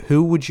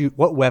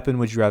What weapon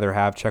would you rather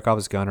have,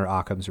 Chekhov's gun or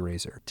Occam's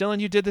razor? Dylan,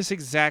 you did this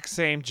exact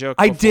same joke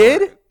I before.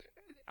 did?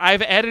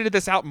 I've edited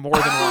this out more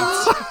than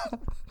once.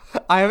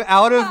 I am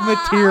out of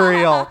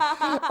material.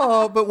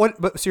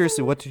 But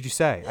seriously, what did you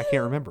say? I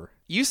can't remember.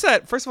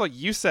 First of all,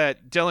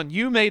 Dylan,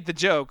 you made the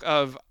joke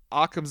of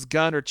Occam's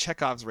gun or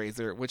Chekhov's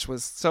razor, which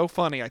was so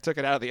funny. I took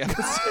it out of the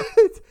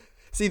episode.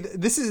 See,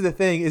 this is the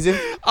thing. Is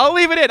if I'll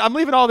leave it in. I'm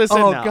leaving all this in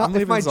now. God,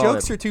 if my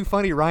jokes are too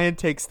funny, Ryan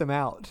takes them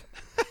out.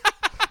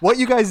 What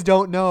you guys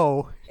don't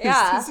know is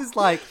this is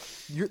like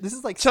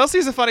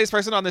Chelsea's the funniest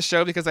person on this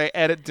show because I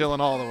edit Dylan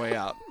all the way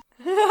out.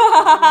 Oh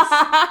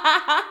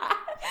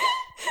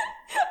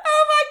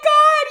my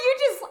God! You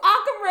just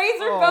Occam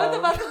razor both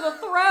of us in the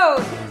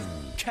throat.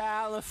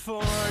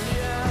 California,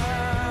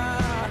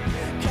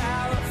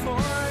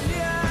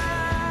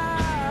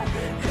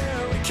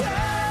 here we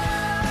come.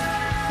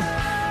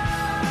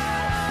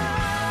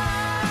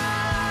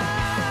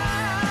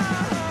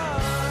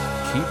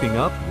 Keeping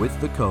Up with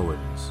the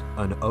Coens,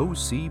 an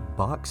OC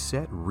box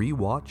set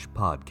rewatch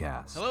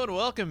podcast. Hello and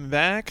welcome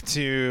back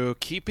to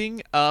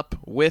Keeping Up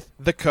with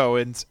the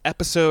Coens,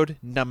 episode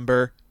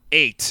number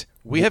 8.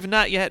 We have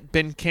not yet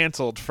been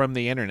canceled from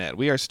the internet.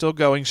 We are still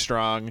going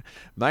strong.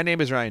 My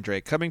name is Ryan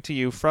Drake, coming to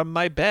you from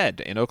my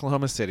bed in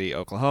Oklahoma City,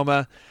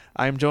 Oklahoma.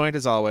 I'm joined,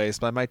 as always,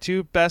 by my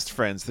two best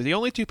friends. They're the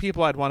only two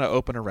people I'd want to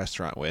open a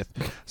restaurant with.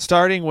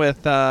 Starting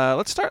with,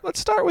 let's start with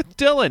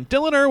Dylan.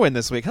 Dylan Irwin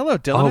this week. Hello,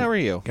 Dylan. How are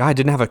you? I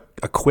didn't have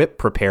a quip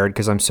prepared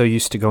because I'm so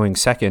used to going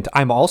second.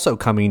 I'm also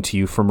coming to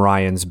you from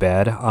Ryan's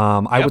bed.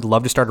 I would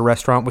love to start a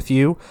restaurant with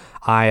you.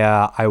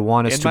 I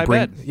want us to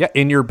bring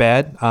in your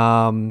bed,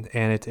 and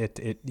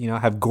it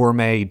have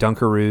gourmet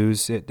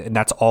Dunkaroos, and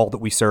that's all that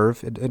we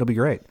serve. It'll be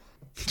great.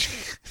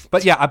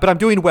 But I'm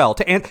doing well.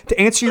 To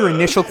answer your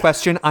initial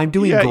question, I'm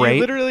doing great.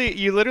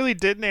 You literally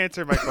didn't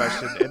answer my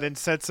question, and then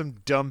said some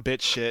dumb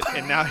bitch shit,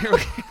 and now here we.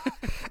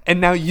 And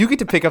now you get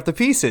to pick up the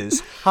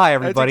pieces. Hi,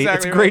 everybody.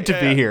 Exactly it's great to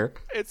be here.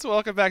 It's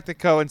welcome back to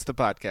Coens, the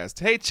podcast.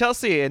 Hey,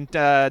 Chelsea and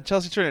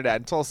Chelsea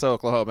Trinidad in Tulsa,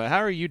 Oklahoma. How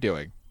are you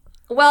doing?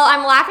 Well,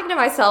 I'm laughing to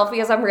myself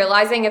because I'm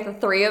realizing if the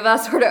three of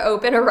us were to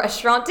open a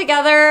restaurant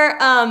together,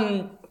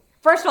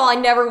 first of all, I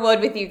never would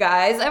with you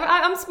guys.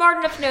 I'm smart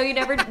enough to know you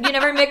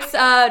never mix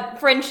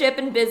friendship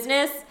and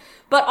business.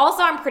 But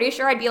also, I'm pretty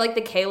sure I'd be like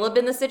the Caleb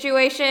in the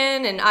situation,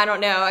 and I don't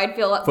know. I'd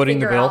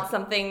figure out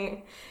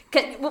something,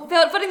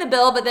 footing the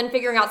bill, but then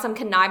figuring out some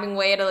conniving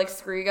way to like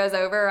screw you guys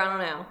over. I don't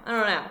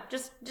know.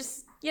 Just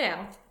you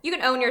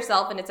can own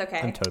yourself, and it's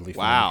okay. I'm totally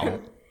fine. Wow.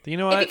 You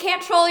know what? If you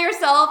can't troll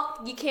yourself,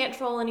 you can't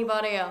troll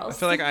anybody else. I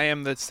feel like I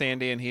am the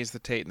Sandy and he's the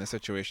Tate in this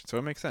situation, so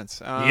it makes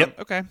sense.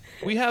 Yep. Okay.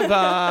 We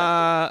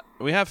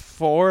have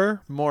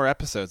 4 more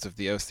episodes of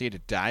the OC to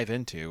dive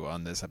into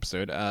on this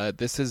episode.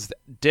 This is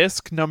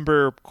disc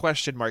number ?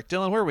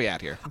 Dylan, where are we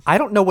at here? I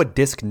don't know what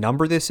disc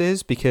number this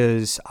is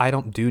because I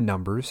don't do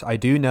numbers. I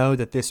do know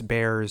that this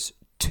bears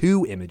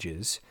 2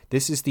 images.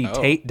 This is the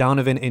Tate,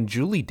 Donovan, and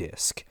Julie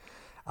disc.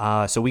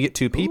 So we get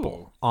 2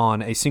 people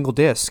on a single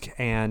disc,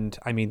 and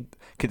I mean,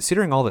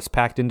 considering all that's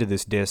packed into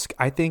this disc,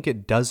 I think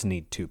it does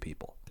need 2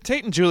 people.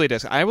 Tate and Julie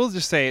disc. I will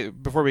just say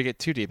before we get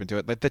too deep into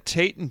it, like the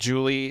Tate and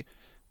Julie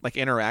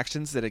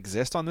interactions that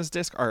exist on this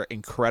disc are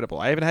incredible.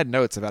 I even had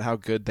notes about how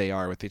good they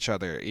are with each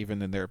other,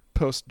 even in their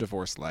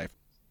post-divorce life.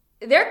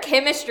 Their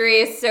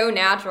chemistry is so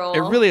natural. It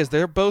really is.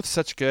 They're both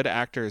such good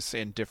actors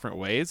in different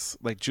ways.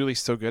 Like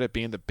Julie's so good at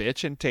being the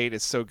bitch, and Tate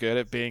is so good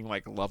at being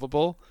like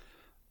lovable.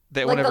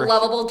 That like the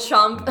lovable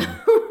chump.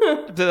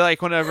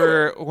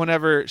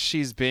 whenever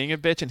she's being a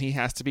bitch and he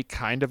has to be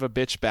kind of a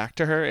bitch back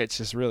to her, it's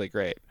just really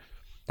great.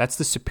 That's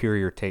the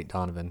superior Tate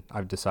Donovan,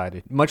 I've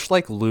decided. Much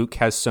like Luke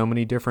has so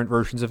many different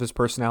versions of his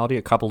personality,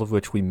 a couple of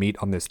which we meet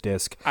on this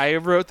disc. I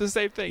wrote the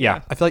same thing.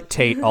 Yeah. I feel like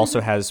Tate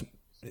also has...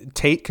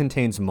 Tate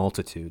contains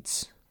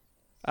multitudes.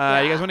 You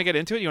guys want to get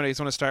into it? You guys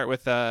want to start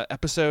with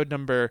episode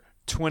number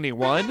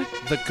 21,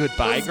 The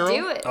Goodbye Girl?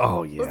 Let's do it.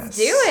 Oh, yes. Let's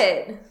do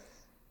it.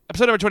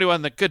 Episode number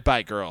 21, The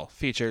Goodbye Girl,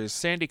 features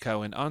Sandy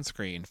Cohen on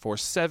screen for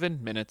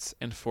 7 minutes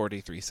and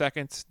 43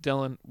 seconds.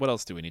 Dylan, what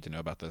else do we need to know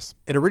about this?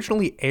 It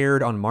originally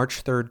aired on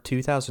March 3rd,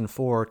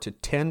 2004 to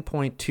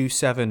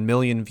 10.27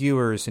 million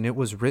viewers, and it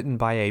was written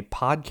by a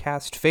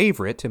podcast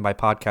favorite, and by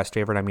podcast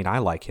favorite I mean I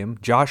like him,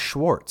 Josh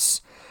Schwartz.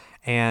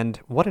 And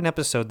what an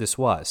episode this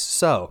was.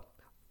 So,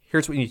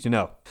 here's what you need to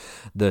know.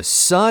 The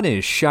sun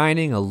is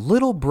shining a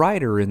little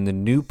brighter in the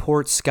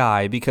Newport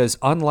sky because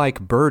unlike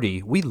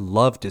Birdie, we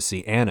love to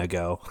see Anna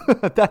go.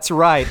 That's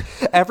right.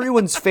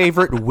 Everyone's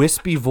favorite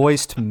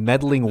wispy-voiced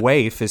meddling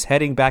waif is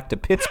heading back to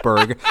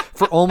Pittsburgh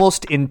for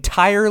almost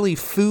entirely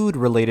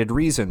food-related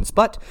reasons.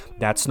 But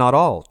that's not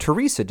all.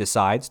 Teresa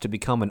decides to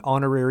become an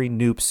honorary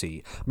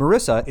Noopsie.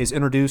 Marissa is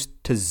introduced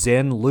to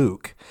Zen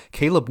Luke.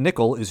 Caleb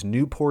Nickel is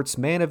Newport's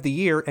Man of the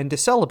Year, and to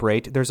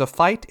celebrate, there's a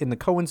fight in the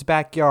Coens'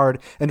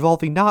 backyard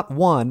involving not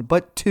one,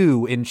 but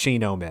 2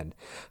 Encino men.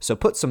 So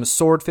put some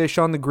swordfish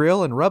on the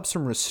grill and rub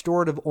some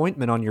restorative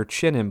ointment on your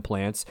chin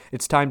implants.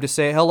 It's time to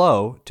say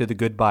hello to the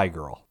Goodbye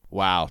Girl.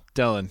 Wow,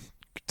 Dylan,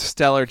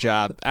 Stellar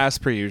job, as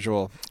per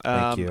usual.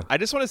 Thank you. I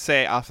just want to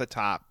say off the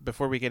top,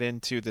 before we get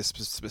into this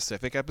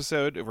specific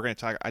episode, we're going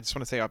to talk. I just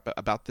want to say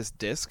about this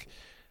disc.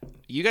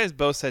 You guys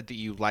both said that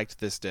you liked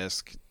this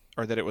disc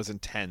or that it was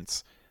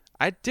intense.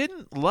 I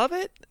didn't love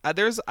it. I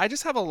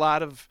just have a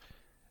lot of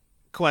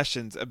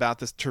questions about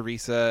this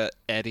Teresa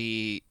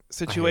Eddie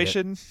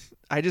situation.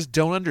 I just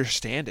don't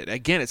understand it.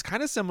 Again, it's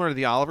kind of similar to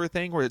the Oliver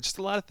thing where just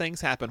a lot of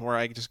things happen where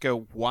I just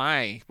go,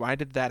 why? Why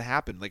did that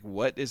happen? Like,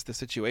 what is the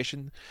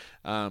situation?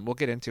 We'll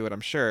get into it,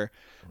 I'm sure.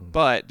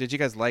 But did you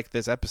guys like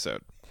this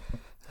episode?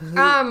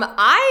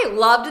 I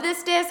loved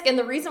this disc, and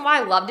the reason why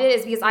I loved it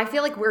is because I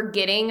feel like we're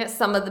getting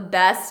some of the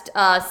best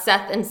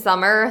Seth and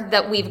Summer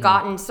that we've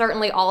gotten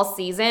certainly all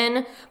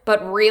season,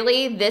 but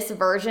really this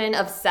version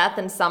of Seth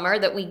and Summer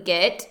that we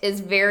get is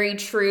very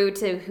true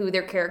to who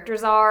their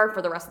characters are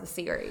for the rest of the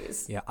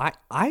series. Yeah,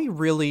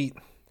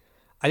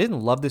 I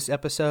didn't love this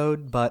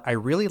episode, but I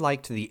really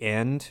liked the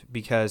end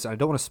because I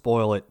don't want to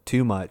spoil it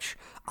too much.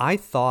 I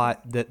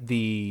thought that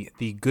the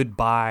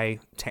goodbye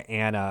to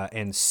Anna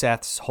and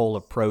Seth's whole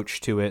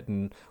approach to it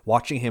and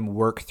watching him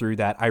work through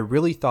that, I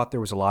really thought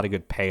there was a lot of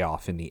good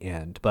payoff in the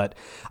end. But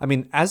I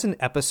mean, as an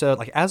episode,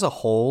 like as a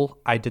whole,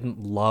 I didn't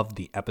love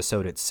the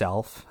episode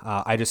itself.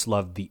 I just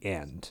loved the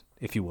end,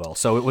 if you will.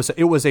 So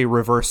it was a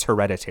reverse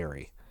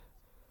Hereditary.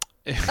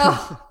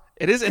 Oh,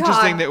 It is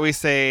interesting God. that we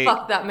say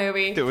Fuck that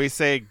movie. that we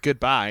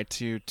goodbye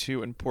to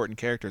two important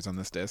characters on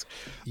this disc.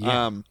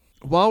 Yeah.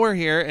 While we're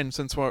here, and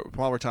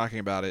while we're talking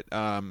about it,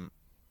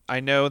 I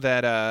know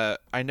that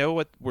I know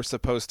what we're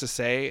supposed to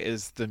say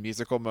is the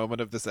musical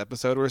moment of this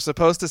episode. We're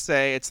supposed to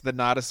say it's the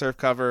Not a Surf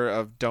cover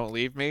of "Don't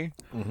Leave Me"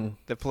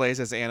 that plays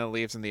as Anna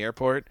leaves in the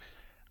airport.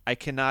 I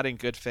cannot, in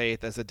good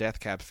faith, as a Death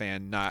Cab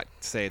fan, not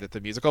say that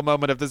the musical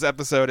moment of this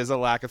episode is a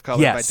lack of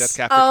color Yes. by Death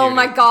Cab for Oh Cutie.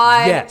 my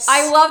God. Yes.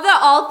 I love that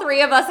all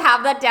three of us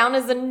have that down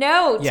as a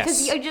note.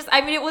 Yes. Because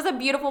it was a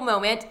beautiful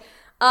moment.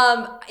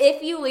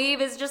 If You Leave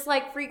is just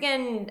like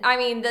freaking, I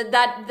mean,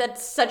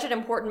 that's such an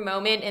important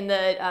moment in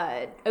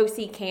the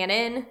OC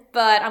canon,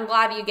 but I'm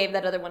glad you gave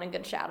that other one a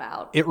good shout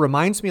out. It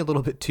reminds me a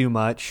little bit too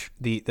much.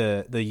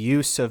 The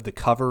use of the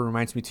cover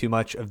reminds me too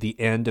much of the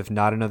end of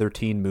Not Another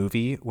Teen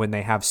Movie when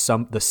they have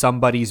the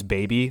Somebody's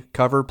Baby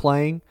cover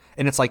playing,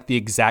 and it's like the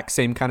exact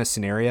same kind of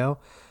scenario.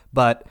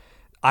 But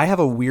I have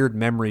a weird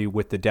memory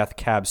with the Death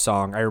Cab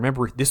song. I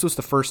remember this was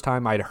the first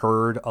time I'd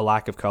heard A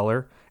Lack of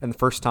Color, and the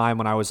first time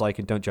when I was like,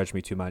 and don't judge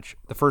me too much,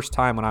 the first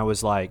time when I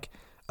was like,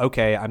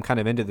 okay, I'm kind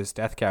of into this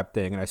Death Cab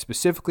thing. And I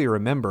specifically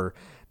remember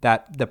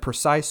that the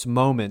precise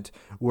moment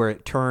where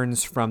it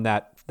turns from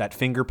that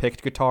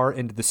finger-picked guitar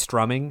into the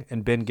strumming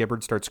and Ben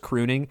Gibbard starts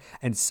crooning.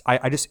 And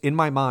I just, in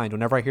my mind,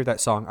 whenever I hear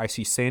that song, I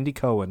see Sandy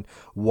Cohen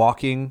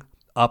walking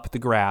up the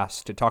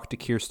grass to talk to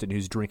Kirsten,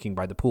 who's drinking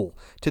by the pool,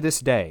 to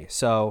this day.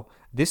 So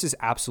this is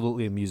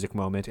absolutely a music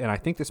moment, and I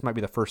think this might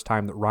be the first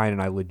time that Ryan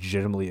and I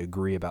legitimately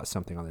agree about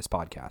something on this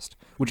podcast,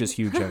 which is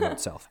huge in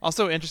itself.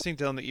 Also interesting,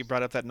 Dylan, that you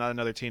brought up that Not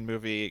Another Teen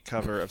Movie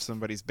cover of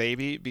Somebody's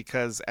Baby,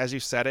 because as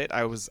you said it,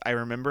 I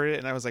remembered it,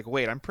 and I was like,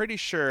 wait, I'm pretty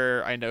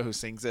sure I know who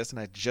sings this, and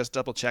I just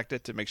double-checked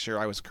it to make sure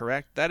I was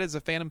correct. That is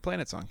a Phantom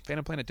Planet song.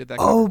 Phantom Planet did that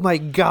cover. Oh my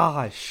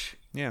gosh.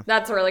 Yeah.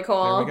 That's really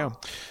cool. There we go.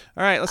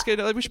 All right,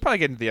 we should probably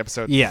get into the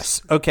episode.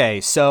 Yes.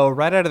 Okay. So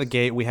right out of the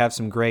gate, we have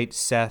some great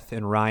Seth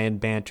and Ryan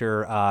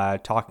banter,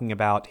 talking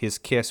about his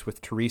kiss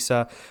with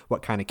Teresa,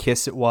 what kind of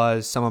kiss it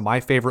was. Some of my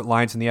favorite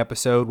lines in the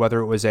episode,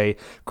 whether it was a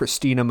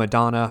Christina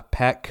Madonna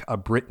peck, a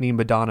Britney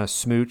Madonna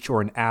smooch,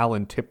 or an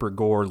Alan Tipper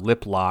Gore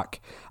lip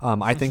lock.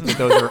 I think that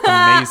those are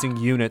amazing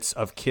units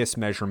of kiss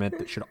measurement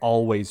that should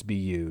always be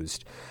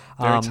used.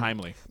 Very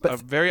timely.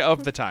 Very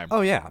of the time.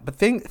 Oh yeah, but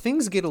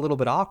things get a little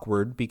bit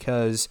awkward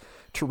because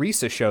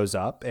Teresa shows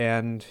up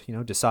and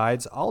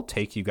decides, I'll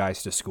take you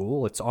guys to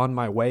school. It's on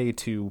my way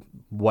to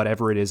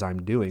whatever it is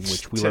I'm doing,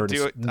 which we learned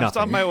is That's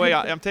nothing. on my way.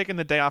 I'm taking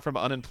the day off from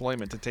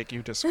unemployment to take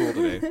you to school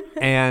today.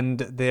 And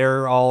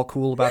they're all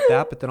cool about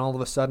that, but then all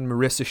of a sudden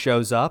Marissa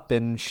shows up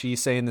and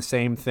she's saying the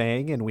same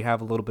thing, and we have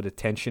a little bit of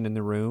tension in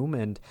the room.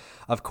 And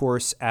of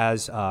course,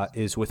 as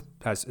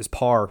is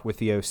par with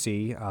the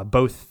OC,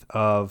 both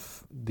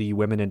of the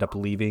women end up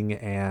leaving,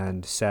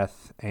 and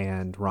Seth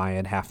and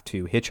Ryan have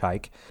to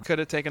hitchhike. Could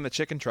have taken the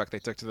chicken truck they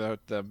took to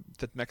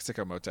the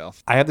Mexico motel.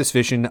 I have this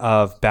vision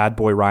of bad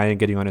boy Ryan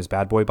getting on his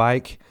bad boy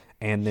bike,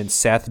 and then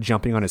Seth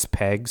jumping on his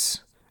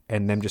pegs,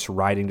 and them just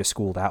riding to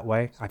school that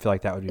way. I feel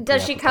like that would be.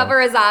 Does she apropos.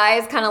 cover his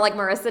eyes kind of like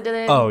Marissa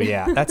did? Oh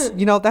yeah,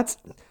 that's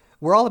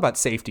we're all about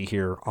safety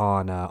here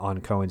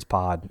on Cohen's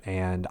Pod,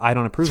 and I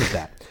don't approve of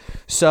that.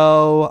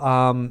 So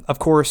of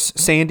course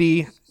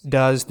Sandy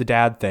does the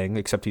dad thing,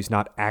 except he's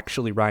not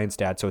actually Ryan's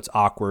dad, so it's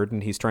awkward,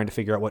 and he's trying to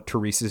figure out what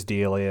Teresa's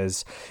deal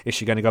is. Is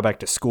she going to go back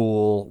to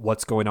school?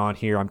 What's going on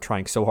here? I'm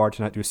trying so hard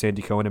to not do a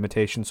Sandy Cohen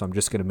imitation, so I'm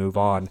just going to move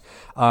on.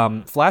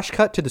 Flash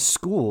cut to the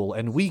school,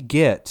 and we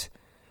get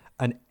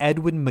an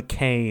Edwin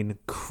McCain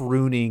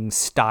crooning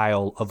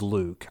style of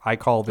Luke. I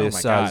call this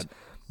my God.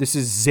 This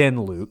is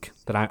Zen Luke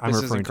that I'm referring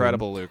to. This is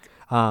incredible, Luke.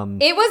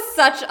 It was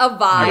such a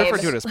I vibe.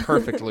 refer to it as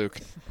perfect Luke.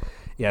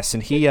 Yes,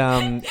 and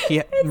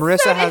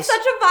Marissa has It's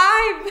such a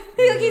vibe.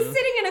 Like he's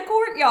sitting in a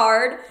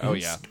courtyard. Oh,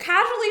 yeah.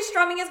 Casually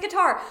strumming his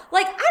guitar.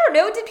 Like, I don't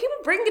know, did people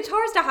bring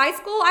guitars to high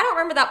school? I don't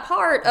remember that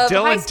part of high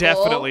Dylan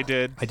school. definitely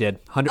did. I did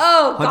 100.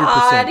 Oh 100%.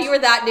 God, you were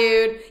that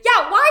dude.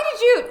 Yeah,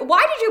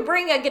 why did you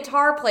bring a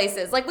guitar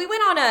places? Like we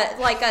went on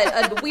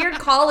a weird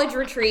college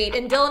retreat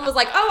and Dylan was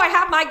like, "Oh, I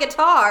have my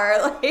guitar."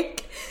 Like,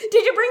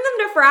 did you bring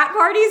them to frat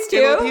parties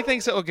too? He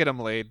thinks it will get him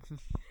laid.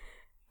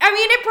 I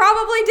mean, it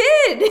probably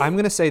did. I'm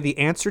going to say the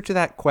answer to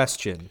that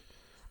question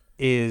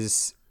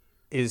is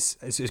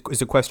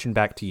a question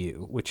back to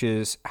you, which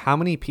is how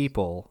many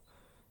people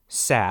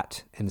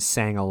sat and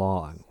sang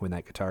along when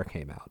that guitar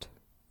came out?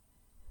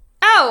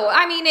 Oh,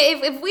 I mean,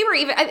 if we were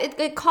even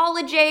at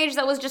college age,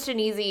 that was just an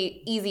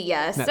easy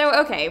yes. No.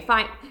 So, okay,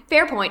 fine.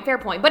 Fair point.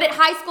 But at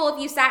high school,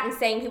 if you sat and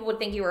sang, people would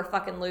think you were a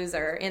fucking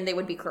loser, and they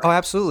would be correct. Oh,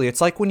 absolutely.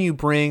 It's like when you're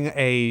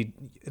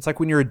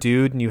a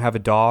dude and you have a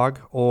dog,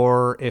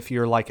 or if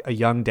you're like a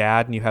young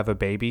dad and you have a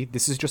baby.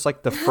 This is just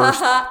like the first.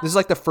 This is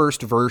like the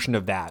first version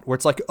of that, where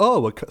it's like,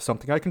 oh,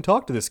 something I can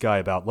talk to this guy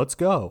about. Let's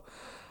go.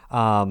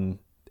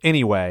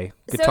 Anyway,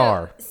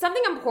 guitar. So,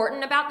 something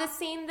important about this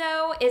scene,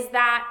 though, is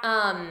that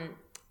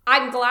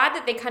I'm glad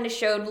that they kind of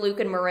showed Luke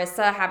and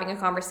Marissa having a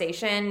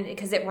conversation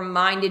because it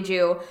reminded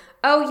you,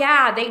 oh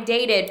yeah, they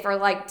dated for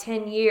like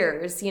 10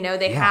 years. You know,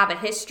 they have a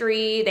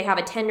history, they have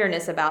a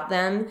tenderness about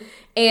them.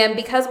 And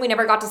because we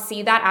never got to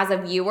see that as a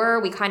viewer,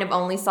 we kind of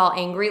only saw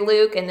angry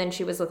Luke and then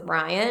she was with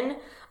Ryan.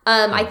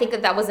 I think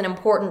that was an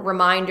important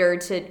reminder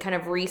to kind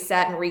of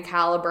reset and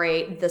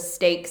recalibrate the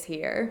stakes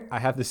here. I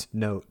have this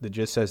note that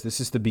just says this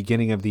is the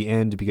beginning of the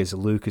end because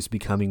Luke is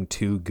becoming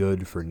too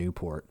good for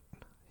Newport.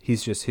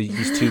 He's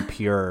too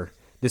pure,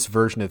 this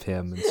version of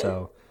him, and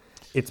so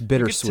it's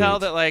bittersweet. You could tell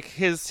that like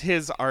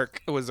his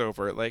arc was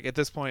over. Like at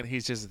this point,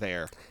 he's just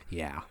there.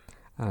 Yeah,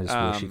 I just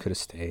wish he could have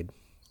stayed.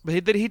 But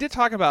he did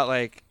talk about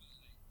like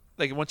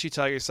once you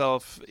tell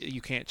yourself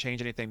you can't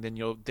change anything, then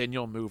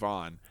you'll move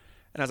on.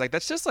 And I was like,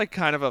 that's just like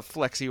kind of a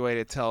flexy way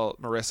to tell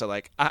Marissa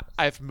like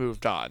I've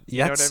moved on.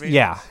 You know what I mean?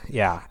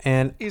 Yeah,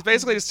 and he's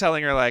basically just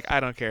telling her like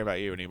I don't care about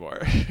you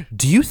anymore.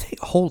 Do you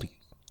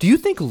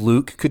think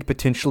Luke could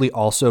potentially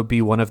also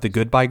be one of the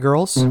Goodbye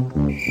Girls? Oh,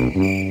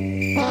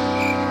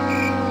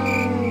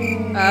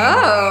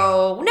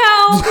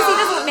 no, because he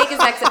doesn't make his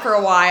exit for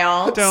a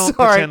while. Don't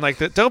pretend like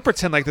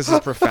this is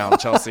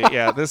profound, Chelsea.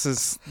 Yeah,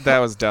 that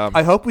was dumb.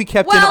 I hope we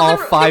kept in all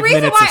 5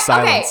 minutes of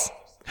silence.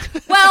 Okay.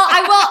 Well,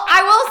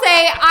 I will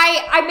say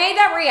I made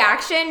that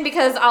reaction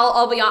because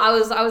I'll be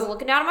honest, I was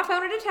looking down at my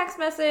phone at a text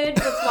message.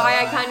 That's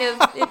why I kind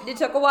of it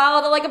took a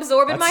while to like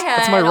absorb in my head.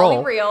 That's my role.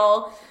 I'll be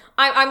real.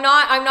 I'm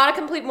not a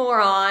complete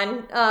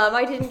moron.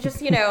 I didn't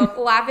just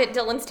laugh at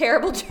Dylan's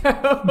terrible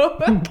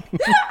joke.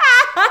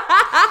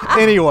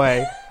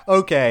 Anyway,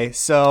 okay,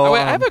 so I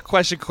have a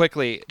question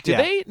quickly. Do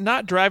they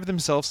not drive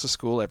themselves to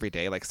school every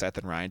day like Seth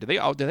and Ryan? Do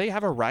they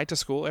have a ride to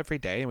school every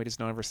day and we just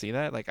don't ever see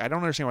that? Like I don't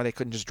understand why they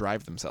couldn't just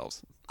drive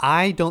themselves.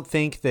 I don't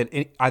think that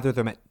either of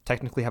them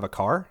technically have a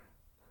car.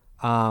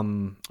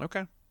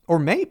 Okay. Or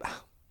maybe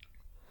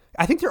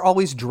I think they're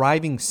always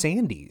driving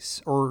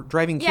Sandy's or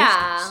driving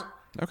Kirsten's.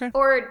 Okay.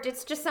 Or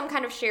it's just some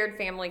kind of shared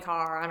family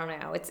car. I don't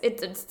know.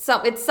 It's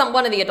some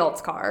one of the adults'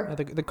 car.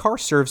 The car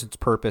serves its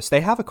purpose. They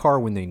have a car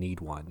when they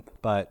need one,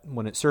 but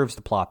when it serves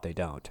the plot, they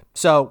don't.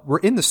 So we're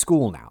in the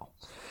school now,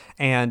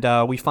 and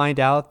we find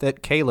out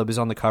that Caleb is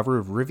on the cover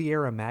of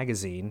Riviera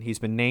magazine. He's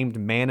been named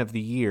Man of the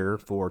Year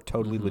for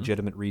totally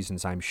legitimate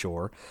reasons, I'm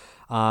sure.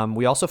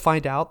 We also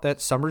find out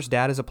that Summer's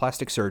dad is a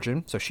plastic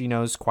surgeon, so she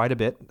knows quite a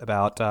bit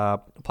about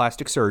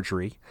plastic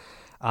surgery.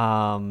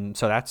 So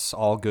that's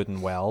all good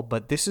and well,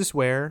 but this is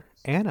where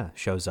Anna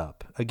shows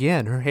up.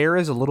 Again, her hair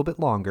is a little bit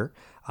longer.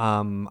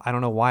 I don't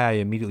know why I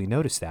immediately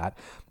noticed that,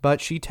 but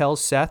she tells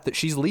Seth that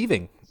she's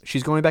leaving.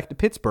 She's going back to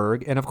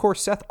Pittsburgh, and of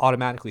course Seth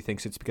automatically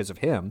thinks it's because of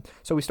him,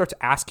 so he starts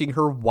asking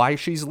her why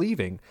she's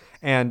leaving.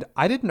 And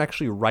I didn't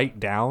actually write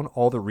down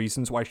all the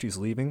reasons why she's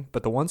leaving,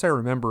 but the ones I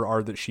remember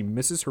are that she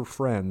misses her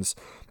friends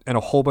and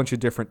a whole bunch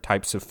of different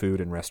types of food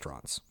and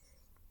restaurants.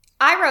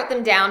 I wrote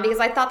them down because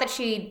I thought that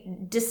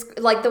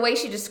the way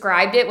she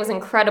described it was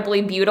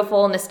incredibly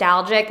beautiful and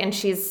nostalgic, and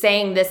she's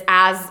saying this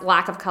as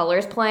lack of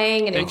colors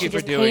playing, and Thank she you for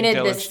just doing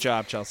painted Dylan's this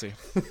job, Chelsea.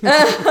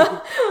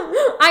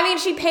 I mean,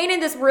 she painted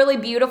this really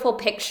beautiful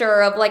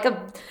picture of like the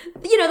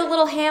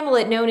little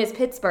hamlet known as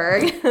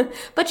Pittsburgh.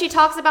 But she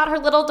talks about her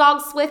little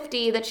dog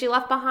Swifty that she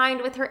left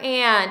behind with her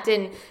aunt,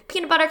 and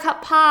peanut butter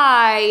cup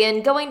pie,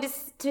 and going to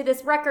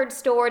this record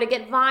store to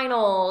get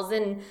vinyls,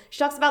 and she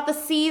talks about the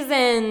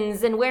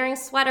seasons and wearing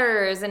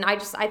sweaters, and I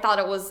thought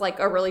it was like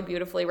a really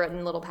beautifully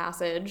written little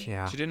passage.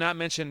 Yeah. She did not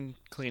mention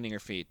cleaning her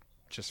feet,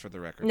 just for the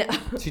record. No.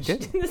 She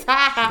did.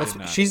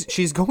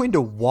 She's going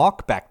to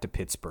walk back to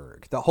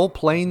Pittsburgh. The whole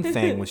plane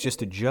thing was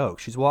just a joke.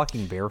 She's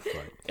walking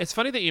barefoot. It's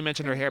funny that you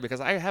mentioned her hair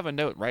because I have a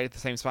note right at the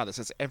same spot that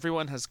says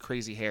everyone has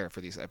crazy hair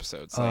for these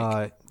episodes.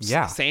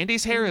 Yeah.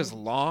 Sandy's hair is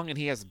long and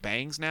he has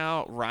bangs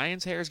now.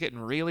 Ryan's hair is getting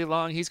really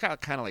long. He's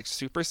got kind of like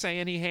Super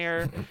Saiyan-y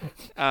hair.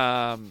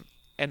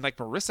 And like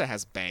Marissa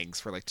has bangs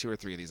for like 2 or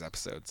 3 of these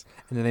episodes.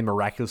 And then they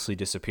miraculously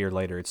disappear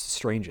later. It's the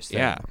strangest thing.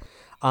 Yeah.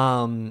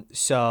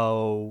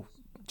 So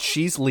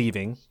she's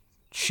leaving.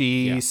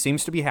 She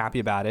seems to be happy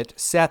about it.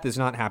 Seth is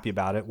not happy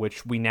about it,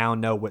 which we now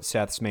know what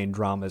Seth's main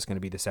drama is going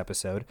to be this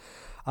episode.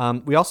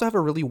 We also have a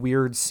really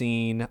weird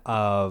scene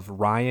of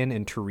Ryan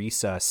and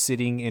Teresa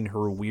sitting in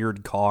her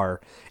weird car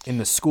in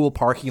the school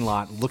parking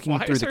lot looking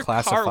through the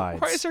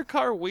classifieds. Why is her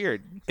car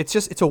weird?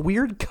 It's a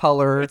weird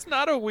color. It's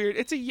not a weird.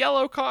 It's a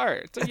yellow car.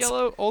 It's a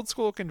yellow old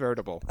school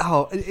convertible.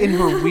 Oh, in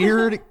her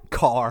weird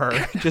car,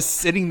 just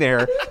sitting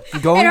there,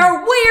 going. And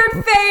her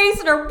weird face,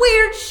 and her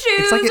weird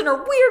shoes, like and her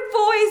weird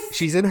voice.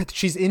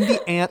 She's in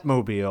the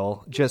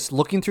Ant-mobile, just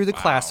looking through the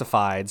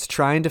classifieds,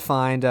 trying to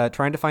find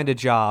a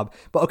job.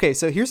 But okay,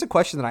 so here's a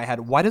question that I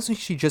had: why doesn't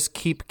she just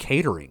keep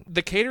catering?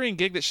 The catering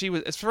gig that she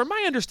was, from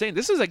my understanding,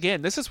 this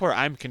is where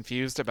I'm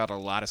confused about a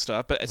lot of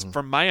stuff. But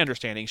from my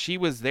understanding, she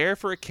was there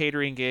for a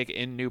catering gig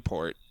in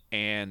Newport.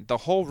 And the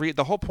whole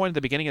point at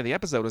the beginning of the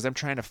episode was them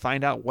trying to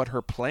find out what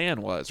her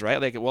plan was, right?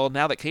 Like, well,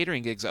 now that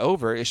catering gig's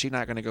over, is she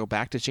not going to go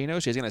back to Chino?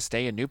 She's going to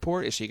stay in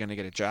Newport? Is she going to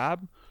get a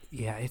job?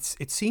 Yeah,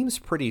 it seems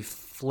pretty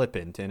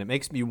flippant, and it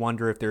makes me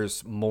wonder if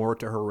there's more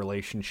to her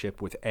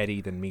relationship with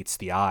Eddie than meets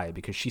the eye,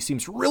 because she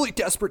seems really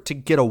desperate to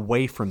get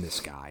away from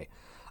this guy.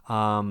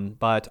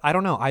 But I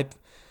don't know.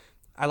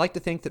 I like to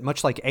think that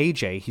much like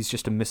AJ, he's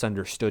just a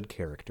misunderstood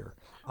character.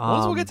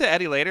 We'll get to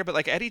Eddie later, but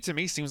like Eddie to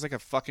me seems like a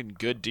fucking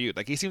good dude.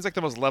 Like he seems like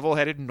the most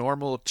level-headed,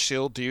 normal,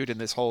 chill dude in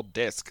this whole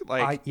disc.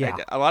 Like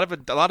a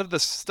lot of the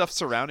stuff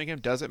surrounding him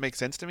doesn't make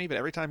sense to me, but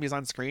every time he's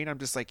on screen, I'm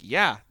just like,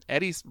 yeah,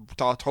 Eddie's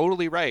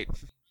totally right.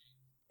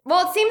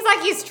 Well, it seems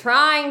like he's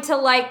trying to,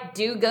 like,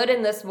 do good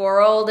in this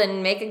world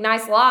and make a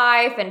nice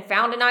life and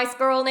found a nice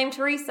girl named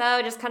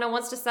Teresa, just kind of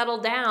wants to settle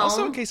down.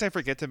 Also, in case I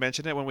forget to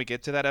mention it when we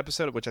get to that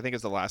episode, which I think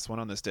is the last one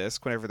on this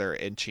disc, whenever they're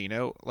in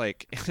Chino,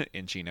 like,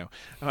 in Chino.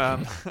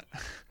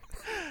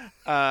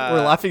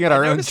 We're laughing at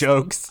our own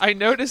jokes. I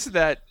noticed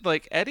that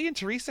like Eddie and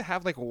Teresa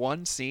have like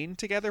one scene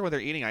together where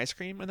they're eating ice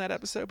cream in that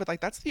episode, but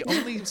like that's the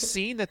only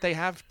scene that they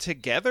have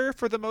together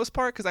for the most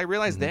part. Because I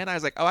realized then I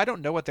was like, oh, I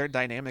don't know what their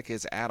dynamic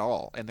is at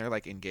all, and they're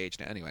like engaged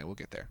now. Anyway, we'll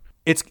get there.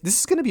 This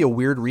is going to be a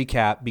weird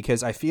recap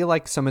because I feel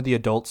like some of the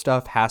adult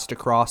stuff has to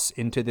cross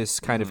into this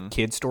kind of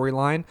kid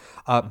storyline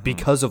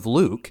because of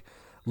Luke.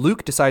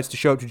 Luke decides to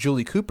show up to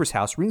Julie Cooper's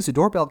house, rings the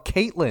doorbell.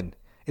 Caitlin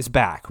is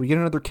back. We get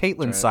another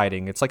Caitlin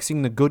sighting. It's like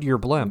seeing the Goodyear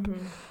blimp.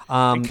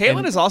 And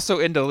Caitlin is also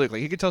into Luke.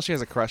 Like you can tell she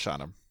has a crush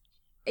on him.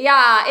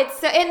 Yeah,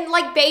 it's and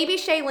like baby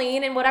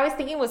Shailene. And what I was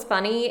thinking was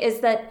funny is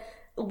that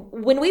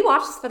when we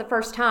watched this for the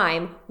first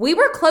time, we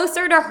were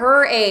closer to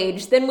her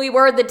age than we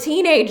were the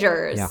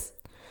teenagers. Yeah,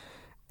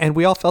 and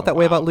we all felt that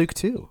way about Luke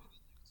too.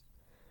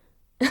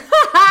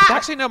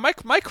 Actually, no.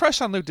 My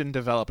crush on Luke didn't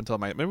develop until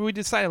maybe we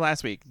decided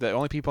last week that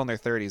only people in their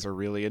 30s are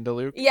really into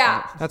Luke.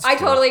 Yeah, That's I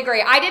true. totally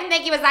agree. I didn't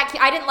think he was that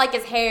cute. I didn't like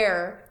his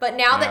hair, but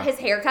now that his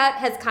haircut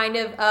has kind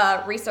of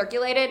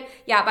recirculated.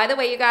 Yeah, by the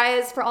way, you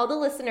guys, for all the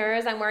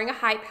listeners, I'm wearing a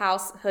Hype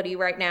House hoodie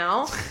right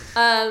now.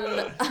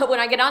 When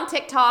I get on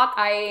TikTok,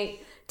 I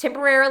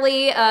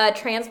temporarily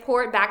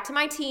transport back to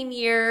my teen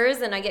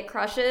years, and I get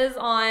crushes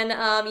on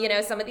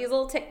some of these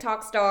little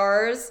TikTok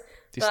stars.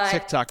 These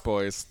TikTok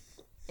boys.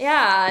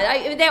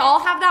 Yeah, they all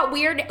have that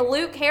weird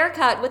Luke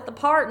haircut with the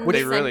part in the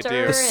They really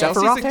center. do.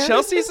 Sephiroth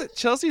hair?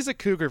 Chelsea's a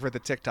cougar for the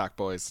TikTok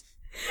boys.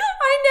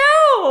 I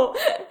know.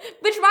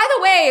 Which, by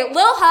the way,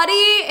 Lil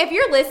Huddy, if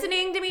you're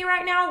listening to me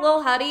right now,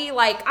 Lil Huddy,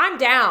 like, I'm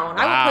down.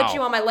 I will put Wow.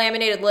 you on my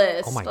laminated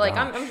list. Oh my like,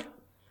 gosh.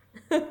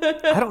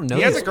 I don't know.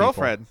 He has these a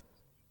girlfriend. people.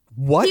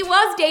 What? He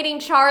was dating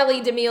Charlie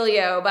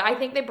D'Amelio, but I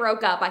think they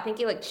broke up. I think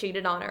he like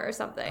cheated on her or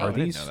something. Are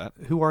didn't these know that.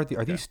 who are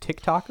these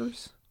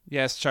TikTokers?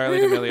 Yes, Charlie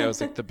D'Amelio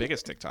is like the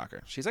biggest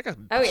TikToker. She's like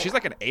she's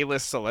like an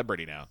A-list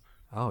celebrity now.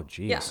 Oh,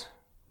 geez. Yeah.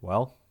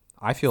 Well,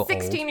 I feel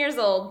 16 years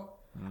old.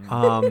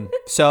 old.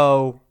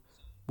 So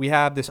we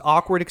have this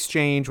awkward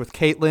exchange with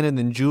Caitlin, and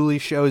then Julie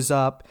shows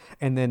up,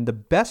 and then the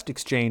best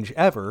exchange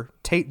ever,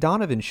 Tate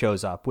Donovan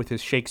shows up with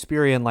his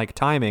Shakespearean-like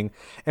timing,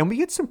 and we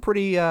get some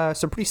pretty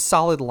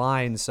solid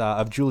lines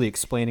of Julie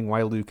explaining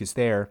why Luke is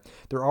there.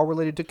 They're all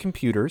related to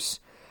computers.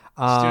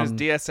 Dude's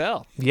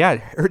DSL. Yeah,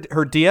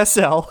 her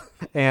DSL,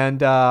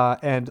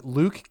 and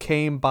Luke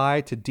came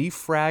by to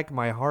defrag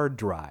my hard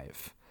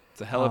drive.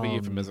 It's a hell of a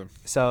euphemism.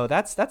 So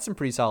that's some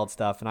pretty solid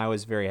stuff, and I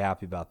was very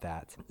happy about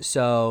that.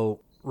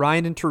 So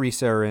Ryan and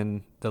Teresa are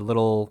in the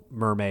Little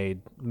Mermaid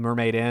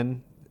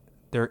Inn.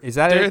 They're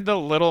in the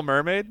Little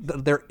Mermaid?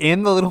 They're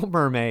in the Little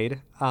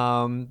Mermaid.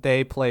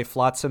 They play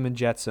Flotsam and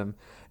Jetsam.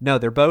 No,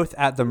 they're both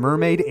at the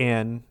Mermaid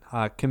Inn,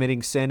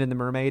 committing sin in the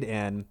Mermaid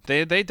Inn.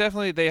 They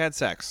definitely had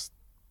sex.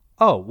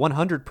 Oh,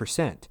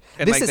 100%.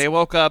 And they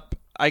woke up,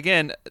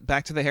 again,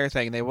 back to the hair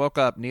thing. They woke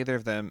up, neither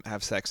of them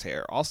have sex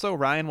hair. Also,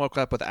 Ryan woke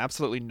up with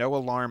absolutely no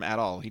alarm at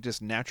all. He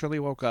just naturally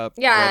woke up.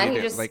 Yeah, ready he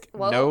to, just like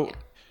woke no. up.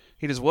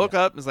 He just woke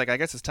up and was like, I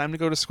guess it's time to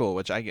go to school,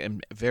 which I am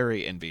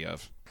very envy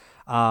of.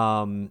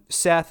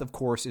 Seth, of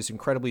course, is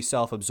incredibly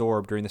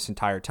self-absorbed during this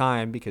entire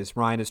time because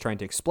Ryan is trying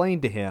to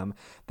explain to him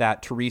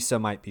that Teresa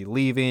might be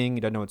leaving. He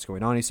doesn't know what's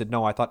going on. He said,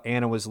 no, I thought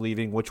Anna was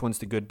leaving. Which one's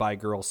the goodbye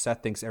girl?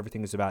 Seth thinks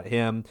everything is about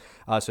him.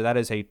 So that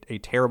is a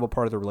terrible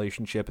part of the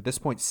relationship. At this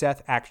point,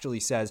 Seth actually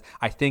says,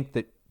 I think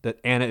that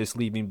Anna is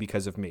leaving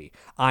because of me.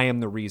 I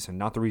am the reason,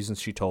 not the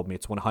reasons she told me.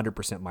 It's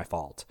 100% my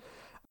fault.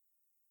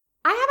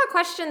 I have a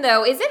question,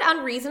 though. Is it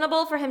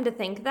unreasonable for him to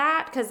think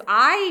that? Because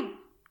I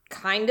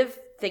kind of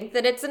think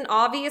that it's an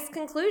obvious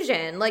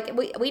conclusion. Like,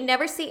 we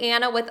never see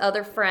Anna with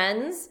other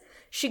friends.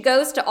 She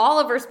goes to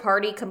Oliver's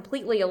party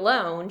completely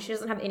alone. She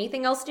doesn't have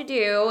anything else to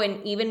do.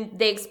 And even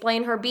they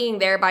explain her being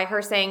there by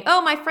her saying,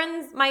 oh, my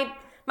friends, my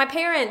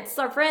parents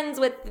are friends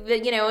with,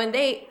 and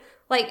they...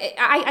 Like,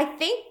 I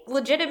think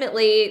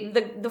legitimately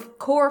the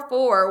core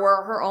four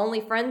were her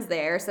only friends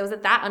there. So is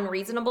it that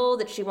unreasonable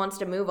that she wants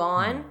to move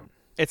on?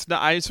 It's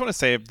not. I just want to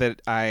say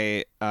that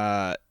I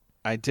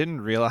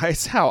didn't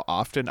realize how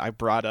often I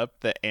brought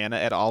up the Anna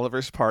at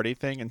Oliver's party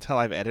thing until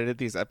I've edited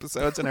these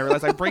episodes, and I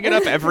realized I bring it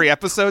up every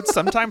episode,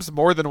 sometimes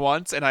more than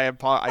once, and I am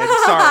sorry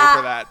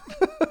for that.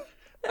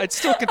 It's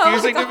still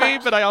confusing to me,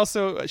 but I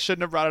also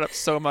shouldn't have brought it up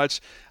so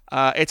much.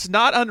 It's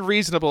not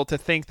unreasonable to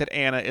think that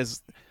Anna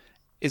is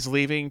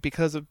leaving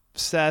because of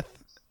Seth.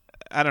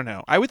 I don't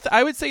know. I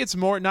would say it's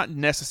more not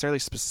necessarily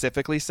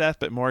specifically Seth,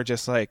 but more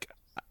just like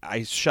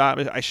I shot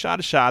a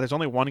shot. There's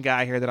only one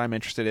guy here that I'm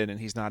interested in, and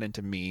he's not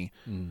into me.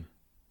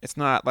 It's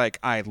not like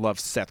I love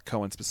Seth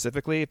Cohen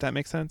specifically, if that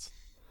makes sense.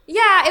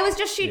 Yeah, it was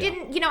just she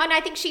didn't, and I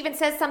think she even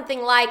says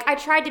something like, I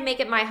tried to make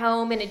it my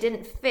home and it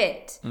didn't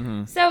fit.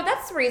 So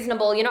that's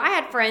reasonable. I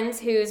had friends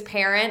whose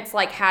parents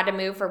had to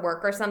move for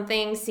work or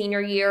something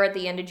senior year at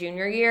the end of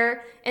junior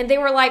year. And they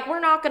were like,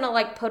 we're not going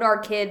to put our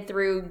kid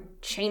through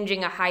changing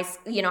their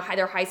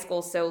high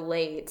school so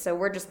late. So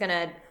we're just going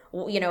to,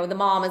 the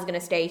mom is going to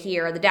stay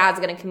here, or the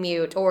dad's going to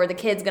commute, or the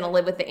kid's going to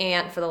live with the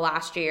aunt for the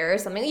last year or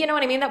something. You know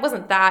what I mean? That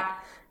wasn't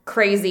that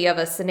crazy of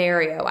a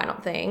scenario, I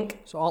don't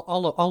think. So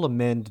I'll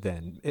amend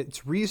then.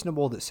 It's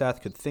reasonable that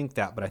Seth could think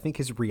that, but I think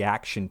his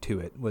reaction to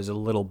it was a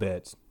little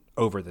bit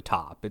over the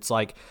top. It's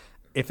like,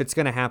 if it's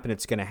going to happen,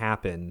 it's going to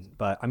happen.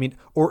 But I mean,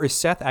 or is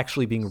Seth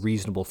actually being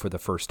reasonable for the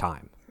first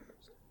time?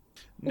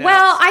 No.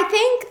 Well, I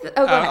think...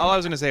 Oh, go ahead. All I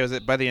was going to say was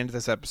that by the end of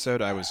this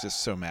episode, I was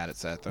just so mad at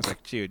Seth. I was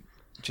like, dude,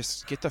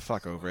 just get the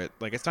fuck over it.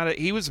 Like, it's not...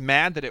 He was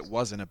mad that it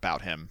wasn't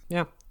about him.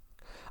 Yeah.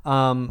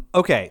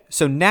 Okay,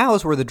 so now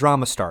is where the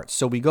drama starts.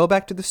 So we go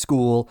back to the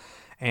school,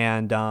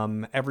 and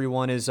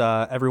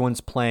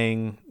everyone's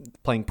playing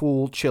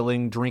pool,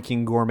 chilling,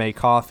 drinking gourmet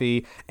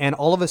coffee, and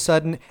all of a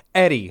sudden,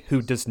 Eddie,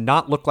 who does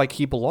not look like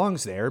he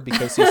belongs there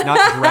because he's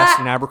not dressed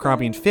in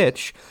Abercrombie and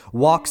Fitch,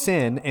 walks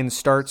in and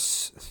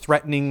starts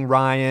threatening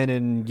Ryan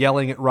and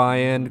yelling at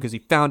Ryan because he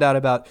found out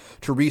about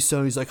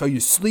Teresa. He's like, "Are you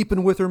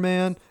sleeping with her,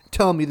 man?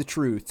 Tell me the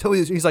truth."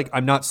 He's like,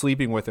 "I'm not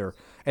sleeping with her."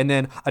 And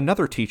then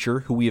another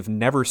teacher who we have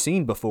never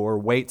seen before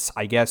waits,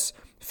 I guess,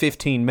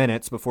 15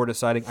 minutes before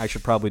deciding I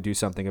should probably do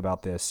something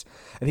about this.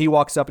 And he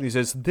walks up and he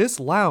says, "This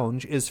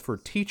lounge is for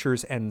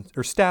teachers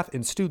or staff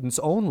and students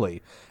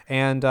only."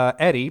 And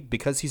Eddie,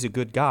 because he's a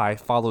good guy,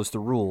 follows the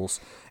rules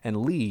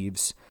and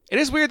leaves. It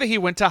is weird that he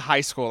went to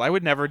high school. I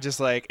would never just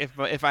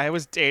if I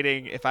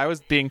was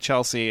being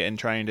Chelsea and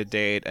trying to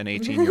date an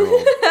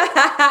 18-year-old,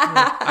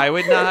 I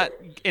would not.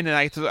 And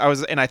I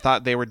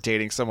thought they were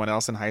dating someone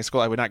else in high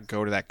school. I would not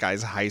go to that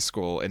guy's high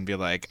school and be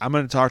like, "I'm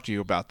going to talk to you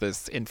about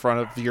this in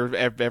front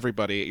of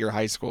everybody at your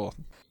high school."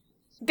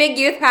 Big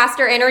youth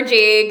pastor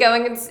energy,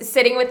 going and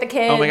sitting with the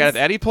kids. Oh my god! If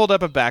Eddie pulled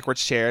up a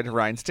backwards chair at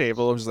Ryan's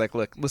table and was like,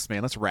 "Look, listen,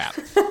 man, let's rap."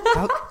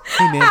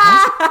 Hey man,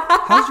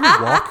 how's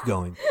your walk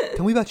going?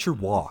 Tell me about your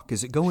walk.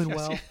 Is it going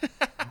well?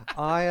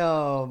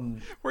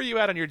 Where are you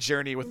at on your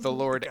journey with the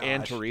Lord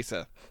and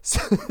Teresa?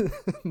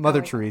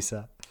 Mother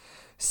Teresa.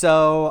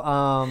 So,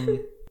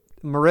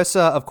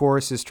 Marissa, of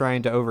course, is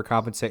trying to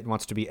overcompensate and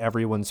wants to be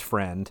everyone's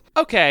friend.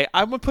 Okay,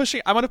 I'm gonna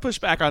push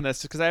back on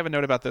this because I have a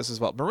note about this as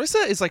well.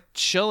 Marissa is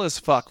chill as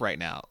fuck right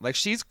now. Like,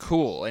 she's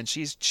cool and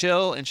she's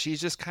chill and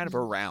she's just kind of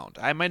around.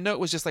 My note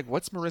was just like,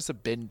 what's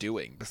Marissa been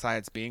doing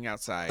besides being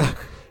outside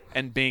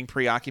and being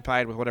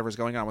preoccupied with whatever's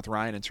going on with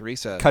Ryan and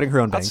Teresa? Cutting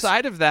her own bangs.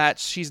 Outside of that,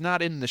 she's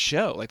not in the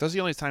show. Like, those are the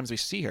only times we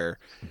see her.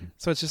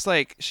 So it's just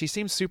like, she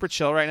seems super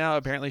chill right now.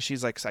 Apparently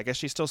she's I guess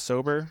she's still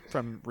sober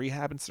from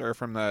rehab or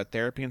from the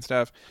therapy and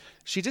stuff.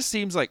 She just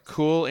seems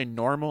cool and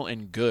normal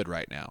and good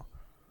right now.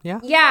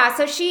 Yeah,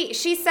 so she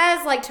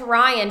says to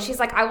Ryan, she's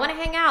like, "I want to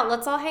hang out.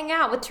 Let's all hang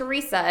out with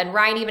Teresa." And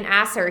Ryan even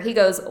asks her, he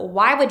goes,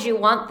 "Why would you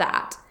want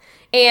that?"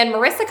 And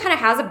Marissa kind of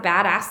has a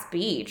badass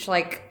speech.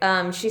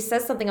 She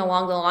says something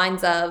along the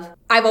lines of,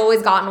 "I've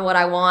always gotten what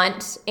I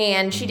want."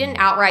 And she didn't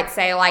outright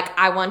say,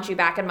 "I want you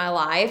back in my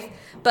life."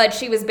 But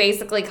she was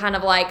basically kind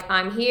of like,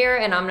 "I'm here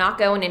and I'm not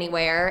going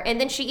anywhere." And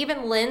then she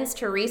even lends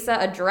Teresa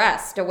a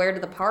dress to wear to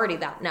the party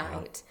that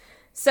night.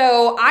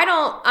 So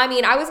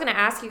I was going to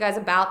ask you guys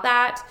about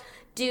that.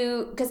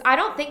 because I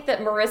don't think that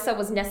Marissa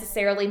was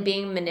necessarily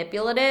being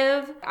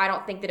manipulative. I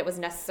don't think that it was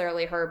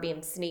necessarily her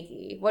being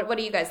sneaky. What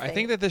do you guys think? I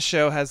think that this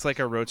show has like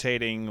a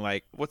rotating,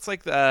 like, what's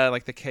like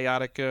the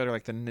chaotic good, or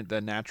like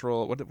the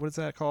natural, what is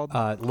that called?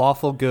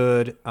 Lawful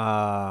good,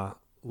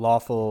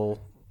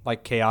 lawful,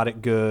 like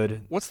chaotic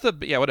good, What's the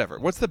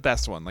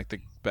best one? Like the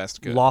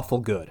best good? lawful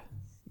good.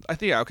 I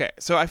think, okay.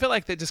 So I feel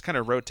like that just kind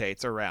of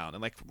rotates around.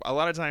 And like a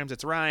lot of times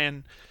it's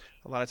Ryan,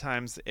 a lot of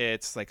times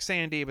it's like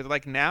Sandy, but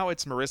like now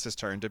it's Marissa's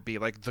turn to be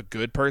like the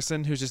good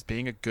person who's just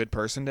being a good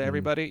person to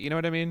everybody. You know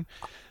what I mean?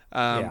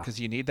 Because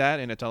you need that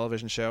in a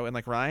television show. And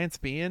like Ryan's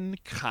being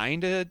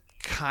kind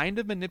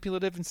of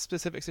manipulative in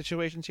specific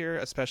situations here,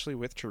 especially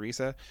with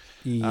Teresa.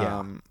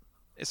 Yeah.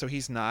 So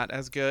he's not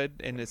as good,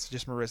 and it's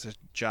just Marissa's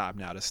job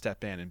now to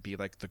step in and be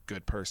like the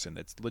good person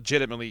that's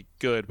legitimately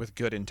good with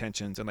good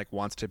intentions and like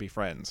wants to be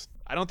friends.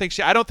 I don't think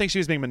she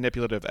was being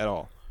manipulative at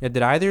all. Yeah,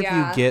 did either of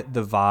Yeah. you get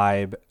the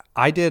vibe?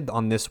 I did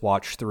on this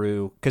watch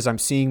through, because I'm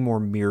seeing more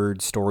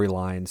mirrored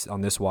storylines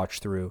on this watch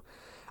through.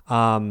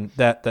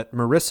 That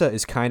Marissa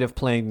is kind of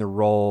playing the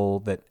role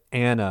that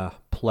Anna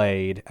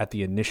played at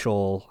the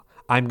initial,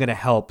 I'm going to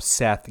help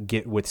Seth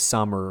get with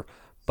Summer,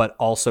 but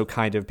also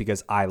kind of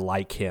because I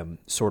like him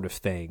sort of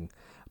thing.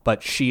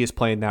 But she is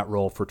playing that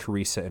role for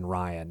Teresa and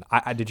Ryan.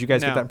 Did you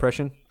guys get No. that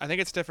impression? I think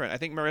it's different. I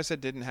think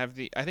Marissa didn't have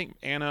I think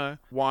Anna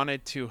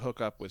wanted to hook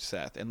up with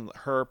Seth, and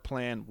her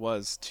plan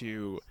was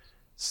to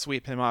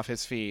sweep him off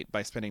his feet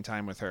by spending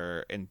time with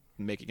her and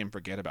making him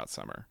forget about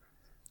Summer.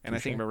 And I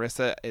think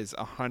Marissa is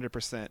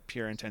 100%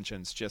 pure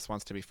intentions, just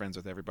wants to be friends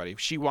with everybody.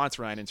 She wants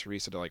Ryan and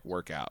Teresa to like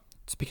work out.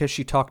 It's because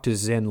she talked to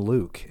Zen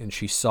Luke and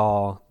she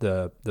saw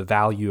the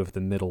value of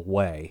the middle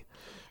way.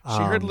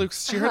 She heard Luke's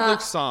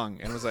song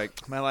and was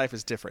like, "My life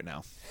is different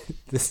now."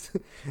 This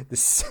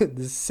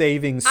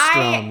saving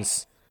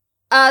strums.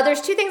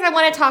 There's two things I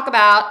want to talk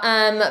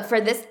about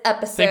for this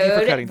episode. Thank you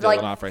for cutting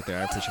Dylan off right there.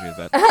 I appreciate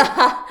that.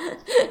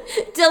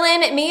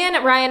 Dylan, me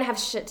and Ryan have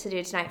shit to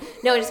do tonight.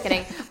 No, just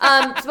kidding.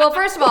 Well,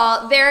 first of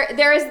all,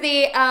 there's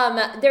a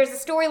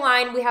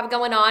storyline we have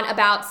going on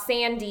about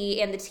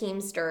Sandy and the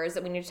Teamsters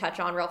that we need to touch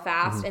on real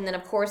fast, and then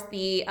of course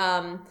the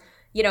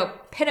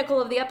pinnacle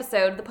of the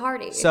episode, the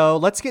party. So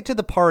let's get to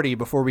the party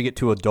before we get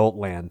to adult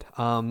land.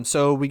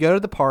 So we go to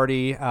the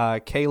party.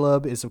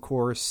 Caleb is, of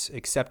course,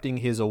 accepting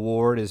his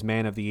award as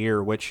Man of the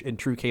Year, which in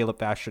true Caleb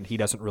fashion, he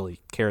doesn't really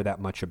care that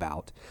much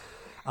about.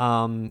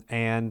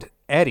 And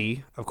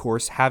Eddie, of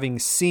course, having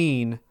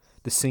seen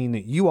the scene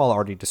that you all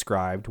already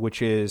described,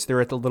 which is they're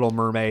at the Little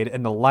Mermaid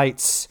and the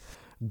lights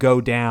go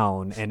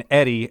down and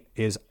Eddie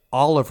is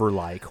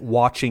Oliver-like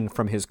watching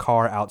from his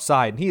car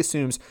outside, and he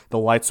assumes the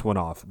lights went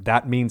off.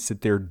 That means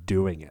that they're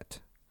doing it.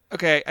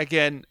 Okay,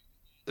 again,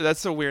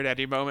 that's a weird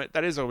Eddie moment.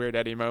 That is a weird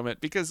Eddie moment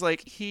because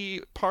like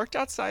he parked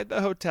outside the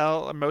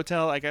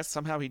motel. I guess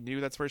somehow he knew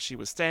that's where she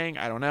was staying.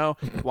 I don't know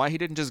why he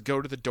didn't just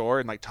go to the door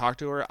and like talk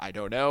to her. I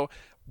don't know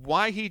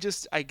why he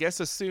just, I guess,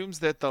 assumes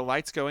that the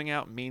lights going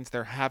out means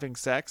they're having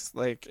sex.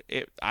 Like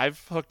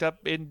I've hooked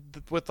up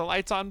with the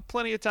lights on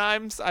plenty of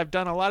times. I've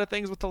done a lot of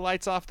things with the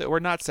lights off that were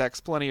not sex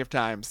plenty of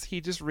times.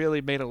 He just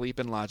really made a leap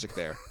in logic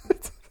there.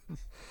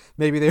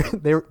 Maybe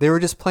they were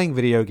just playing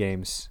video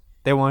games.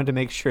 They wanted to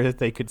make sure that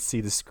they could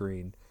see the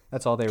screen.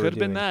 That's all they were doing.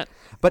 Could have been that.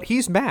 But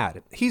he's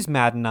mad. He's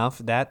mad enough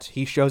that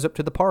he shows up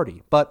to the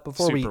party. But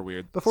before he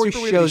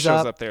shows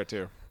up there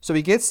too. So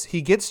he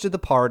gets to the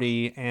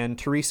party, and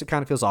Teresa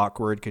kind of feels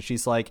awkward because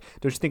she's like,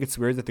 "Don't you think it's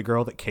weird that the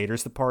girl that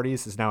caters the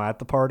parties is now at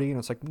the party?" And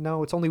it's like,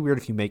 "No, it's only weird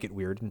if you make it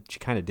weird." And she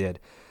kind of did.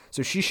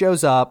 So she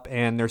shows up,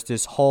 and there's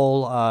this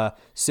whole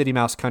city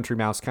mouse, country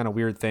mouse kind of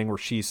weird thing where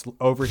she's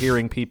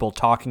overhearing people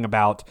talking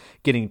about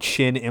getting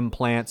chin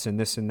implants and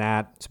this and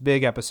that. It's a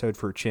big episode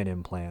for chin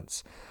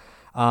implants.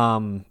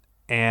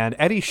 And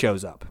Eddie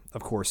shows up,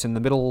 of course, in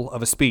the middle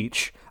of a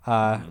speech,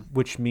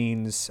 which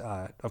means,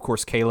 of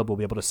course, Caleb will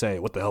be able to say,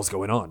 "What the hell's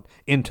going on?"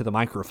 into the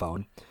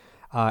microphone.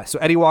 So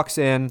Eddie walks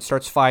in,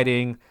 starts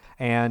fighting,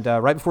 and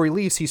right before he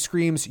leaves, he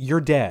screams,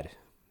 "You're dead,"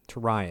 to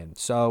Ryan.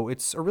 So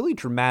it's a really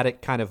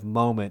dramatic kind of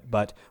moment,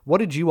 but what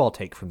did you all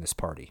take from this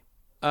party?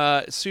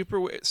 Super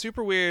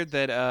weird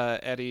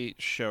that Eddie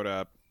showed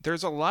up.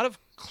 There's a lot of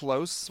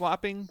clothes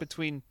swapping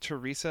between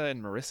Teresa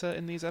and Marissa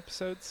in these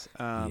episodes.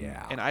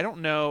 Yeah. And I don't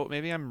know,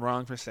 maybe I'm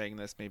wrong for saying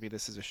this. Maybe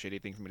this is a shitty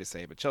thing for me to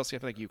say, but Chelsea, I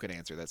feel like you could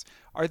answer this.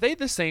 Are they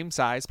the same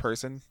size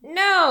person?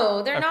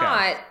 No, they're Okay.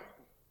 not.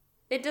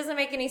 It doesn't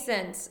make any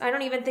sense. I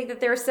don't even think that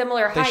they're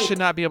similar They height. should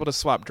not be able to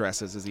swap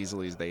dresses as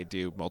easily as they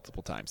do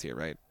multiple times here,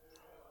 right?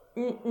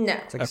 No.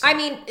 I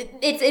mean,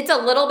 it's a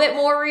little bit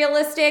more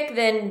realistic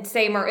than,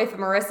 say, if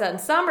Marissa and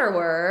Summer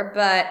were,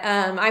 but,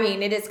 I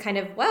mean, it is kind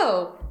of,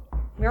 whoa,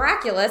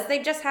 miraculous. They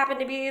just happen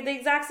to be the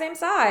exact same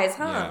size,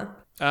 huh?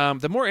 Yeah.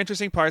 The more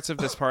interesting parts of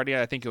this party,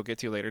 I think you'll get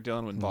to later,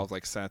 Dylan, will involve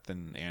like Seth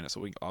and Anna,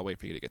 so I'll wait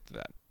for you to get to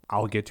that.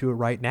 I'll get to it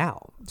right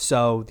now.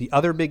 So the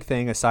other big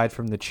thing, aside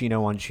from the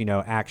Chino on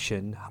Chino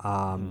action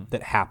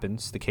that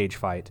happens, the cage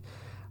fight,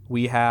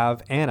 we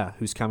have Anna,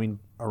 who's coming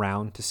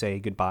around to say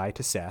goodbye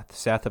to Seth.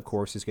 Seth, of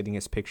course, is getting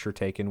his picture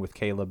taken with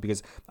Caleb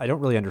because I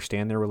don't really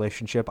understand their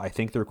relationship. I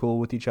think they're cool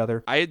with each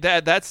other.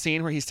 That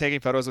scene where he's taking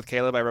photos with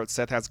Caleb, I wrote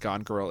Seth has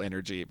Gone Girl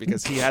energy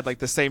because he had like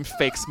the same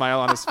fake smile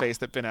on his face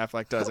that Ben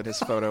Affleck does in his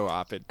photo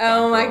op.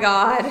 Oh my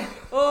God.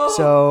 Oh.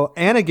 So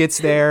Anna gets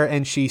there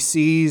and she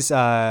sees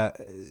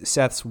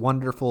Seth's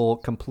wonderful,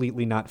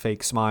 completely not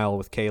fake smile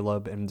with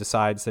Caleb and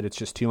decides that it's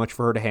just too much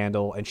for her to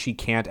handle and she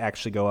can't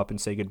actually go up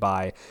and say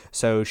goodbye.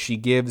 So she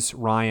gives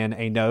Ryan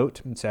a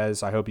note and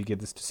says, I hope you give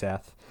this to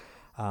Seth.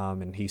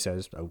 And he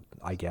says, oh,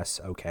 I guess,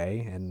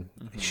 okay. And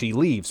she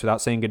leaves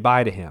without saying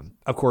goodbye to him.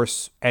 Of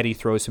course, Eddie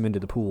throws him into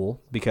the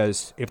pool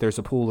because if there's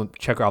a pool,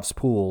 Chekhov's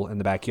pool in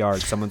the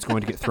backyard, someone's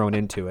going to get thrown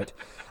into it,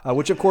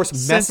 which of course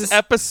messes. Since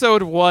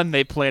episode 1,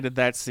 they planted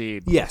that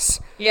seed. Yes.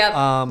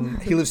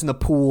 Yep. He lives in the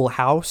pool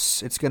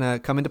house. It's going to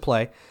come into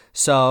play.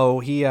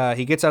 So he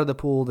gets out of the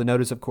pool. The note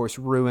is, of course,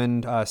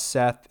 ruined.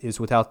 Seth is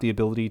without the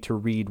ability to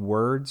read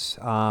words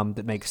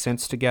that make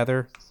sense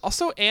together.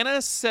 Also,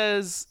 Anna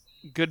says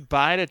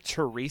goodbye to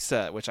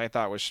Teresa, which I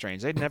thought was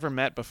strange. They'd never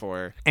met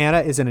before. Anna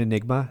is an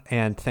enigma,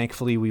 and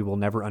thankfully we will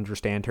never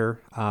understand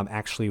her.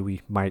 Actually,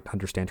 we might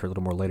understand her a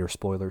little more later.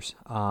 Spoilers.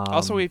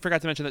 Also, we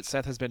forgot to mention that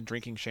Seth has been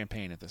drinking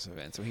champagne at this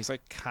event, so he's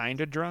like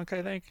kind of drunk,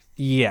 I think.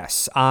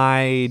 Yes,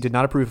 I did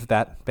not approve of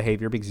that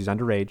behavior because he's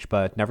underage,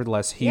 but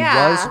nevertheless, he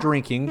Yeah. was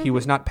drinking. He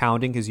was not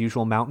pounding his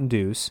usual Mountain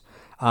Dews.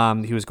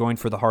 He was going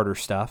for the harder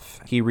stuff.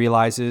 He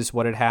realizes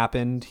what had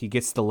happened. He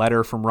gets the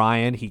letter from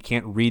Ryan. He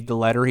can't read the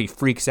letter. He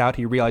freaks out.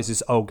 He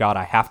realizes, oh, God,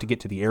 I have to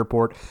get to the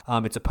airport.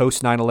 It's a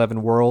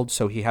post-9/11 world,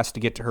 so he has to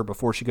get to her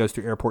before she goes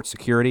through airport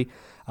security.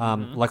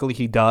 Luckily,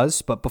 he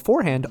does. But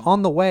beforehand,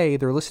 on the way,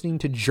 they're listening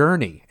to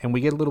Journey, and we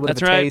get a little bit of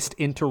a taste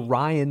into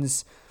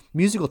Ryan's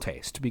musical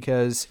taste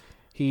because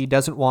he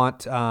doesn't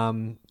want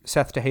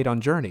Seth to hate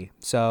on Journey.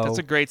 So That's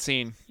a great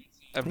scene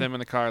of them in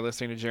the car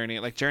listening to Journey.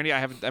 Like Journey,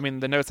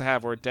 the notes I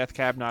have were Death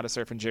Cab, Not a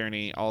Surf, and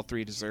Journey. All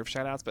three deserve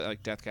shout-outs, but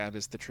like Death Cab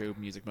is the true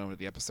music moment of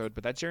the episode.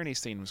 But that Journey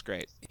scene was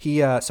great.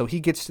 So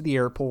he gets to the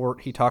airport.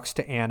 He talks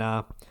to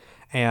Anna,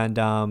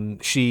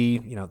 and she,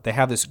 they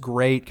have this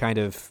great kind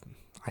of,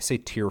 I say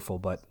tearful,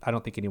 but I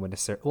don't think anyone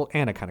necessarily. Well,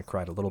 Anna kind of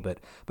cried a little bit,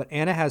 but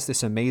Anna has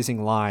this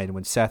amazing line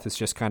when Seth is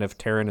just kind of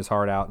tearing his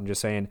heart out and just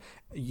saying,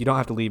 "You don't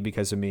have to leave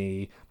because of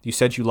me. You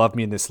said you loved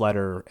me in this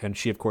letter," and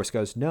she, of course,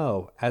 goes,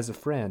 "No, as a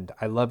friend.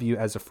 I love you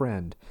as a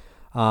friend."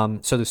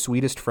 So the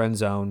sweetest friend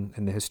zone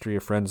in the history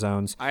of friend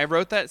zones. I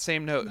wrote that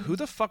same note. Who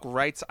the fuck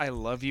writes "I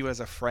love you as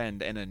a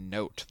friend" in a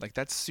note? Like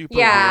that's super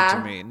Yeah.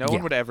 weird to me. No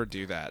one would ever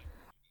do that.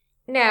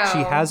 No. She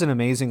has an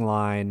amazing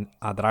line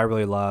that I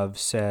really love.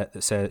 She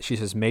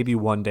says, "Maybe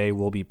one day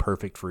we'll be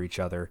perfect for each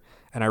other."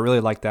 And I really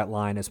like that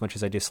line as much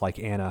as I dislike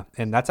Anna.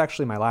 And that's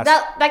actually my last.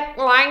 That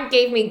line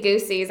gave me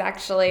goosies,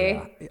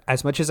 actually. Yeah.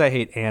 As much as I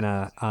hate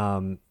Anna,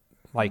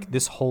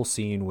 this whole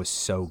scene was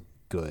so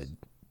good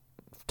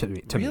to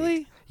me.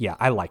 Really? Yeah,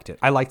 I liked it.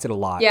 I liked it a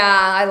lot. Yeah,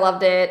 I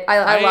loved it. I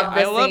loved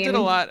this I loved scene. it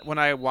a lot when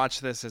I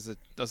watched this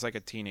as like a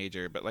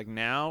teenager, but like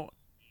now,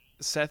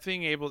 Seth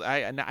being able to,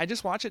 I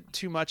just watch it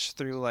too much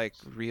through like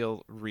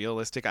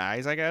realistic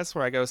eyes, I guess,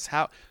 where I go,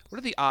 what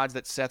are the odds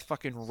that Seth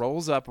fucking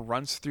rolls up,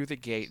 runs through the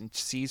gate, and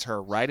sees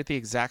her right at the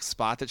exact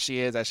spot that she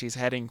is as she's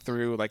heading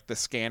through like the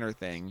scanner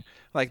thing?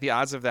 Like the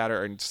odds of that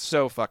are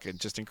so fucking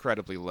just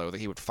incredibly low that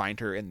he would find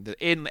her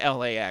in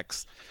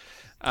LAX.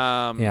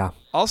 Yeah.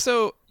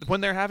 Also,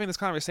 when they're having this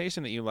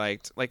conversation that you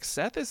liked, like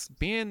Seth is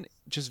being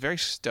just very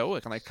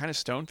stoic and like kind of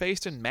stone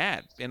faced and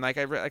mad, and like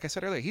I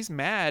said earlier, he's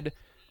mad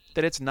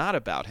that it's not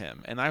about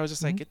him. And I was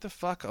just like, get the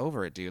fuck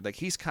over it, dude. Like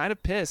he's kind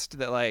of pissed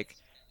that like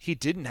he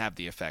didn't have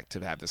the effect to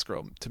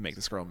make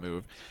this girl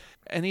move.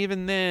 And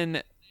even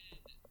then,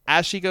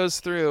 as she goes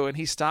through and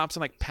he stops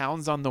and like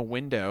pounds on the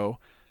window,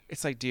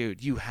 it's like,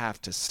 dude, you have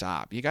to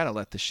stop. You got to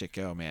let this shit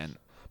go, man.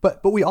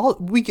 But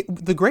we get,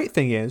 the great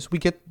thing is we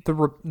get the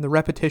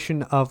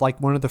repetition of like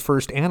one of the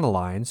first Anna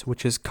lines,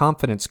 which is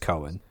confidence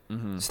Cohen.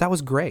 Mm-hmm. So that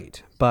was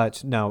great.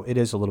 But no, it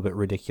is a little bit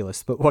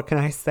ridiculous. But what can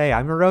I say?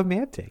 I'm a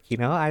romantic,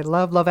 I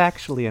love Love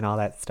Actually and all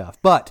that stuff.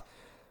 But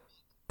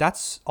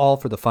that's all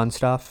for the fun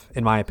stuff,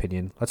 in my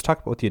opinion. Let's talk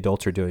about what the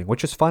adults are doing,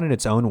 which is fun in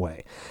its own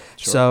way.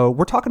 Sure. So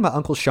we're talking about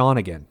Uncle Sean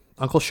again.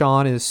 Uncle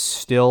Sean is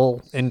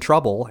still in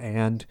trouble,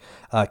 and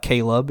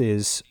Caleb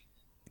is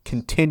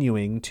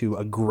continuing to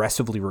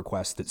aggressively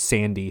request that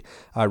Sandy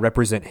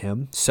represent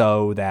him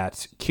so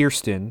that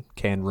Kirsten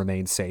can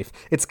remain safe.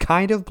 It's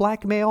kind of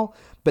blackmail,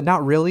 but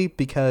not really,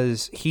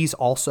 because he's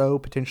also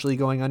potentially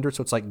going under,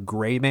 so it's like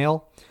gray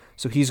mail.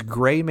 So he's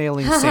gray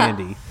mailing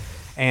Sandy,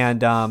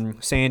 and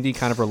Sandy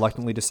kind of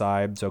reluctantly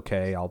decides,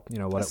 okay, I'll,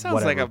 That sounds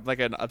whatever. like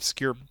an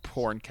obscure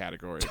porn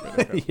category.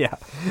 Yeah,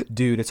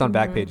 dude, it's on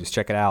Backpages.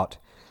 Check it out.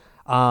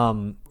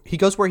 He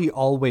goes where he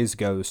always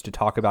goes to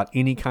talk about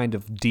any kind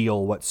of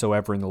deal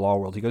whatsoever in the law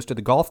world. He goes to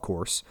the golf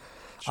course,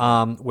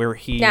 where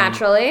he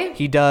Naturally.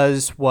 he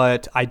does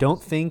what I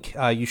don't think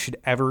you should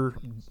ever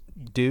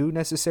do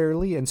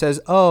necessarily, and says,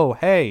 "Oh,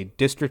 hey,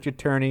 District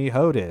Attorney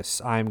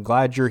Hodis, I'm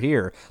glad you're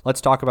here.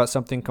 Let's talk about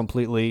something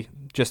completely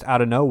just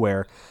out of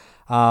nowhere."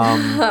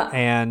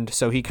 And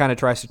so he kind of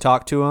tries to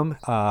talk to him.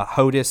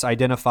 Hodis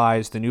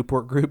identifies the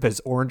Newport Group as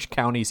Orange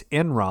County's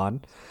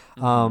Enron,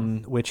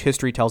 which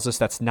history tells us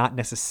that's not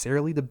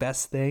necessarily the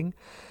best thing.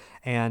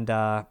 And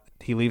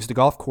he leaves the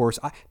golf course.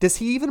 Does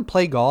he even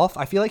play golf?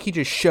 I feel like he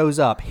just shows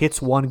up,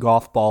 hits one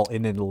golf ball,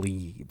 and then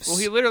leaves. Well,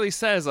 he literally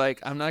says, like,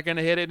 I'm not going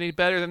to hit it any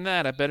better than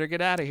that. I better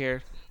get out of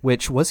here.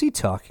 Which, was he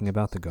talking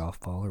about the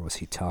golf ball, or was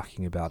he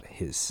talking about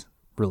his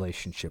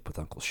relationship with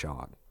Uncle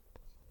Sean?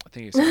 I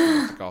think he's talking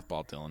about the golf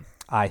ball, Dylan.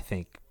 I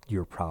think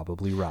you're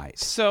probably right.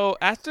 So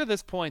after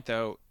this point,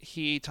 though,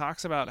 he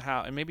talks about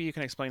how, and maybe you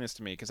can explain this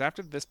to me, because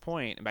after this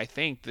point, and I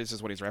think this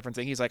is what he's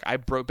referencing, he's like,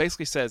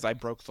 basically says, I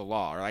broke the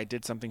law, or I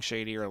did something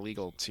shady or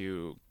illegal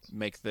to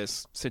make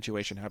this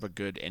situation have a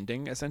good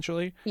ending,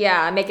 essentially.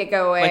 Yeah, make it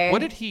go away. Like, what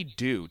did he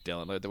do,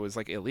 Dylan, that was,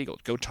 like, illegal?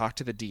 Go talk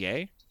to the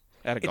DA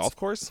at a golf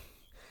course?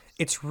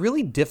 It's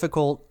really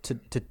difficult to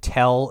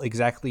tell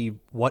exactly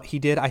what he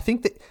did. I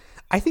think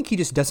he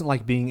just doesn't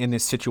like being in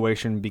this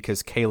situation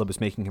because Caleb is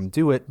making him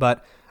do it,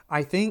 but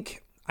I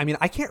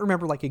can't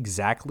remember like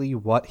exactly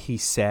what he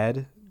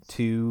said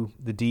to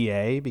the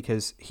DA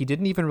because he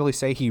didn't even really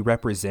say he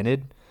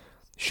represented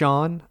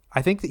Sean.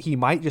 I think that he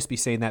might just be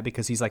saying that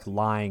because he's like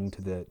lying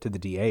to the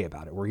DA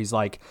about it, where he's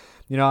like,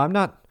 I'm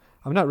not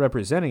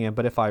representing him,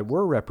 but if I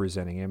were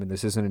representing him, and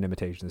this isn't an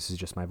imitation, this is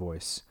just my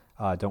voice.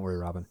 Don't worry,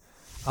 Robin.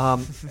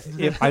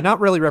 If I'm not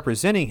really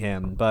representing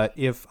him, but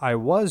if I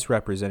was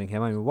representing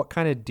him, what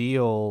kind of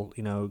deal,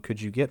 could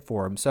you get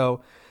for him?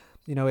 So,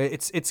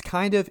 it is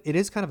kind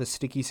of a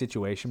sticky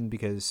situation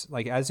because,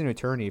 like, as an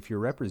attorney, if you're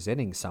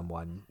representing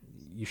someone,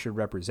 you should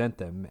represent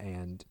them.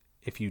 And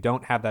if you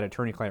don't have that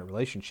attorney-client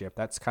relationship,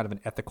 that's kind of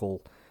an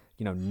ethical,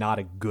 not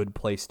a good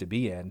place to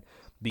be in,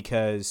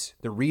 because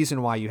the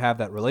reason why you have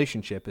that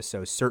relationship is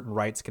so certain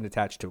rights can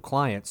attach to a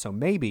client. So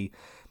maybe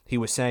he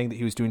was saying that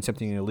he was doing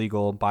something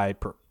illegal by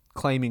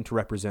claiming to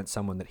represent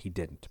someone that he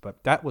didn't.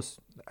 But that was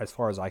as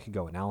far as I could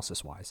go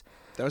analysis-wise.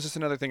 That was just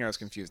another thing I was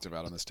confused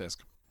about on this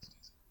disc.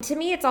 To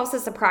me, it's also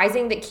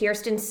surprising that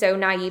Kirsten's so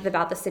naive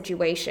about the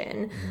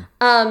situation.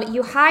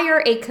 You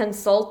hire a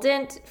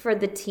consultant for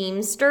the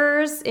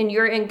Teamsters and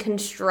you're in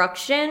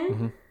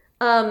construction.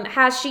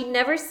 Has she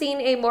never seen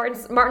a Martin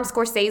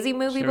Scorsese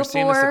movie before?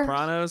 Seen The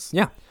Sopranos?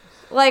 Yeah.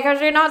 Like, has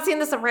she not seen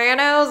The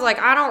Sopranos? Like,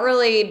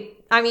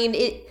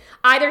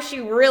 either she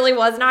really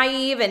was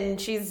naive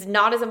and she's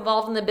not as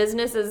involved in the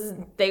business as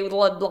they would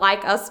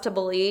like us to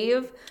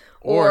believe.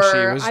 Or she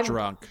was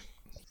drunk.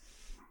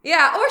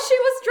 Yeah, or she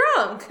was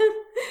drunk.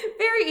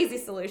 Very easy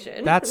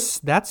solution.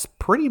 That's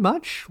pretty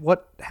much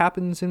what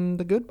happens in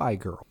The Goodbye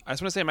Girl. I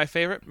just want to say my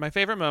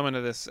favorite moment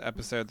of this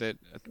episode that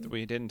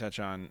we didn't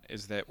touch on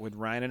is that when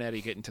Ryan and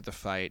Eddie get into the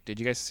fight, did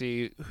you guys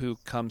see who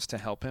comes to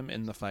help him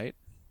in the fight?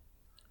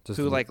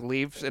 Who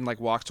leaves and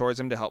walks towards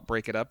him to help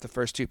break it up? The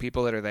first two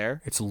people that are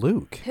there. It's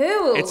Luke.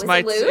 Who? Is it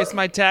Luke? It's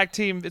my tag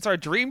team. It's our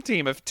dream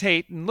team of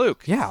Tate and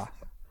Luke. Yeah.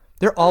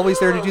 They're always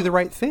there to do the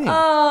right thing.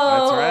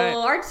 Oh, that's right.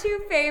 Our two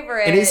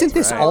favorites. And isn't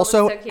this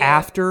also So cute.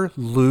 after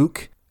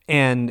Luke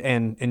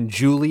and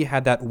Julie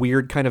had that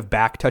weird kind of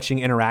back-touching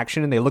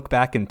interaction, and they look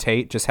back and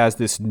Tate just has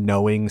this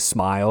knowing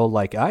smile,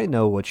 like, I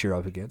know what you're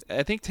up against.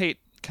 I think Tate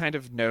kind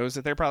of knows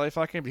that they're probably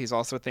fucking, but he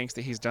also thinks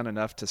that he's done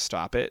enough to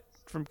stop it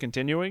from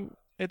continuing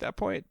at that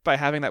point by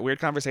having that weird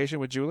conversation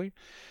with Julie.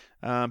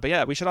 But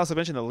yeah, we should also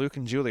mention that Luke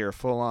and Julie are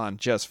full on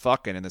just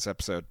fucking in this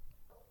episode.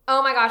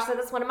 Oh my gosh, so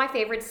that's one of my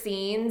favorite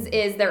scenes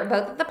is they're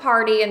both at the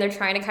party and they're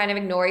trying to kind of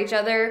ignore each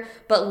other,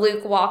 but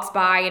Luke walks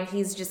by and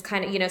he's just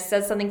kind of,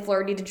 says something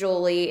flirty to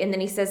Julie, and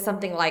then he says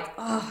something like,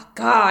 oh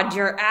God,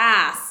 your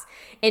ass.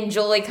 And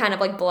Julie kind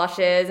of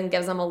blushes and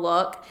gives him a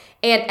look.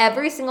 And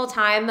every single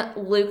time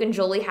Luke and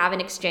Julie have an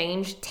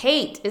exchange,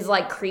 Tate is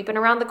creeping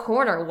around the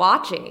corner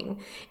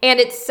watching. And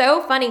it's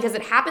so funny because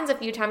it happens a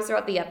few times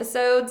throughout the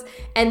episodes.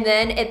 And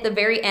then at the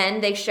very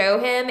end, they show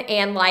him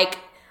and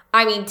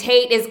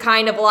Tate is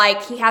kind of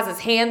he has his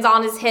hands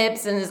on his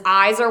hips and his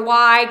eyes are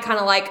wide, kind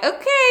of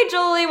okay,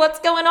 Julie, what's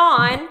going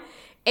on?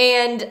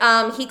 And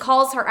he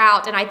calls her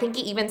out, and I think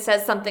he even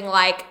says something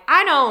like,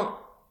 I'm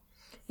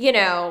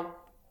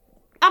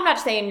not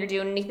saying you're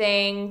doing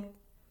anything,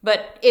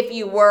 but if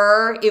you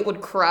were, it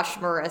would crush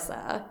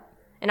Marissa.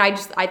 And I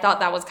thought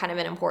that was kind of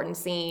an important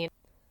scene.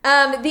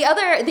 The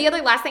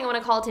other last thing I want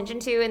to call attention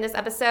to in this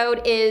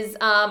episode is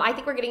I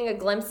think we're getting a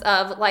glimpse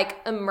of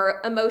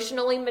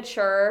emotionally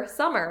mature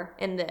Summer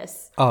in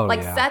this. Oh,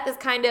 yeah. Seth is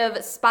kind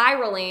of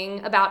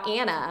spiraling about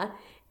Anna,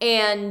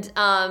 and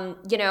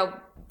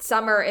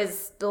Summer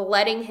is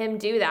letting him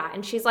do that,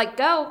 and she's like,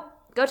 go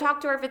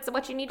talk to her if it's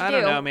what you need to do. I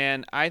don't know,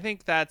 man. I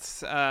think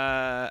that's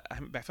I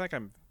feel like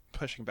I'm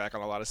pushing back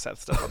on a lot of Seth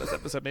stuff on this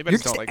episode. Maybe I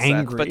just don't like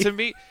angry. Seth.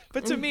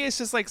 But to me, it's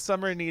just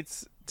Summer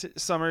needs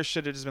Summer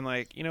should have just been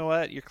like, you know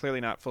what? You're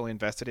clearly not fully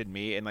invested in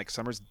me, and like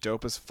Summer's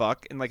dope as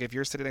fuck. And like if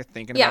you're sitting there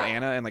thinking about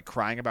Anna and like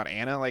crying about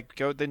Anna, like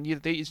go then you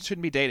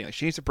shouldn't be dating. Like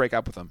she needs to break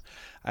up with him.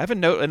 I have a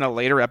note in a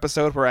later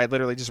episode where I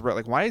literally just wrote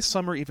like, why is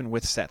Summer even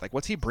with Seth? Like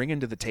what's he bringing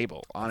to the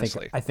table?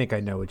 Honestly, I think I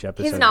know which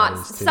episode. He's not.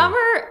 that is, too.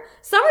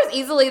 Summer's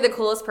easily the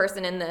coolest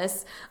person in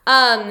this.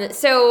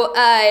 So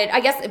I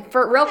guess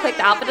for real quick,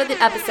 the outfit of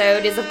the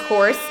episode is of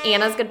course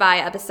Anna's goodbye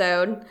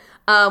episode.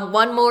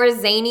 One more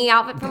zany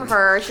outfit from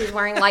her. She's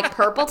wearing like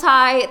purple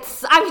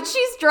tights. I mean,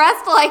 she's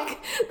dressed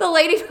like the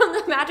lady from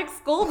the Magic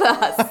School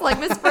Bus, like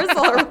Miss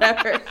Frizzle or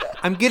whatever.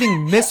 I'm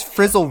getting Miss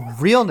Frizzle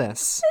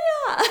realness.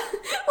 Yeah.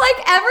 Like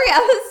every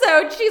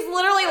episode, she's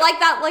literally like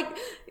that, like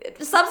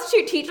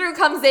substitute teacher who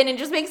comes in and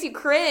just makes you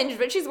cringe,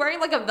 but she's wearing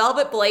like a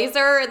velvet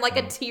blazer and like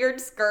a tiered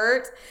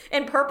skirt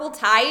and purple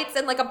tights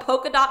and like a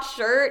polka dot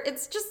shirt.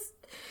 It's just,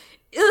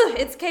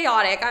 it's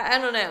chaotic. I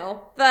don't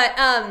know.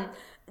 But,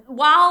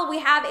 while we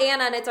have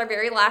Anna, and it's our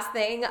very last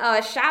thing,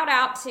 shout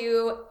out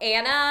to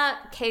Anna,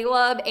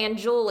 Caleb, and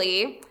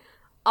Julie.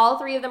 All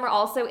three of them are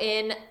also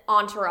in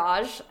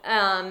Entourage,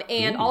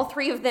 and all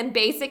three of them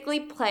basically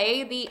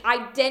play the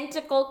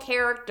identical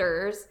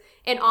characters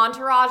in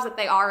Entourage that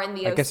they are in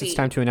the OC. I guess it's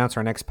time to announce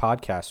our next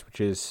podcast, which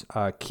is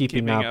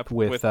keeping up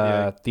with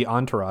the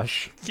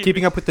Entourage.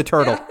 Keeping up with the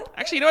turtle. Yeah.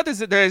 actually, you know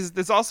what?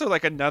 There's also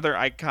like another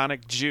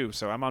iconic Jew,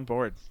 so I'm on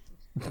board.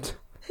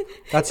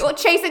 That's Well,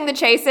 Chasing the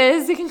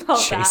Chases, you can call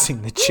it that.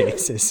 Chasing the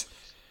Chases.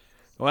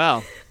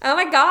 Well, Oh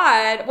my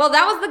God. Well,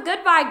 that was the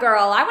Goodbye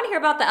Girl. I want to hear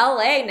about the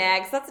LA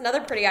next. That's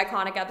another pretty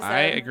iconic episode.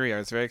 I agree. I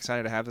was very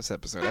excited to have this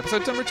episode.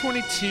 Episode number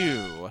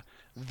 22,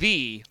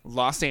 The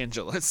Los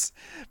Angeles,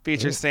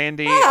 features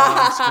Sandy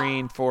on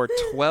screen for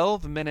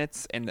 12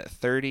 minutes and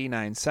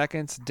 39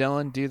 seconds.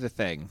 Dylan, do the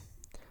thing.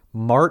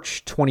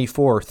 March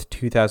 24th,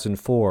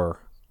 2004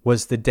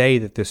 was the day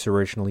that this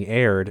originally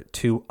aired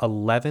to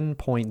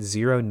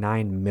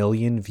 11.09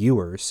 million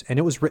viewers, and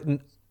it was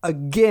written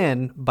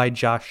again by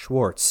Josh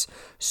Schwartz.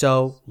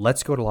 So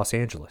let's go to Los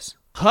Angeles.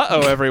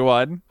 Uh-oh,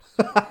 everyone.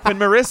 When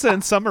Marissa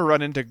and Summer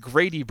run into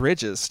Grady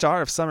Bridges,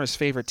 star of Summer's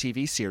favorite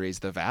TV series,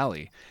 The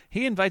Valley,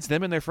 he invites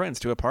them and their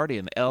friends to a party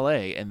in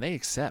L.A., and they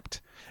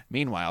accept.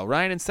 Meanwhile,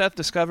 Ryan and Seth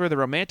discover the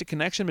romantic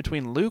connection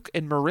between Luke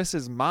and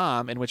Marissa's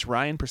mom, in which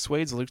Ryan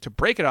persuades Luke to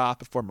break it off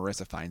before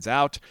Marissa finds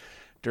out.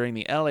 During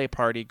the LA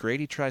party,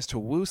 Grady tries to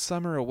woo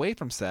Summer away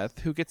from Seth,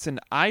 who gets an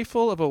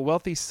eyeful of a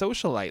wealthy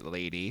socialite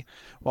lady,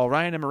 while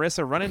Ryan and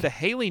Marissa run into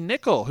Haley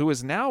Nickel, who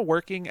is now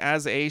working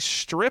as a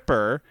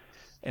stripper,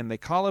 and they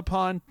call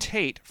upon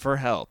Tate for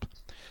help.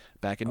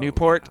 Back in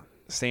Newport,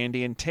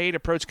 Sandy and Tate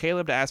approach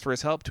Caleb to ask for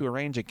his help to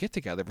arrange a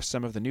get-together for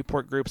some of the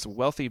Newport group's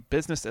wealthy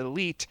business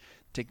elite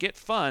to get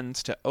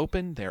funds to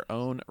open their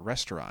own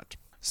restaurant.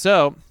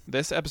 So,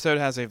 this episode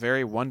has a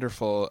very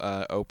wonderful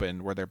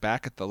open where they're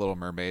back at the Little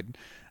Mermaid.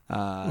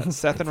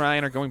 Seth and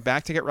Ryan are going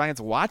back to get Ryan's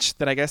watch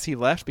that I guess he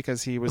left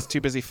because he was too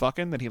busy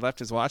fucking that he left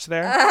his watch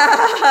there.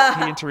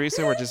 He and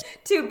Teresa were just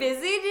Too busy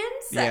doing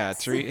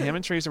sex. yeah, him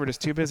and Teresa were just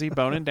too busy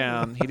boning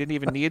down. He didn't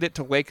even need it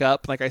to wake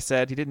up. Like I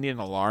said, he didn't need an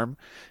alarm.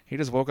 He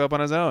just woke up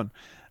on his own.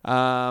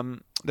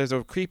 There's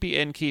a creepy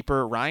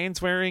innkeeper. Ryan's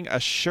wearing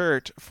a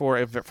shirt for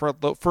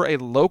a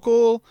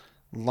local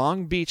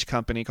Long Beach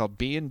company called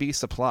B&B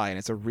Supply, and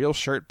it's a real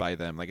shirt by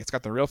them. Like, it's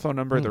got the real phone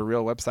number, the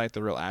real website,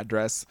 the real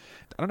address.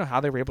 I don't know how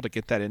they were able to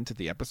get that into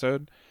the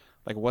episode,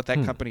 like what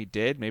that company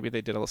did. Maybe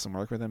they did some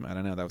work with him. I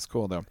don't know. That was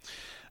cool though.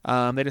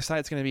 They decide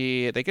it's going to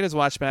be, they get his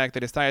watch back. They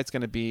decide it's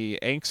going to be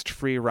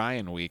angst-free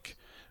Ryan week,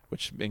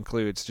 which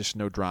includes just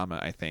no drama,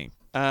 I think.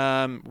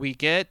 We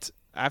get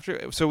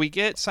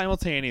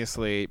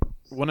simultaneously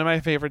one of my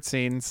favorite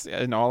scenes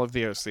in all of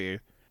the OC.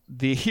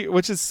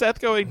 Which is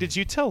Seth going, did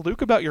you tell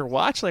Luke about your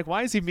watch? Like,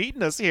 why is he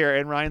meeting us here?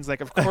 And Ryan's like,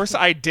 of course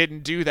I didn't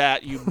do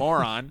that, you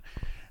moron.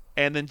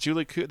 And then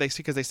they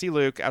see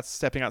Luke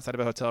stepping outside of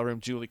a hotel room.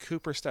 Julie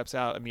Cooper steps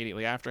out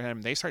immediately after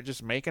him. They start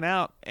just making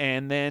out,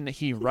 and then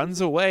he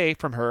runs away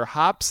from her,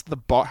 hops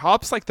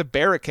like the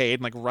barricade,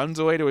 and like runs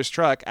away to his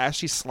truck as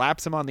she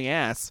slaps him on the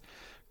ass.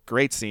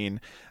 Great scene.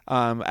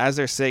 As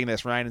they're saying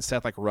this, Ryan and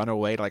Seth like run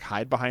away to like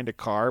hide behind a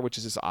car, which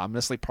is just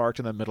ominously parked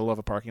in the middle of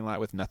a parking lot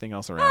with nothing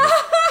else around it.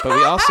 But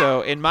we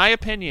also, in my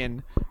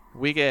opinion,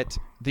 we get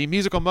the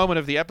musical moment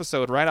of the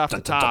episode right off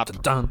the top,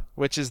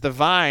 which is the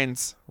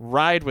Vines'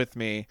 Ride With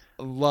Me.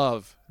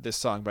 Love this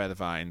song by the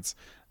Vines.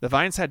 The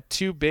Vines had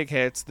two big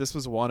hits. This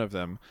was one of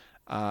them.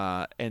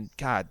 And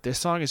God, this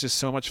song is just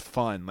so much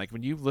fun. Like,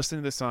 when you listen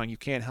to this song, you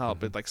can't help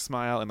but like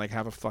smile and like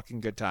have a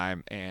fucking good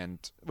time, and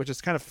which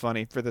is kind of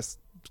funny for this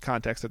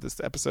context of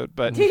this episode.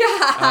 But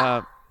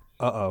Yeah.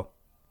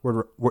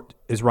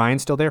 Is Ryan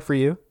still there for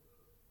you?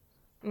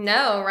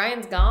 No,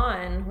 Ryan's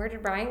gone. Where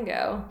did Ryan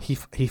go? He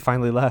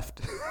finally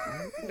left.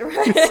 It was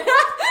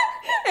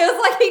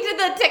like he did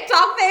the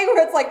TikTok thing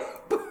where it's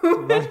like,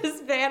 boom, it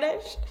just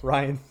vanished.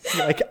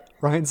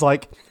 Ryan's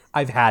like,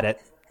 I've had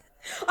it.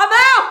 I'm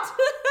out!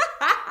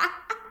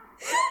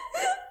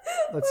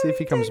 Let's see if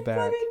he comes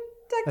back.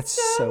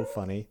 That's so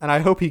funny. And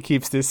I hope he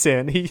keeps this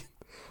in.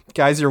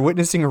 Guys, you're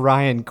witnessing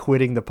Ryan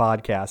quitting the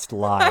podcast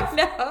live.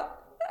 No.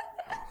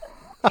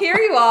 Here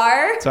you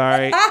are.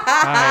 Sorry.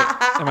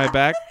 Hi. Am I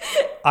back?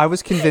 I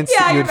was convinced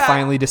Yeah, that you you're had back.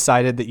 finally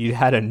decided that you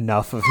had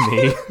enough of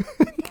me.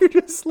 You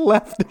just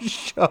left the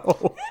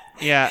show.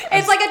 Yeah.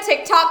 It's like a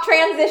TikTok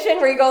transition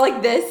where you go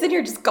like this and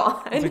you're just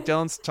gone. Like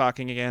Dylan's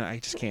talking again. I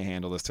just can't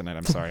handle this tonight.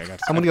 I'm sorry. I'm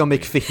gonna go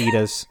make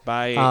fajitas.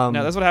 Bye. Um,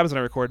 No, that's what happens when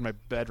I record in my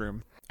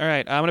bedroom. All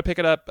right, I'm gonna pick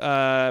it up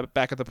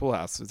back at the pool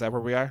house. Is that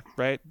where we are?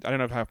 Right? I don't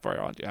know how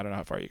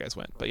far you guys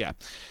went, but yeah.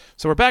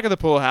 So we're back at the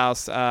pool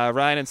house.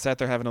 Ryan and Seth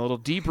are having a little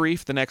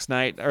debrief the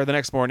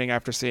next morning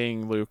after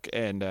seeing Luke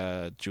and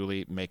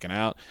Julie making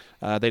out.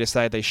 They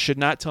decide they should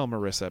not tell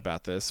Marissa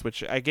about this,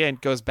 which again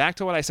goes back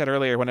to what I said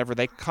earlier. Whenever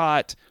they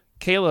caught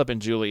Caleb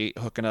and Julie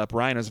hooking up,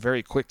 Ryan was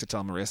very quick to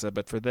tell Marissa,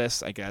 but for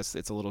this, I guess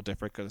it's a little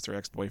different because it's her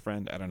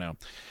ex-boyfriend. I don't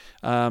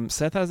know.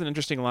 Seth has an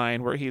interesting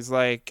line where he's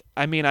like,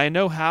 I mean, I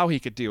know how he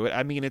could do it.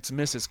 I mean, it's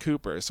Mrs.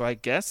 Cooper. So I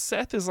guess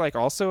Seth is like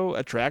also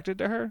attracted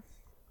to her.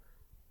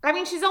 I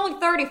mean, she's only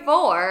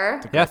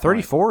 34. Yeah,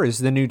 34 is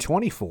the new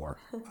 24.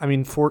 I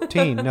mean,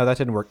 14. No, that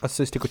didn't work. Let's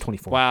just stick with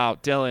 24. Wow,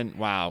 Dylan.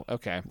 Wow.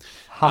 Okay.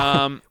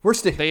 We're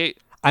still. They,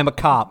 I'm a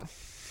cop.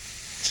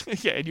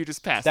 yeah, and you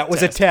just passed. That the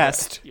was a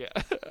test. test.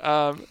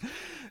 Yeah.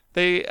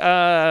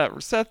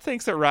 Seth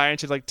thinks that Ryan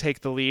should like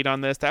take the lead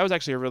on this. That was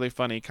actually a really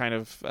funny kind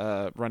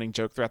of running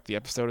joke throughout the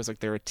episode. Is like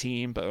they're a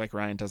team, but like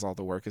Ryan does all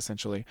the work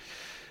essentially.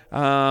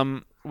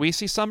 We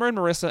see Summer and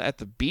Marissa at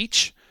the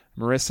beach.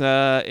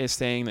 Marissa is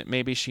saying that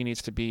maybe she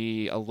needs to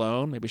be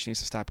alone. Maybe she needs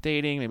to stop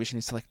dating. Maybe she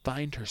needs to like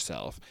find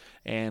herself.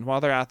 And while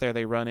they're out there,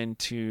 they run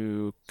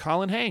into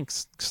Colin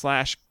Hanks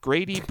 /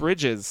 Grady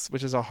Bridges,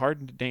 which is a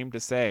hard name to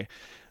say.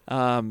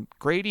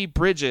 Grady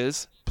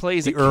Bridges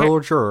plays The Earl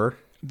Juror.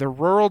 The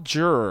rural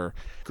juror.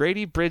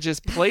 Grady Bridges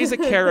plays a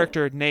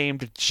character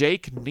named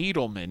Jake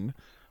Needleman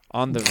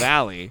on The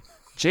Valley.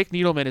 Jake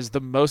Needleman is the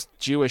most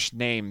Jewish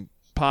name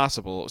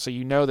possible, so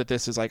you know that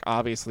this is like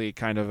obviously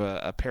kind of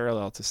a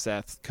parallel to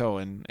Seth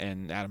Cohen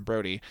and Adam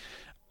Brody.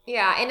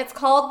 Yeah, and it's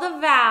called The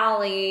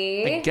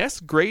Valley. I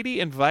guess Grady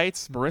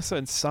invites Marissa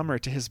and Summer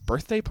to his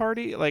birthday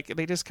party. Like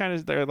they just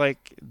they're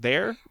like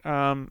there.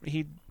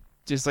 He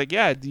just like,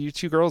 yeah, you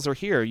two girls are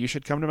here. You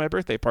should come to my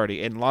birthday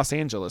party in Los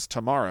Angeles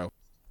tomorrow.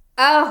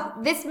 Oh,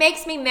 this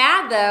makes me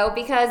mad though,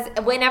 because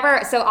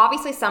so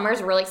obviously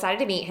Summer's really excited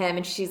to meet him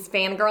and she's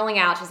fangirling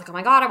out. She's like, oh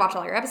my God, I watch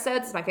all your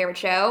episodes. It's my favorite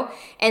show.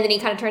 And then he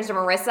kind of turns to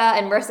Marissa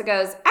and Marissa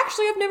goes,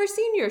 actually, I've never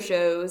seen your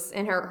shows,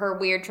 in her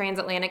weird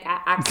transatlantic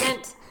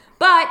accent.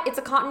 But it's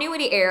a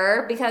continuity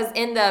error because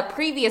in the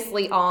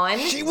previously on,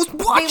 She was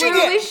they watching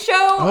literally it.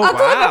 show a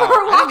clip of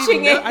her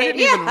watching it. I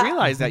didn't Yeah. even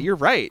realize that. You're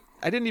right.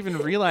 I didn't even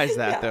realize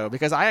that though,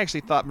 because I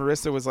actually thought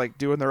Marissa was like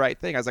doing the right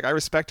thing. I was like, I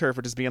respect her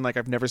for just being like,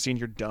 I've never seen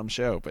your dumb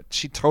show, but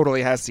she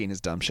totally has seen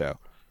his dumb show.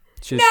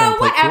 She was trying No, to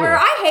play whatever.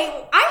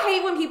 cool. I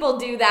hate when people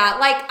do that.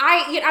 Like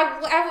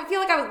I feel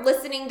like I was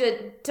listening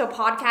to a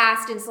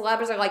podcast and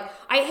celebs are like,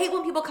 I hate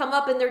when people come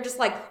up and they're just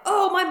like,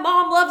 oh, my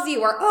mom loves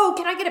you, or oh,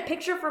 can I get a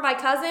picture for my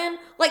cousin?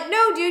 Like,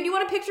 no, dude, you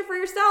want a picture for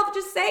yourself?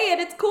 Just say it.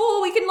 It's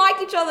cool. We can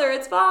like each other.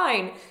 It's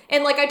fine.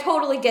 And like, I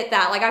totally get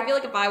that. Like, I feel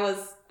like if I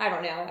was, I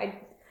don't know,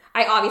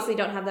 I obviously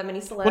don't have that many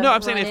celebs. Well, no,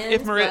 I'm saying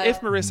if run-ins,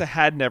 but- Marissa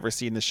had never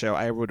seen the show,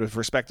 I would have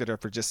respected her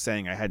for just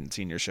saying I hadn't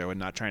seen your show and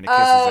not trying to kiss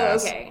his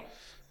ass. Okay.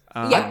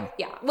 Yeah.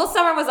 Well,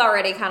 Summer was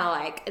already kind of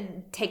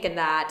like taking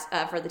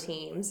that for the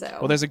team. So.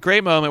 Well, there's a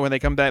great moment when they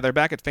come back. They're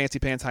back at Fancy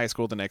Pants High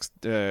School the next,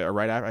 or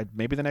right after,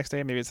 maybe the next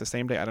day, maybe it's the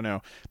same day. I don't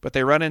know. But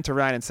they run into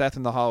Ryan and Seth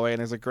in the hallway, and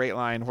there's a great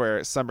line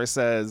where Summer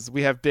says,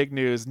 "We have big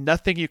news.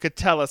 Nothing you could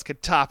tell us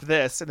could top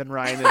this." And then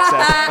Ryan and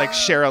Seth like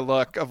share a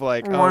look of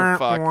like, "Oh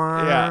fuck,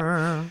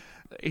 yeah."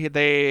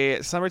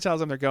 Summer tells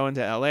them they're going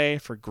to LA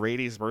for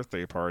Grady's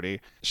birthday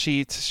party.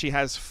 She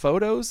has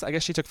photos. I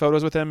guess she took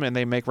photos with him, and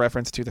they make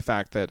reference to the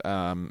fact that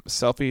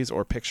selfies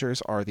or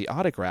pictures are the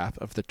autograph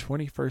of the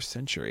 21st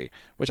century,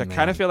 which I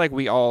kind of feel like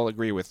we all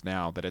agree with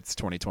now that it's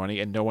 2020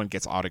 and no one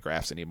gets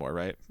autographs anymore,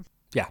 right?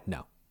 Yeah,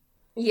 no.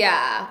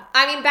 Yeah,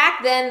 I mean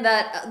back then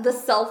the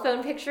cell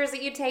phone pictures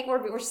that you take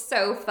were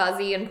so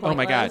fuzzy and pointless. Oh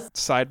my god!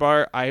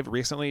 Sidebar: I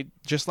recently,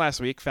 just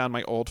last week, found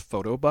my old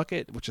photo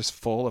bucket, which is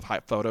full of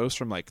photos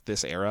from like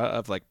this era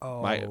of like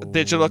my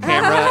digital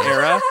camera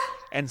era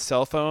and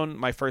cell phone,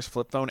 my first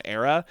flip phone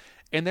era,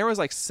 and there was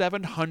like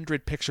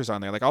 700 pictures on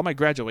there. Like all my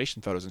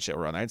graduation photos and shit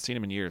were on there. I hadn't seen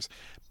them in years,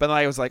 but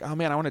I was like, oh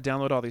man, I want to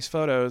download all these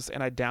photos,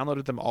 and I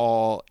downloaded them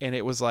all, and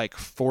it was like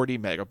 40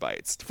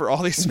 megabytes for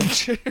all these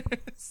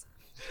pictures.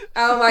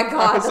 Oh my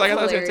god, It's like, I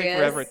thought it was that's gonna take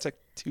forever. It took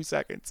 2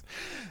 seconds.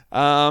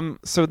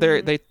 So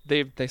they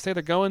say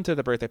they're going to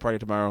the birthday party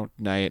tomorrow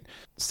night.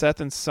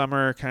 Seth and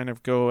Summer kind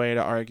of go away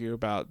to argue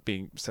about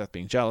Seth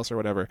being jealous or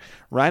whatever.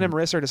 Ryan and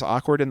Marissa are just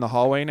awkward in the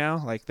hallway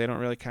now. Like they don't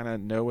really kind of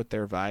know what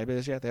their vibe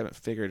is yet. They haven't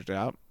figured it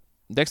out.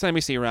 Next time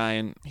we see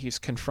Ryan, he's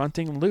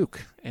confronting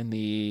Luke in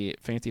the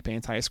Fancy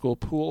Pants High School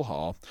pool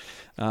hall.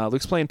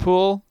 Luke's playing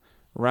pool.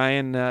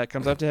 Ryan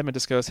comes up to him and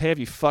just goes, "Hey, have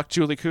you fucked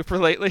Julie Cooper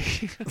lately?"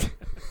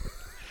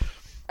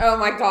 Oh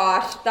my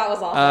gosh, that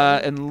was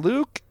awesome. And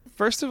Luke,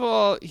 first of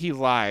all, he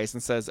lies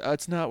and says, "Oh,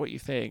 it's not what you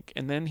think."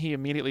 And then he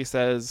immediately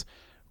says,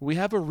 we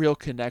have a real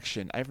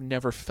connection. I've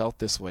never felt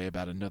this way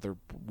about another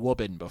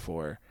woman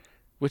before,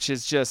 which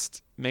is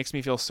just makes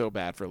me feel so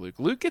bad for Luke.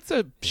 Luke gets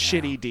a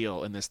shitty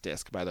deal in this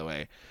disc, by the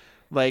way.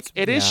 Like,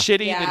 it is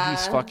shitty that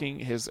he's fucking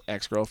his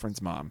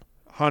ex-girlfriend's mom,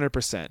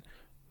 100%.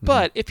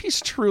 But if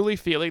he's truly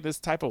feeling this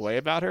type of way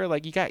about her,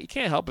 like, you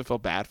can't help but feel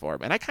bad for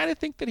him. And I kind of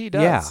think that he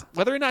does. Yeah.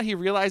 Whether or not he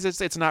realizes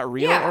it's not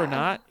real or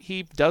not,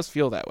 he does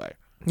feel that way.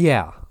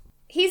 Yeah.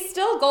 He's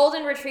still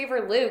golden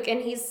retriever Luke, and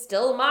he's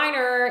still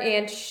minor,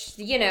 and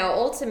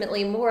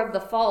ultimately more of the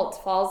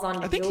fault falls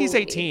on I think Julie. he's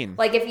 18.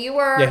 Like, if you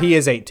were... Yeah, he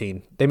is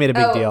 18. They made a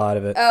big deal out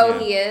of it. Oh,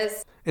 he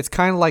is? It's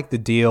kind of like the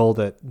deal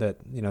that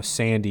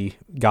Sandy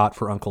got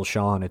for Uncle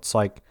Sean. It's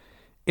like,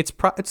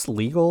 it's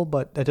legal,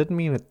 but that doesn't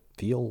mean it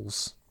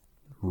feels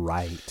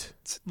right.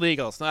 It's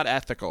legal. It's not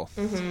ethical.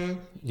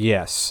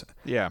 Yes.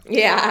 Yeah.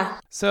 Yeah.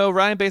 So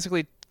Ryan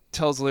basically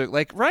tells Luke,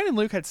 like, Ryan and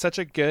Luke had such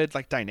a good,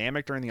 like,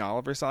 dynamic during the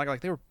Oliver saga.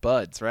 Like, they were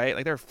buds, right?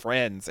 Like, they were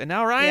friends. And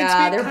now Ryan's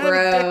being they're kind of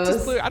a dick to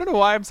bros. Luke. I don't know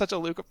why I'm such a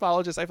Luke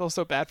apologist. I feel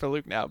so bad for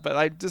Luke now. But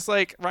I just,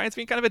 like, Ryan's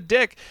being kind of a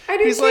dick. I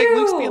do He's like, too.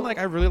 Luke's being like,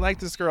 I really like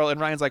this girl. And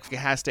Ryan's like, it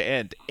has to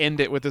end. End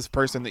it with this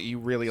person that you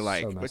really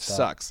like, messed which up.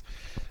 sucks.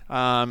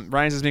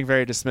 Ryan's just being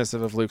very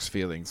dismissive of Luke's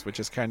feelings, which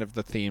is kind of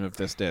the theme of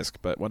this disc,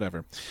 but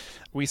whatever.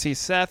 We see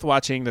Seth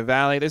watching The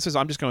Valley.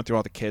 I'm just going through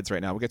all the kids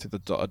right now. We'll get to the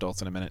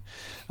adults in a minute.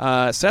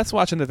 Seth's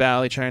watching The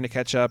Valley, trying to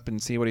catch up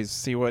and see what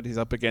he's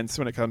up against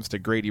when it comes to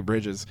Grady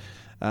Bridges.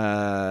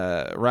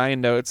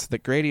 Ryan notes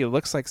that Grady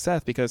looks like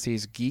Seth because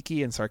he's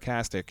geeky and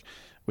sarcastic,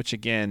 which,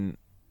 again,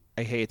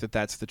 I hate that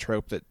that's the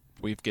trope that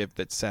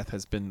that Seth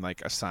has been,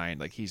 like,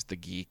 assigned. Like, he's the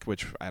geek,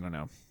 which I don't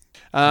know.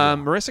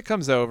 Marissa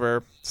comes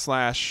over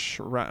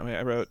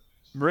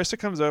Marissa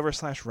comes over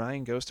 /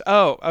 Ryan goes to...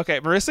 Oh, okay.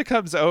 Marissa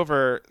comes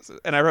over,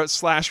 and I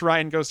wrote /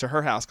 Ryan goes to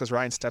her house because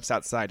Ryan steps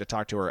outside to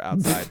talk to her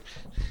outside.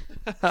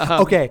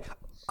 Okay.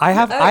 I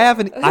have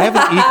an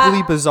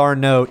equally bizarre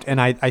note, and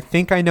I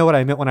think I know what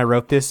I meant when I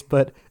wrote this,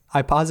 but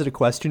I posit a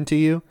question to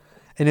you,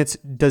 and it's,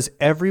 does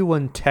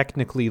everyone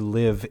technically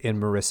live in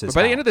Marissa's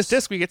By the house? end of this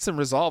disc, we get some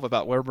resolve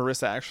about where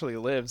Marissa actually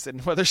lives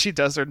and whether she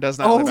does or does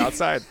not live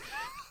outside.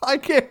 I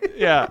can't.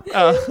 Yeah.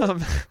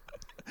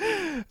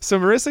 So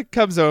Marissa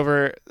comes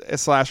over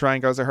 /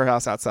 Ryan goes to her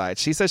house outside.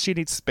 She says she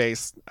needs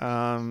space.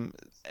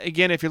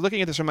 Again, if you're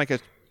looking at this from like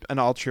an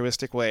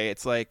altruistic way,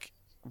 it's like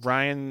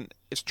Ryan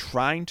is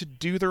trying to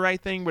do the right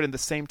thing, but at the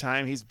same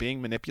time, he's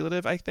being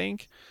manipulative, I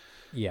think.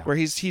 Yeah. Where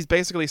he's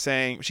basically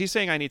saying, she's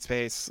saying, I need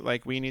space.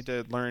 Like, we need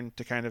to learn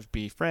to kind of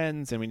be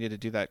friends, and we need to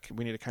do that.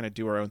 We need to kind of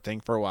do our own thing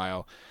for a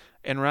while.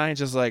 And Ryan's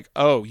just like,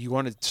 oh, you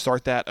want to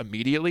start that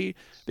immediately?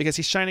 Because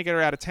he's trying to get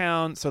her out of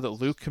town so that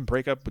Luke can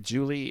break up with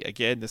Julie.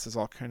 Again, this is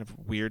all kind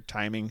of weird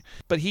timing.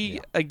 But he,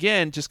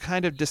 again, just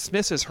kind of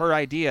dismisses her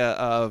idea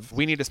of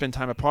we need to spend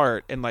time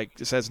apart and, like,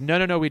 says,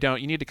 no, we don't.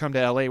 You need to come to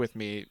L.A. with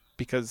me,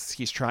 because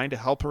he's trying to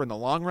help her in the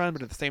long run,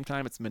 but at the same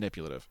time, it's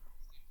manipulative.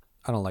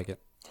 I don't like it.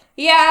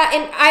 Yeah,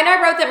 and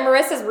I wrote that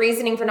Marissa's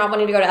reasoning for not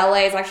wanting to go to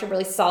LA is actually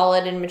really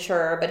solid and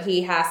mature, but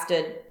he has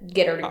to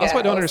get her to go. Also,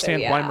 I don't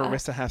understand why yeah.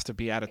 Marissa has to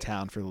be out of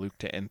town for Luke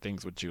to end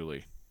things with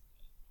Julie.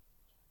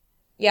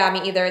 Yeah, I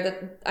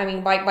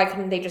mean, why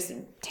couldn't they just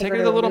take her her to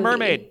to The a Little movie?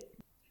 Mermaid.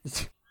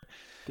 The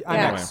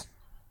Yeah. IMAX.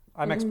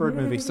 IMAX bird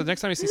movie. So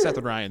next time we see Seth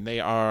and Ryan, they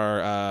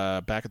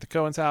are back at the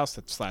Coens' house,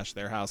 /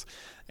 their house,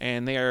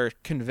 and they are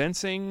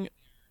convincing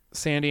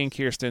Sandy and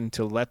Kirsten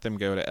to let them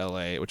go to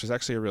L.A., which is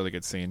actually a really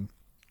good scene.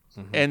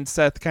 Mm-hmm. And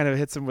Seth kind of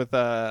hits him with,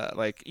 I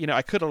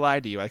could have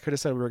lied to you. I could have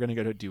said we were going to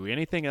go to do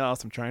anything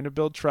else. I'm trying to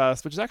build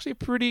trust, which is actually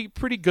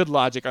pretty good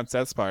logic on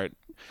Seth's part.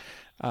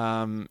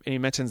 And he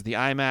mentions the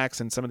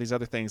IMAX and some of these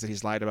other things that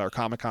he's lied about, or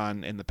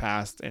Comic-Con in the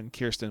past. And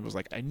Kirsten was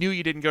like, I knew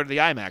you didn't go to the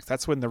IMAX.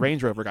 That's when the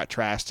Range Rover got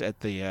trashed at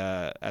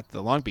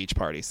the Long Beach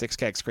party, Six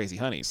Kegs Crazy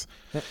Honeys.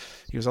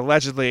 He was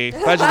allegedly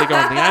going to the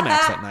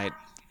IMAX that night.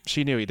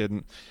 She knew he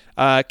didn't.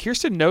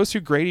 Kirsten knows who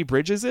Grady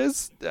Bridges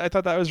is. I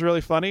thought that was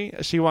really funny.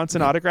 She wants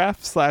an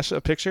autograph /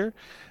 a picture.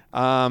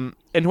 And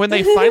when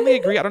they finally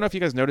agree, I don't know if you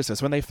guys noticed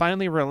this, when they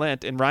finally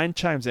relent, and Ryan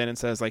chimes in and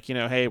says, like,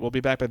 hey, we'll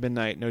be back by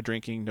midnight. No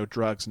drinking, no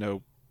drugs,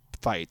 no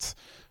fights,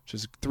 which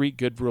is 3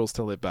 good rules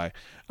to live by.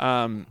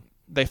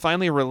 They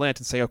finally relent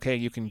and say, okay,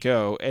 you can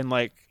go. And,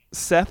 like,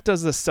 Seth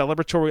does the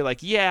celebratory,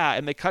 like, yeah,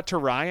 and they cut to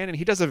Ryan, and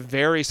he does a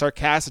very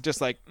sarcastic,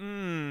 just like,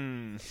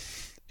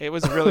 It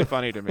was really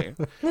funny to me.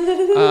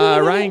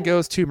 Ryan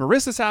goes to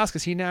Marissa's house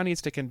because he now needs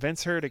to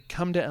convince her to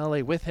come to LA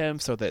with him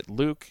so that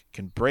Luke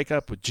can break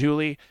up with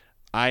Julie.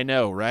 I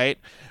know, right?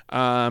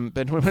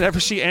 But whenever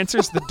she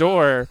answers the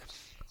door,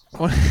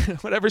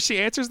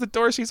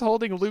 she's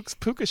holding Luke's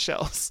puka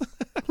shells.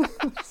 I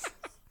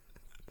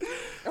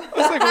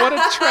was like, what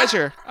a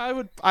treasure.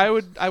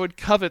 I would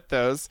covet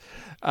those.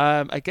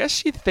 I guess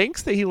she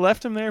thinks that he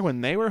left him there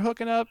when they were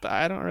hooking up.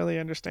 I don't really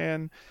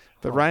understand.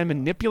 But Ryan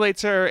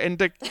manipulates her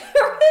into...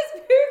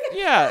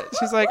 Yeah,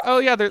 she's like, oh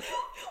yeah, they're... What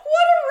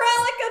a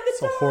relic of the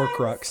It's a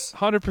Horcrux.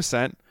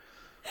 100%.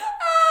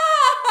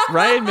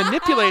 Ryan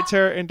manipulates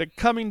her into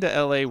coming to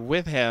LA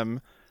with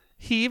him.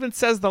 He even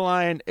says the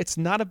line, "It's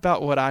not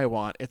about what I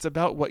want; it's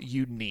about what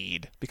you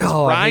need." Because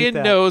Oh, I hate Ryan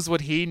that. knows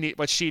what she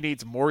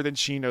needs more than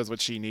she knows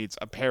what she needs.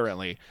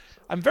 Apparently,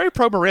 I'm very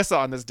pro Marissa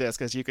on this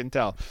disc, as you can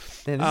tell.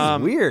 Man, this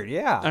is weird.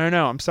 Yeah. I don't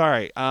know. I'm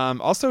sorry.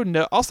 Also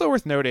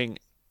worth noting,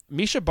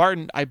 Misha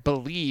Barton, I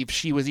believe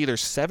she was either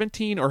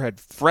 17 or had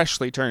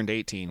freshly turned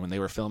 18 when they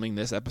were filming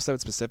this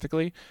episode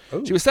specifically.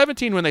 She was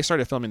 17 when they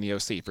started filming the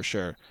OC for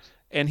sure.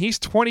 And he's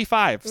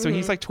 25. So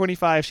he's like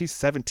 25. She's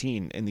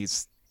 17 in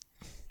these.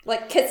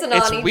 Like kissing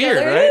It's on each weird,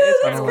 other. right?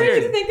 It's That's weird.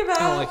 weird to think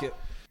about. I don't like it.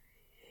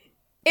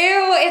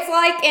 Ew, it's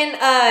like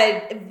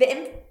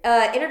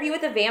in Interview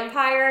with a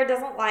Vampire.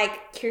 Doesn't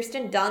like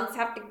Kirsten Dunst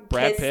have to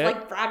Brad kiss Pitt?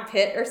 like Brad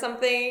Pitt or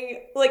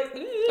something? Like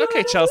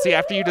Okay, Chelsea,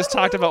 after you just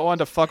talked about wanting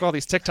to fuck all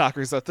these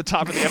TikTokers at the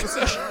top of the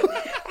episode.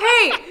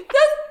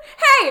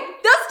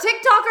 those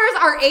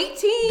TikTokers are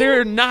 18.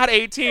 They're not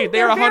 18.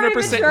 They're They're very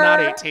 100% mature. not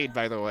 18,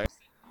 by the way.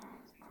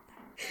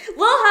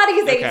 Lil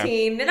Huddy's Okay.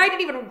 18, and I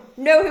didn't even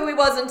know who he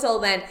was until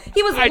then.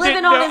 He was I living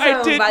didn't on know, his I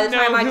own didn't by the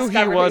time know I who he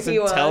discovered was who he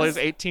was. until his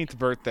 18th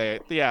birthday.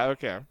 Yeah,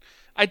 okay.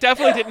 I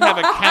definitely didn't have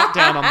a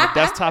countdown on the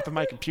desktop of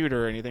my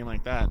computer or anything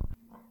like that.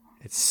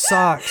 It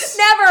sucks.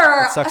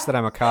 Never. It sucks that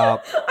I'm a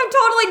cop. I'm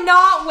totally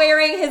not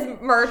wearing his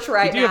merch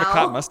right You now. do have a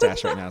cop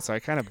mustache right now, so I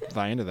kind of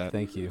buy into that.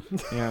 Thank you.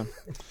 Yeah.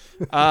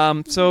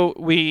 So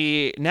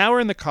we're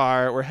in the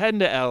car. We're heading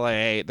to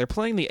LA. They're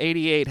playing the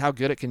 88 How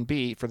Good It Can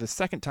Be for the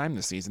second time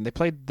this season. They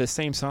played the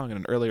same song in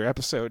an earlier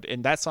episode,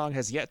 and that song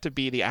has yet to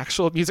be the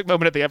actual music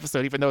moment of the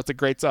episode, even though it's a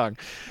great song.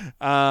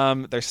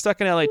 They're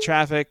stuck in LA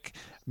traffic.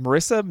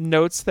 Marissa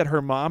notes that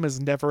her mom is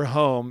never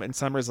home, and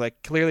Summer's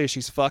like, clearly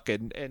she's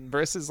fucking. And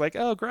Marissa's like,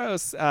 oh,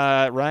 gross.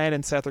 Ryan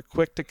and Seth are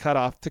quick to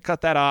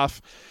cut that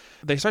off.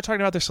 They start talking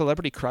about their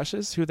celebrity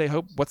crushes,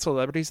 what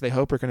celebrities they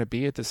hope are going to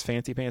be at this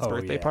fancy pants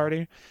birthday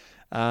party.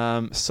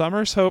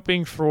 Summer's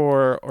hoping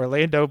for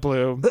Orlando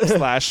Bloom /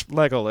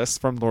 Legolas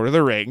from Lord of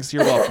the Rings.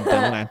 You're welcome,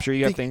 Dylan. I'm sure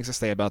you have things to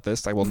say about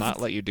this. I will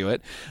not let you do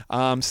it.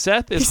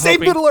 Seth is He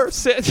saved hoping...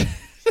 Middle-earth.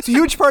 It's a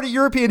huge part of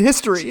European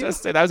history.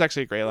 That was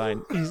actually a great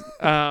line.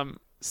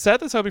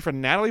 Seth is hoping for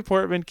Natalie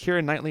Portman,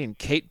 Keira Knightley, and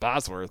Kate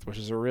Bosworth, which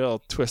is a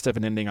real twist of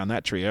an ending on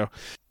that trio.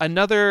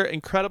 Another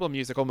incredible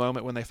musical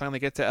moment when they finally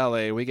get to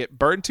LA. We get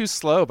Burn Too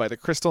Slow by the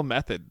Crystal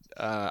Method.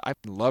 I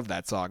loved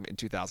that song in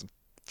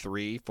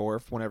 2003,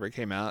 4, whenever it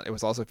came out. It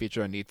was also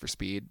featured on Need for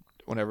Speed.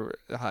 Whenever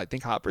I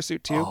think Hot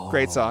Pursuit 2,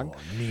 great song.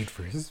 Need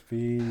for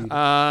Speed.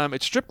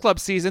 It's strip club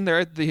season.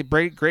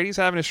 Grady's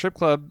having a strip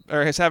club,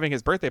 or he's having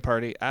his birthday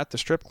party at the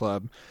strip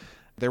club.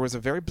 There was a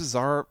very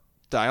bizarre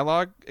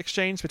dialogue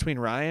exchange between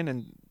Ryan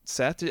and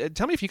Seth.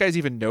 Tell me if you guys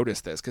even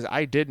noticed this, because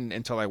I didn't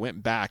until I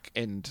went back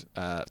and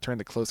turned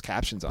the closed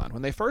captions on.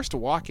 When they first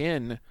walk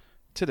in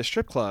to the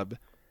strip club,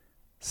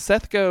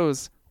 Seth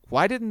goes,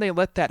 "Why didn't they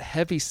let that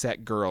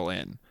heavyset girl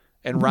in?"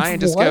 And Ryan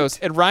just goes,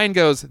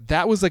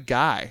 "That was a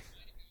guy."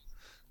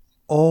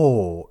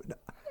 Oh.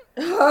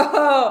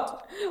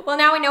 Well,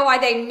 now we know why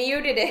they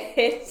muted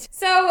it.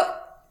 So,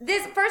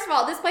 first of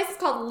all, this place is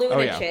called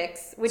Luna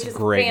Chicks, which is a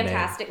great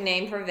fantastic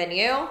name for a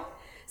venue.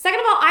 Second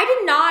of all, I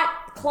did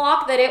not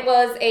clock that it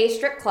was a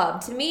strip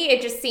club. To me,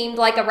 it just seemed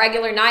like a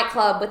regular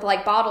nightclub with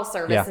like bottle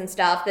service and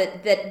stuff.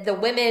 That the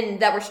women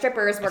that were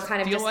strippers were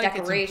kind of just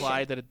decoration. It's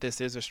implied that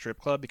this is a strip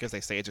club because they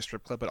say it's a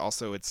strip club, but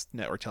also it's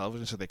network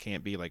television, so they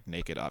can't be like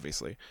naked,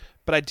 obviously.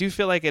 But I do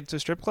feel like it's a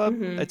strip club.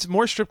 Mm-hmm. It's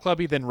more strip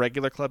clubby than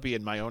regular clubby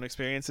in my own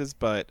experiences,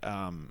 but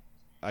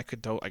I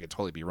could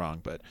totally be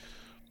wrong, but.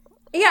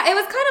 Yeah, it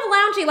was kind of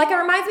loungy. Like, it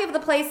reminds me of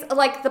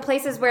the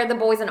places where the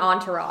boys in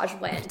Entourage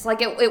went.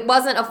 Like, it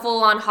wasn't a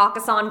full-on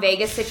Hakkasan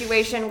Vegas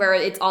situation where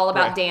it's all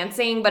about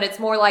dancing, but it's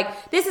more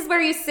like, this is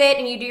where you sit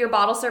and you do your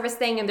bottle service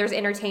thing and there's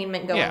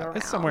entertainment going around. Yeah,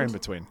 it's somewhere in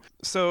between.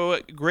 So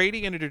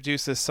Grady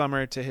introduces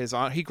Summer to his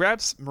he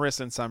grabs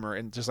Marissa and Summer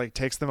and just like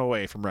takes them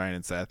away from Ryan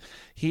and Seth.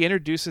 He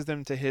introduces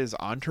them to his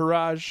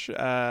entourage,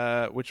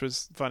 which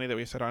was funny that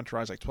we've said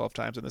entourage like 12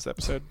 times in this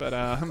episode, but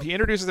he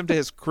introduces them to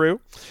his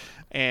crew,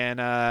 and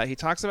he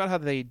talks about how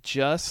they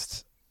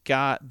just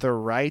got the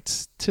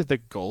rights to the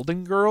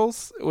Golden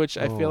Girls, which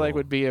I feel like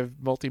would be a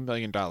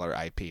multi-million-dollar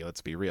IP, let's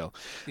be real.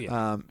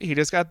 Yeah. He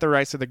just got the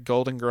rights to the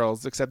Golden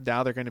Girls, except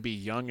now they're going to be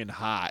young and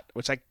hot,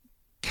 which I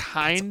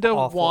kind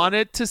of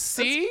wanted to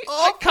see.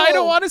 I kind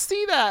of want to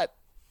see that.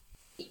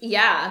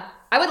 Yeah.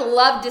 I would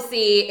love to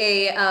see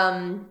a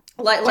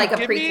like a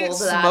prequel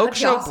to that. Smoke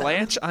Show awesome.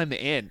 Blanche, I'm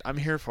in. I'm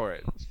here for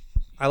it.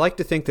 I like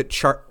to think that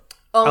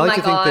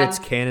think that it's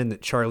canon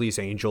that Charlie's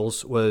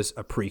Angels was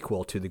a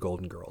prequel to the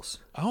Golden Girls.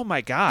 Oh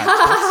my god,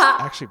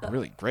 that's actually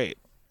really great.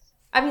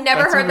 I've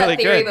never That's heard really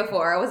that theory good.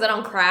 before. Was it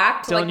on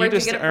Cracked? Dylan, Like, where'd you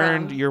you just get it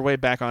earned from? your way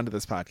back onto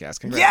this podcast.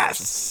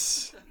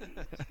 Congratulations.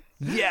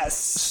 Yes.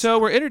 So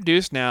we're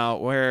introduced now.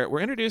 We're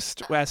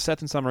introduced as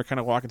Seth and Summer are kind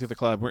of walking through the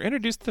club. We're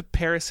introduced to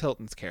Paris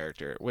Hilton's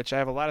character, which I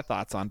have a lot of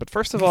thoughts on. But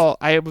first of all,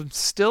 I am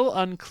still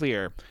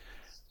unclear.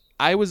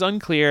 I was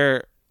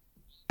unclear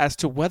as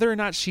to whether or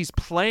not she's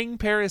playing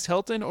Paris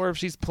Hilton or if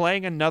she's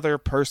playing another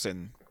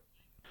person.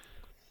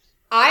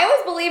 I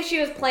always believed she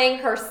was playing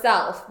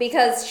herself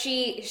because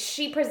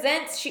she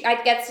presents.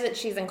 I guess that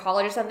she's in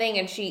college or something,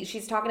 and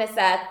she's talking to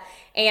Seth,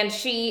 and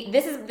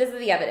this is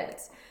the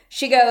evidence.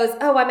 She goes,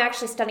 "Oh, I'm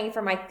actually studying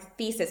for my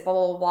thesis, blah,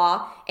 blah, blah,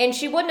 blah." And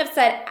she wouldn't have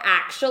said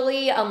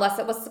actually unless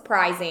it was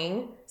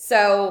surprising.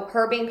 So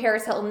her being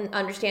Paris Hilton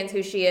understands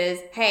who she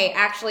is. Hey,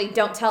 actually,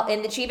 don't tell.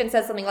 And she even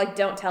says something like,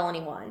 "Don't tell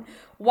anyone."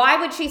 Why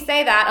would she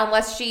say that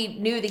unless she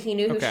knew that he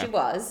knew who she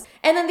was?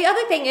 And then the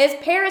other thing is,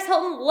 Paris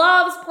Hilton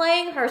loves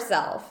playing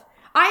herself.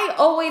 I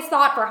always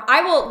thought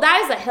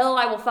that is a hill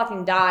I will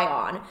fucking die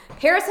on.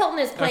 Paris Hilton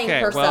is playing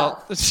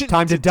herself. Well,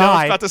 Time to Dylan's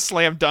die. about to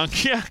slam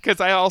dunk. Yeah,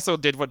 because I also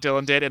did what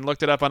Dylan did and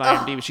looked it up on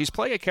IMDb. She's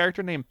playing a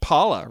character named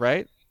Paula,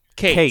 right?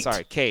 Kate.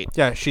 Sorry, Kate.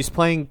 Yeah, she's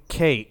playing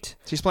Kate.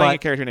 She's playing a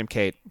character named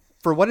Kate.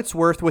 For what it's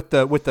worth, with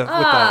the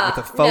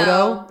photo,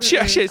 No. She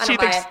I don't buy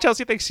thinks it.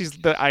 Chelsea thinks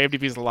the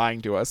IMDb's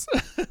lying to us.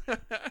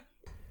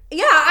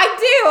 Yeah, I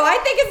do. I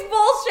think it's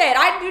bullshit.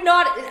 I do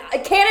not.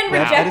 Canon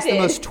that is rejected. the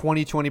most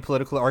 2020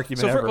 political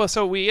argument ever.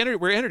 So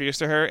we're introduced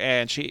to her,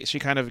 and she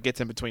kind of gets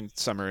in between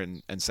Summer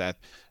and Seth.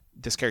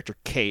 This character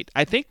Kate.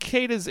 I think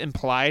Kate is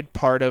implied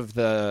part of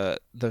the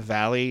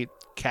Valley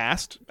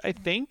cast. I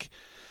think.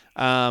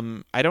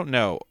 I don't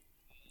know.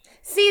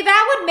 See,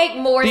 that would make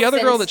more sense. The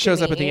other girl that to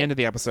shows up me. at the end of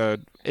the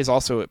episode is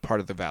also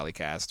part of the Valley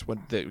cast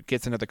when that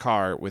gets into the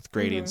car with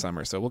Grady and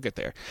Summer. So we'll get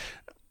there.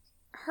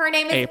 Her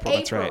name is April.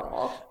 That's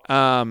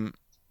right.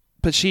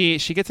 But she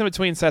gets in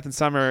between Seth and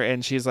Summer,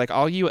 and she's like,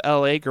 "All you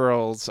LA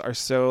girls are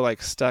so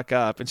like stuck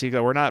up." And she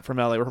goes, "We're not from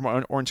LA. We're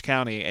from Orange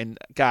County." And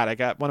God, I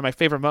got one of my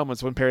favorite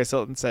moments when Paris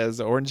Hilton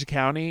says, "Orange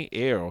County,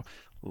 ew,"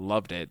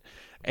 loved it.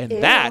 And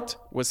that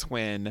was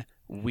when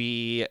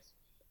we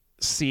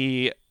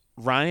see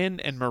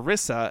Ryan and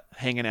Marissa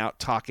hanging out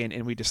talking,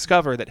 and we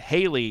discover that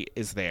Haley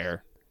is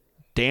there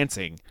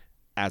dancing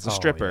as a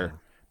stripper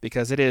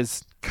because it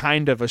is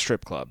kind of a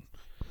strip club.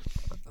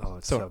 Oh,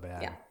 it's so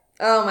bad. Yeah.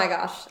 Oh my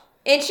gosh.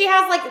 And she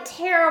has like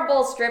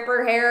terrible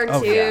stripper hair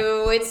too.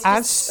 Yeah. It's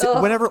just,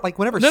 whenever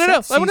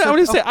No. Seth I want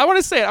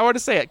sees to her-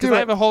 say it because Do I it.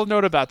 have a whole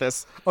note about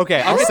this.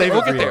 Okay, I'll save it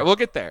We'll for get you. there. We'll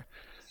get there.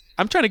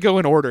 I'm trying to go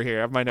in order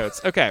here of my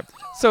notes. Okay,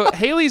 so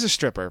Haley's a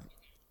stripper.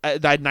 I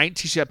think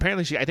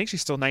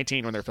she's still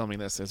 19 when they're filming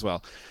this as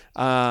well.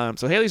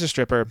 So Haley's a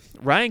stripper.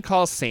 Ryan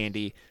calls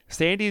Sandy.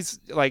 Sandy's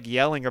like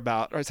yelling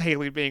about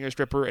Haley being a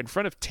stripper in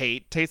front of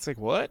Tate. Tate's like,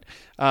 "What?"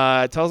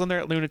 Tells them they're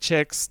at Luna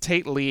Chicks.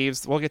 Tate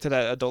leaves. We'll get to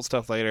that adult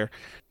stuff later.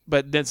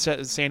 But then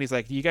Sandy's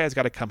like, "You guys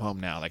got to come home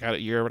now. Like,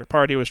 you're at a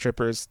party with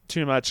strippers.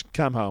 Too much.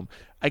 Come home."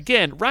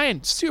 Again,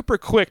 Ryan super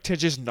quick to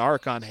just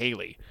narc on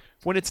Haley.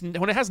 When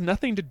it has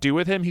nothing to do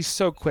with him, he's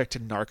so quick to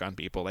narc on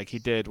people like he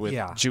did with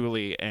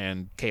Julie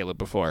and Caleb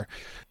before.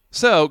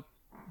 So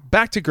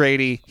back to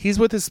Grady. He's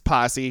with his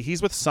posse.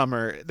 He's with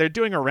Summer. They're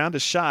doing a round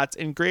of shots,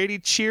 and Grady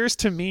cheers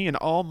to me in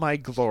all my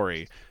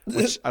glory,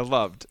 which I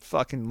loved.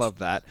 Fucking loved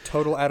that.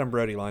 Total Adam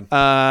Brody line.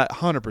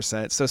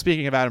 100%. So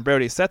speaking of Adam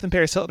Brody, Seth and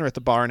Paris Hilton are at the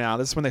bar now.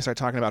 This is when they start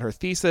talking about her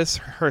thesis.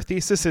 Her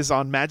thesis is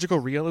on magical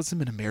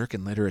realism in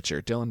American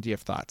literature. Dylan, do you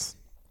have thoughts?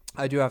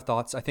 I do have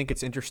thoughts. I think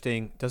it's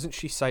interesting. Doesn't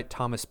she cite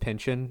Thomas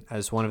Pynchon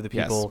as one of the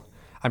people? Yes.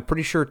 I'm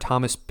pretty sure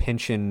Thomas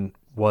Pynchon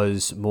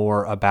was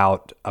more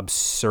about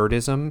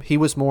absurdism. He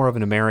was more of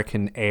an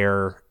American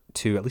heir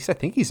to, at least I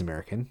think he's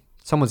American.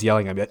 Someone's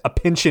yelling at me. A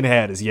Pynchon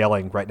head is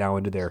yelling right now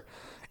into their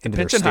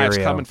Pynchon Hive's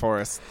coming for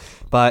us.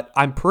 But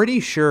I'm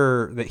pretty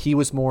sure that he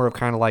was more of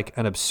kind of like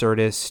an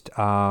absurdist,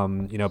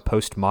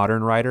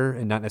 postmodern writer,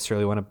 and not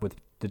necessarily one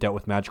that dealt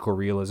with magical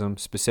realism,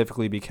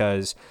 specifically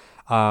because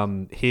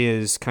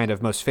his kind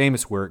of most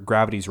famous work,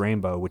 Gravity's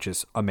Rainbow, which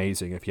is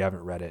amazing if you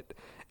haven't read it.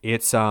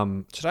 It's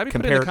should I be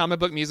putting the comic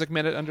book music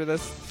minute under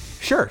this?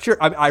 Sure.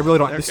 I really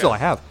don't. Okay. Still, I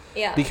have.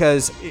 Yeah.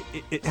 Because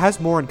it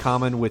has more in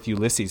common with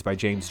Ulysses by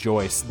James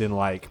Joyce than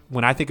like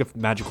when I think of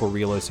magical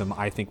realism,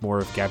 I think more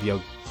of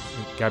Gabrielle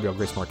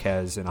Grace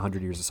Marquez in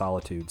 100 Years of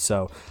Solitude.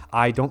 So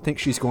I don't think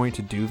she's going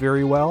to do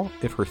very well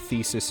if her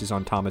thesis is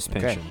on Thomas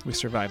Pynchon. Okay, we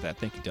survived that.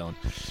 Thank you,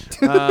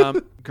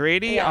 Dylan.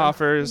 Grady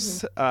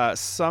offers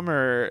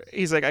Summer.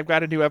 He's like, "I've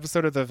got a new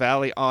episode of The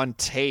Valley on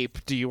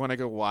tape. Do you want to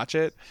go watch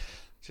it?"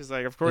 She's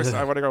like, "Of course,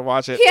 I want to go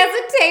watch it." He has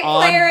a tape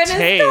player in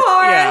tape. his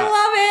car. Yeah.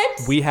 I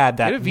love it. We had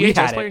that. You had a we VHS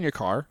had player it. in your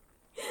car?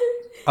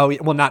 Oh,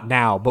 well, not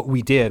now, but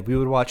we did. We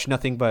would watch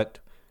nothing but.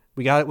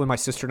 We got it when my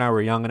sister and I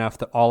were young enough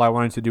that all I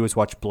wanted to do was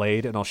watch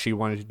Blade, and all she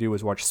wanted to do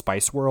was watch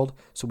Spice World.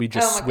 So we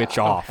just switch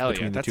off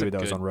between the two of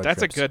those on road That's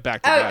trips. a good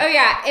back-to-back. Oh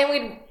yeah,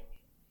 and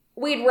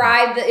we'd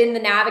ride in the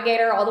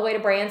Navigator all the way to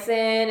Branson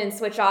and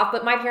switch off.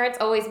 But my parents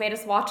always made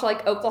us watch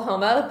like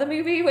Oklahoma, the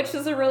movie, which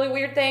is a really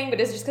weird thing, but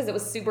it's just because it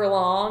was super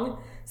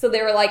long. So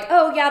they were like,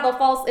 "Oh yeah, they'll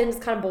fall," and it's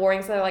kind of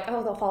boring. So they're like,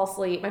 "Oh, they'll fall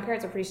asleep." My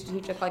parents are pretty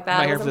strategic like that. I'm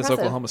not It here was for this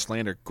impressive. Oklahoma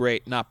slander.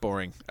 Great, not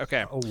boring.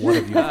 Okay. Oh, what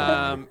have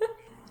you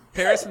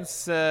Paris and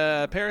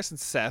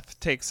Seth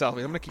take selfies.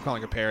 I'm gonna keep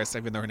calling her Paris,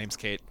 even though her name's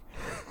Kate.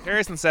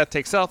 Paris and Seth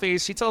take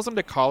selfies. She tells him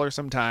to call her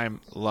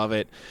sometime. Love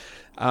it.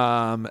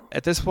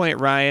 At this point,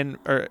 Ryan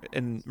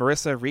and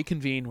Marissa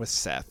reconvene with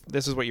Seth.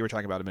 This is what you were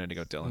talking about a minute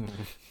ago, Dylan.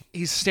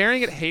 He's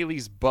staring at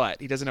Haley's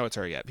butt. He doesn't know it's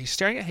her yet. He's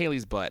staring at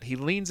Haley's butt. He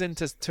leans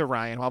into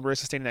Ryan while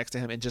Marissa's standing next to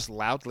him and just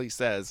loudly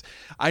says,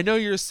 "I know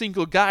you're a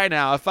single guy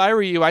now. If I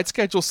were you, I'd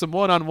schedule some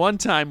one-on-one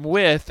time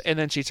with," and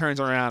then she turns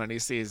around and he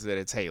sees that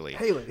it's Haley.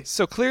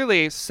 So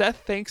clearly,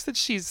 Seth thinks that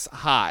she's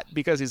hot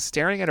because he's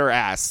staring at her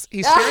ass.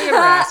 He's staring at her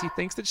ass. He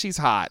thinks that she's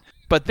hot.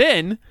 But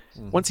then,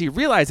 once he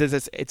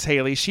realizes it's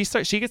Haley, she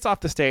gets off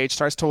the stage,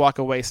 starts to walk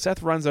away.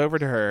 Seth runs over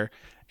to her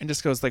and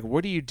just goes like,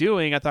 "What are you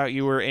doing? I thought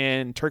you were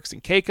in Turks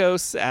and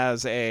Caicos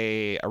as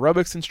a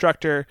aerobics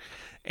instructor."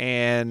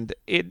 And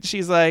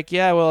she's like,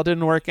 "Yeah, well, it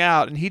didn't work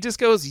out." And he just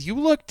goes, "You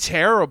look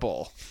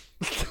terrible."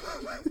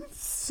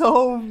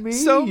 So mean.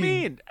 So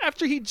mean.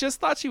 After he just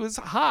thought she was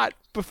hot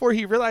before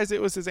he realized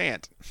it was his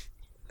aunt.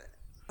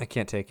 I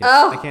can't take it.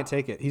 Oh. I can't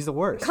take it. He's the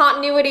worst.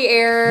 Continuity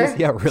error.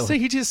 Yeah, really. So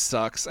he just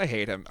sucks. I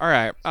hate him. All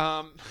right.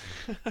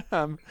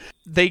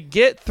 They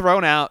get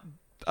thrown out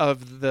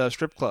of the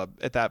strip club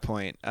at that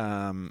point.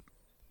 And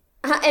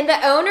the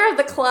owner of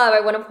the club, I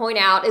want to point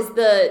out, is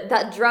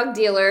that drug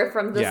dealer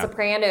from The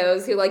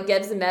Sopranos who like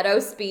gives Meadow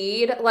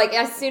speed. Like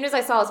as soon as I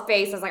saw his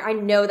face, I was like, I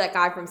know that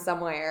guy from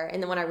somewhere.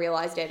 And then when I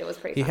realized it was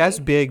pretty. He funny. has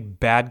big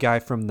bad guy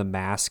from The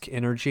Mask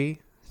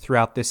energy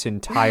throughout this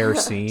entire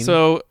scene.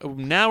 So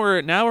now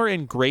we're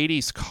in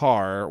Grady's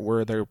car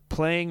where they're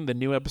playing the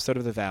new episode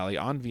of The Valley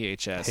on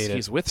VHS.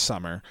 He's with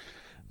Summer.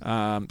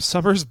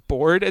 Summer's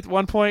bored at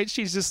one point.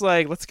 She's just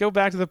like, "Let's go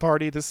back to the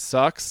party. This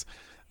sucks."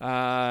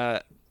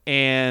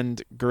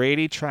 And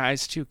Grady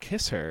tries to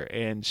kiss her,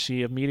 and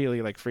she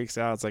immediately like freaks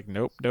out. It's like,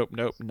 nope,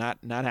 not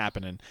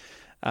happening.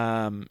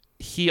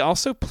 He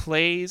also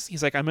plays.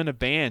 He's like, "I'm in a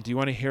band. Do you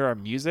want to hear our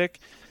music?"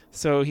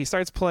 So he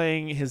starts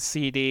playing his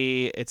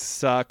CD. It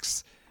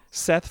sucks.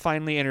 Seth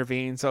finally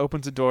intervenes,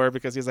 opens a door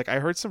because he's like, "I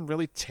heard some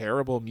really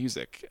terrible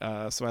music,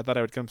 so I thought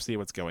I would come see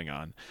what's going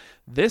on."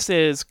 This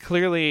is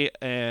clearly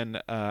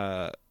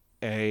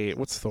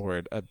what's the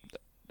word? Not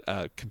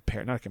a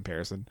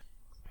comparison.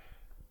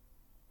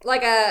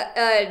 Like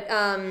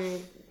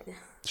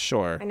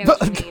Sure. I know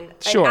what you mean.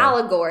 Sure. An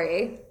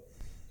allegory.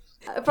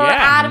 For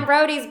Adam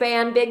Brody's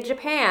band, Big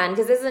Japan,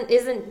 because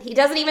isn't he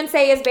doesn't even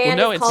say his band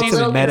is called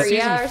Little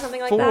Korea or something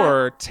like that? Season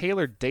 4,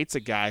 Taylor dates a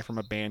guy from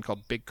a band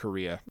called Big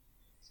Korea.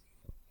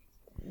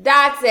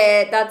 That's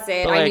it. But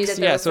I knew that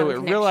there was so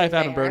some real life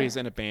Adam there. Brody's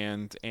in a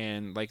band,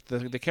 and like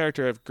the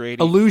character of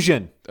Grady.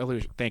 Illusion.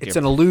 Thank you. It's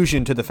an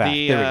allusion to the fact.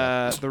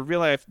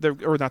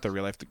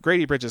 The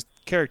Grady Bridges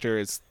character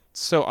is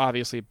so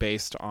obviously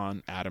based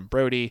on Adam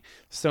Brody,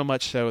 so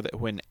much so that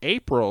when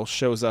April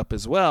shows up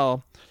as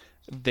well,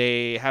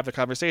 they have a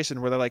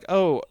conversation where they're like,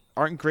 "Oh,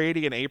 aren't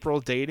Grady and April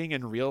dating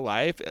in real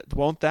life?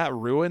 Won't that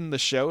ruin the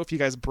show if you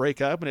guys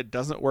break up and it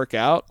doesn't work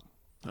out?"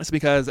 That's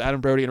because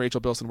Adam Brody and Rachel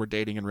Bilson were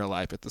dating in real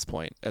life at this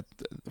point,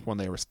 when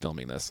they were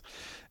filming this.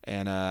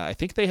 And I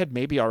think they had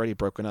maybe already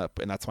broken up,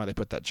 and that's why they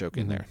put that joke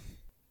in there.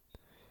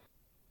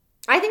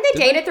 I think they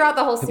dated throughout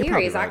the whole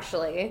series, right.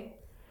 actually.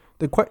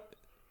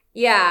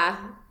 Yeah.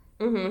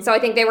 Mm-hmm. So I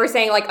think they were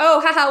saying like,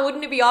 "Oh, haha,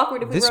 wouldn't it be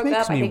awkward if we This broke makes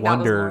up?" I me think that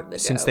was more wonder, of the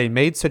since joke. they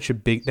made such a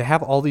big, they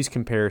have all these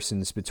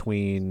comparisons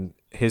between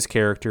his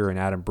character and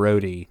Adam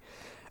Brody,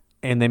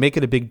 and they make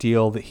it a big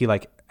deal that he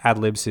like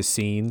ad-libs his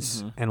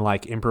scenes and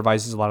like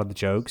improvises a lot of the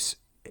jokes.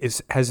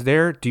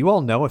 Do you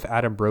all know if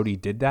Adam Brody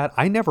did that?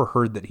 I never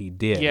heard that he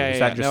did. I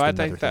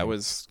think that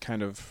was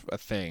kind of a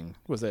thing,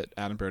 was that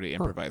Adam Brody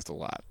improvised a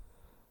lot.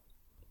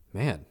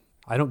 Man,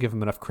 I don't give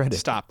him enough credit.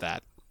 Stop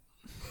that.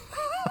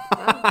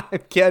 I'm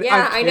kidding.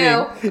 I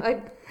know. He's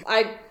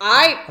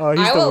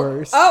the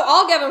worst. Oh,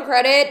 I'll give him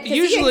credit.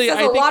 Usually, he says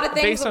I a think lot of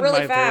things based on really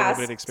my fast. very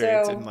limited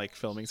experience so. in like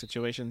filming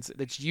situations,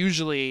 it's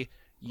usually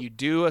you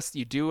do a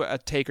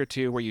take or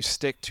two where you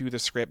stick to the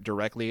script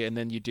directly, and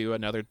then you do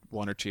another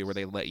one or two where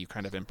they let you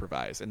kind of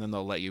improvise, and then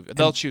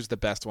they'll choose the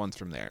best ones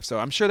from there. So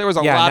I'm sure there was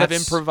a lot of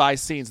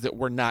improvised scenes that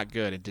were not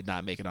good and did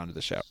not make it onto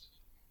the show.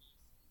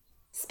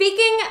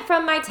 Speaking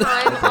from my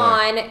time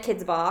on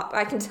Kids Bop,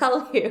 I can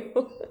tell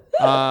you.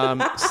 So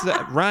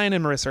Ryan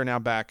and Marissa are now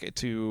back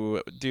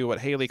to do what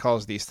Haley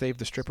calls the Save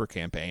the Stripper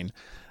campaign.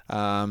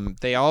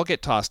 They all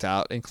get tossed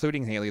out,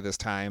 including Haley this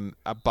time.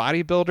 A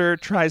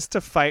bodybuilder tries to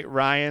fight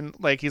Ryan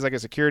like he's like a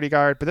security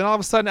guard, but then all of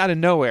a sudden, out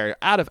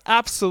of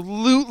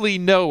absolutely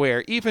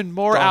nowhere, even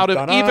more out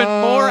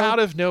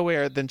of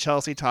nowhere than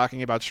Chelsea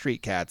talking about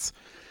street cats,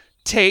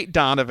 Tate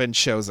Donovan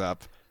shows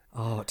up.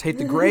 Oh, Tate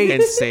the Great.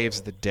 And saves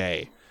the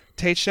day.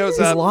 Tate shows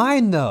His up.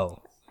 line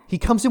though. He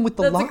comes in with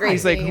the line. great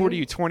He's like, scene. "What are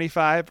you,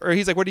 25?" Or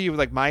he's like, "What are you,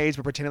 like my age,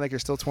 but pretending like you're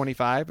still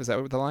 25?" Is that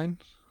what the line?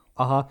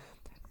 Uh-huh.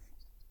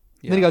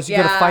 Then he goes, "You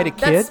gotta fight a that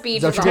kid." speech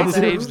Is that is what you're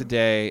awesome. gonna do? Saves the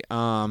day.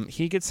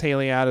 He gets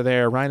Haley out of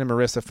there. Ryan and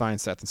Marissa find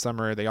Seth and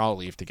Summer. They all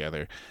leave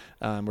together.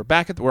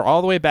 We're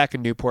all the way back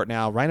in Newport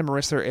now. Ryan and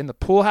Marissa are in the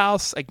pool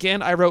house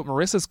again. I wrote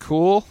Marissa's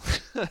cool.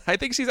 I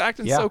think she's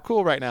acting so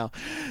cool right now.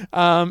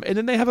 And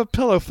then they have a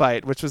pillow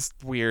fight, which was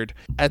weird.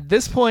 At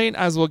this point,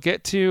 as we'll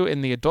get to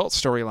in the adult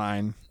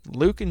storyline,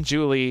 Luke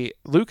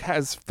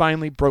has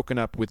finally broken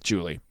up with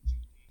Julie.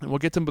 And we'll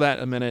get to that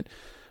in a minute.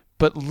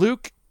 But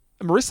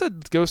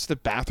Marissa goes to the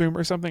bathroom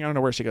or something. I don't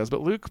know where she goes,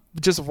 but Luke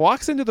just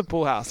walks into the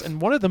pool house.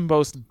 And one of the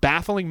most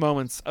baffling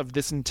moments of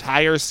this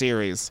entire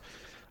series,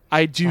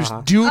 I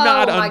just do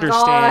not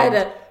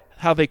understand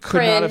how they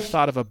could not have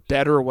thought of a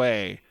better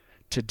way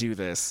to do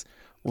this.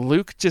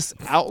 Luke just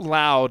out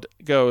loud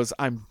goes,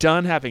 "I'm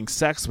done having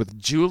sex with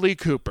Julie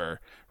Cooper,"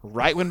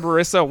 right when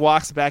Marissa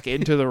walks back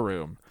into the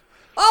room.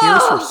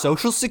 Here's her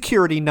social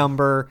security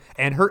number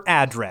and her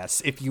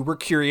address, if you were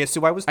curious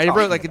who I was talking I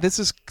wrote, like, about. this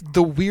is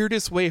the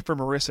weirdest way for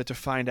Marissa to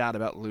find out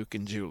about Luke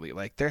and Julie.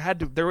 Like,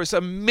 there was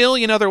a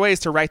million other ways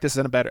to write this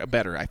in a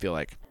better, I feel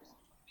like.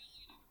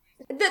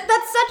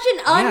 That's such an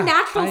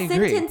unnatural I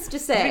agree. sentence to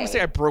He didn't say. even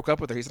say I broke up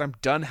with her. He said, "I'm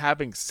done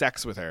having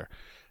sex with her."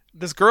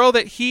 This girl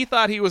that he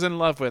thought he was in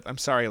love with. I'm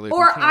sorry, Luke.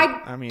 Or you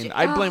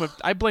can't-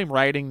 I blame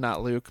writing,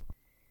 not Luke.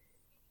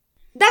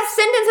 That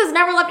sentence has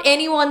never left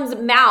anyone's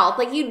mouth.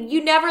 Like,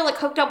 you never, like,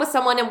 hooked up with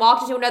someone and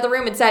walked into another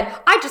room and said,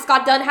 "I just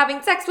got done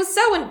having sex with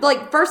so-and,"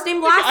 like, first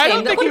name, last I don't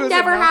name. That think he would was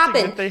never announcing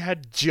happen. that they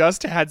had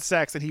just had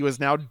sex and he was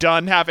now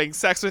done having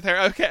sex with her.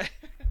 Okay.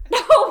 No,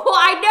 well,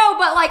 I know,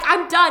 but, like,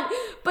 I'm done.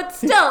 But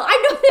still,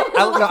 I know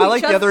they would I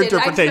like the other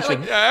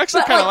interpretation. Yeah, I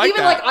actually but, kinda like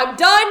even that. like, I'm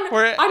done.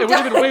 Or it I'm would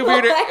have done. been way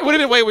weirder. It would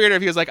have been way weirder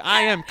if he was like,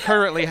 "I am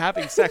currently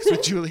having sex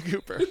with Julie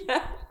Cooper."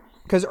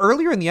 Because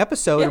earlier in the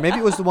episode, or maybe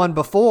it was the one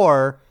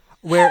before,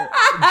 where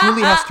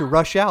Julie has to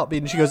rush out,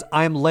 and she goes,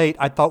 "I'm late.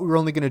 I thought we were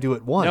only going to do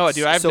it once." No,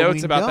 dude, I have So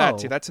notes we about that know.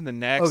 too. That's in the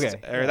next, Okay.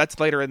 or that's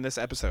later in this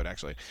episode,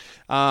 actually.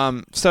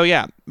 So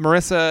yeah,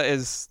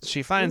 Marissa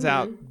she finds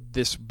out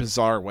this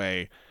bizarre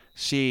way.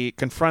 She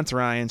confronts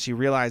Ryan. She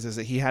realizes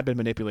that he had been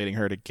manipulating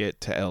her to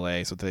get to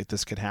LA so that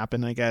this could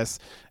happen, I guess.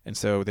 And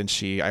so then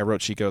she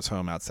goes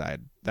home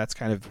outside. That's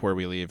kind of where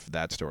we leave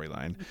that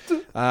storyline.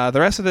 The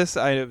rest of this,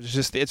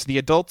 it's the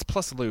adults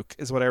plus Luke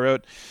is what I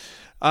wrote.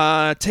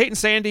 Tate and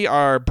Sandy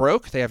are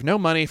broke. They have no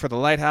money for the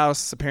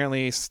lighthouse.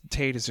 Apparently,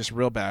 Tate is just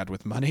real bad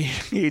with money.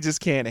 He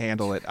just can't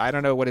handle it. I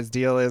don't know what his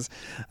deal is.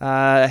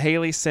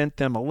 Haley sent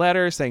them a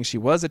letter saying she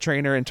was a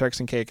trainer in Turks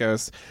and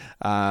Caicos.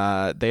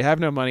 They have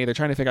no money. They're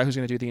trying to figure out who's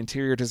going to do the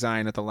interior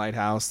design at the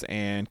lighthouse.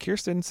 And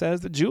Kirsten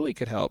says that Julie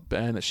could help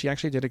and that she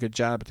actually did a good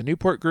job at the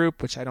Newport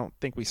group, which I don't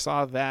think we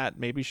saw that.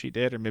 Maybe she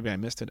did, or maybe I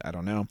missed it. I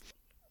don't know.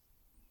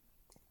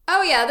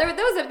 Oh yeah,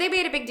 they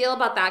made a big deal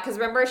about that because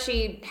remember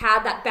she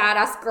had that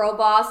badass girl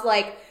boss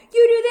like,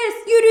 you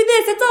do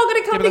this, it's all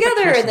gonna come but that's what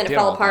together, Kirsten and then it did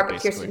fell all apart. that,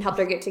 But basically. Kirsten helped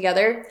her get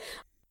together.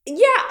 Yeah,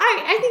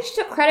 I think she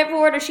took credit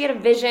for it, or she had a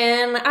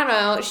vision. I don't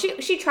know.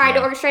 She tried to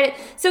orchestrate it.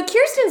 So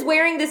Kirsten's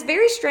wearing this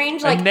very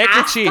strange like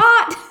neckerchief.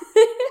 ascot.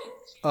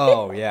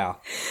 Oh yeah.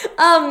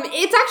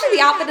 It's actually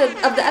the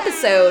outfit of the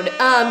episode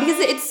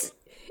because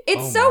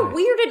it's so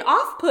weird and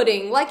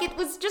off-putting. Like it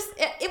was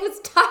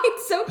tied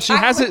so She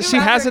has tightly it. She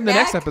around has her it in the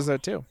next neck.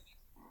 episode too.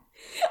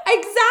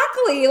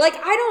 Exactly. Like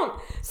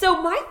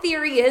so my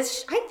theory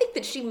is I think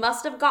that she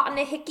must have gotten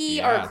a hickey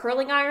or Yeah. a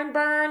curling iron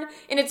burn,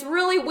 and it's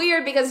really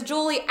weird because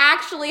Julie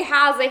actually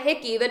has a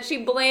hickey that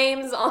she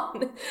blames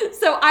on.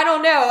 So I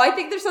don't know. I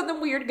think there's something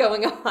weird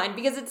going on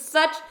because it's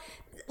such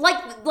like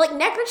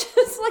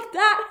neckerchiefs like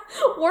that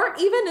weren't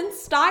even in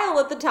style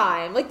at the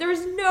time. Like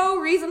there's no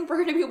reason for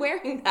her to be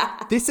wearing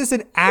that. This is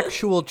an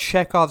actual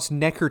Chekhov's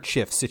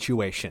neckerchief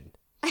situation.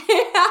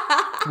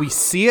 We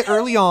see it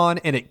early on,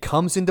 and it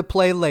comes into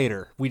play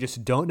later. We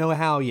just don't know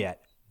how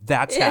yet.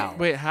 That's how.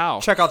 Wait, how?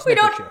 Chekhov's We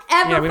don't neckerchief.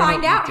 ever we don't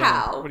find know- out Dylan,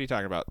 how. What are you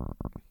talking about?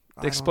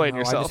 I Explain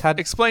don't know. yourself. I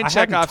Explain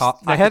hadn't Chekhov's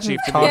talked- I hadn't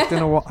neckerchief to me. talked in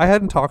a while. I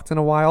hadn't talked in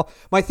a while.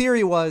 My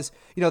theory was,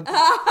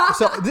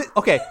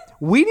 okay,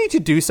 we need to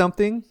do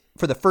something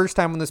for the first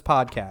time on this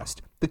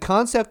podcast. The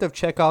concept of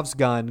Chekhov's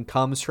gun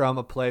comes from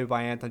a play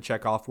by Anton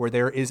Chekhov where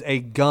there is a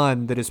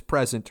gun that is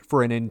present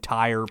for an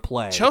entire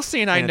play. Chelsea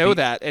and I at know the-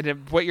 that,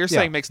 and what you're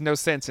saying Yeah. makes no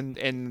sense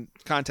in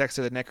context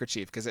of the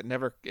neckerchief because it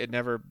never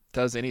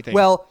does anything.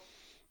 Well,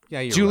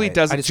 yeah, you're Julie right.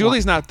 doesn't. I just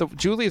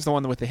Julie's the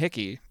one with the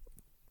hickey.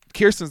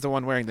 Kirsten's the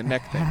one wearing the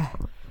neck thing.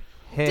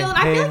 Dylan,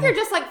 I feel like you're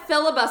just like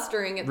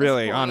filibustering at this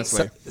Really, point.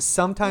 honestly.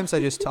 Sometimes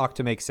I just talk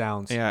to make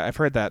sounds. Yeah, I've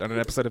heard that on an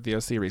episode of The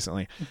OC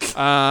recently.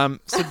 So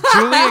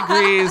Julie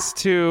agrees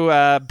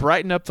to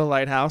brighten up the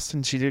lighthouse,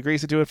 and she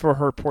agrees to do it for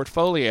her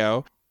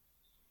portfolio.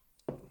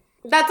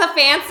 That's a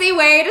fancy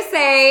way to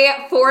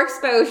say for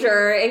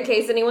exposure, in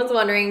case anyone's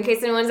wondering, in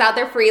case anyone's out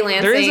there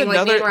freelancing There is like me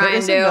and another. Ryan There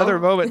is do. another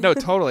moment. No,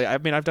 totally. I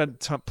mean, I've done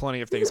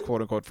plenty of things,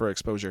 quote unquote, for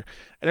exposure.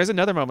 And there's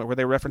another moment where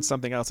they reference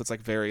something else that's like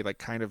very like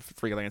kind of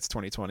freelance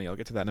 2020. I'll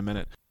get to that in a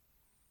minute.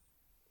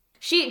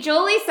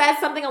 Julie says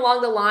something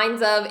along the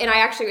lines of, and I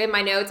actually, in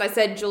my notes, I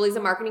said Julie's a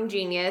marketing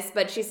genius,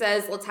 but she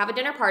says, let's have a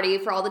dinner party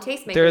for all the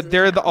tastemakers.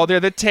 They're the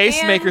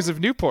tastemakers And- of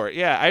Newport.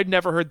 Yeah, I'd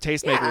never heard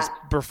tastemakers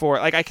Yeah. before.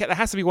 Like it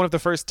has to be one of the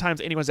first times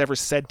anyone's ever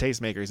said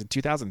tastemakers in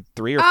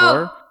 2003 or 4.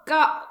 Oh,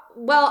 God.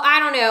 Well, I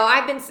don't know.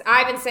 I've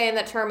been saying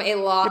that term a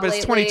lot Yeah, but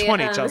it's lately.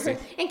 2020, Chelsea.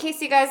 In case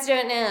you guys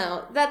don't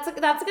know, that's a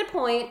good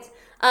point.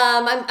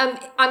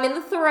 I'm in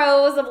the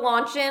throes of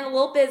launching a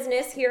little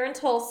business here in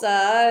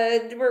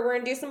Tulsa. We're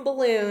gonna do some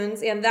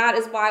balloons, and that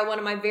is why one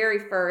of my very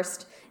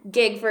first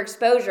gig for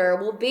exposure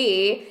will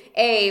be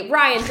a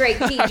Ryan Drake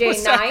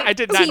DJ night. I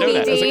did not know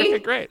that. I was like, okay,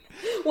 TBD. great.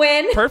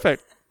 When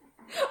Perfect.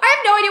 I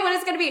have no idea when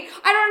it's gonna be.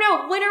 I don't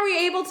know. When are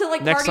we able to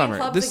like Next party in summer.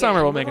 clubs This again?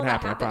 summer we'll When make it will that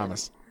happen, I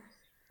promise.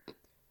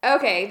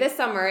 Okay, this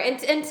summer.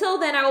 And until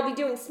then, I will be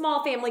doing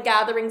small family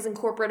gatherings and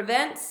corporate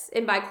events.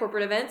 And by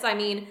corporate events, I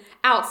mean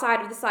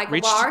outside of the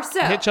Cycle Bar.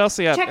 So hit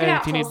Chelsea up check it and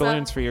out, if you need Tulsa.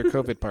 balloons for your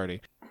COVID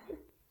party.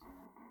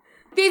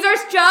 These are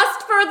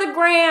just for the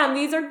gram.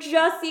 These are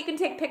just so you can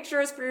take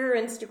pictures for your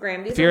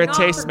Instagram. These If you're are a not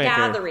for tastemaker.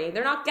 gathering.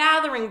 They're not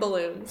gathering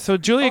balloons. So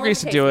Julie Only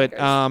agrees to do it.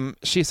 tastemakers.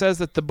 She says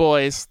that the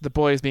boys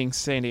being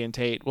Sandy and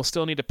Tate, will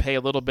still need to pay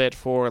a little bit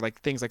for like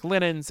things like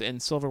linens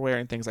and silverware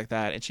and things like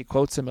that. And she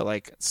quotes him at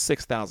like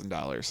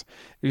 $6,000.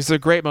 There's a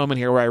great moment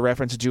here where I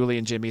reference Julie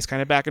and Jimmy's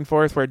kind of back and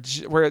forth, where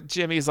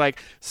Jimmy's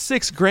like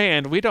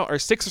 $6,000. We don't, or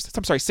six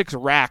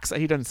racks.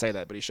 He doesn't say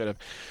that, but he should have.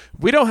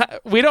 We don't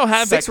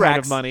have that 6 kind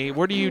racks. of money.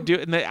 What do you do?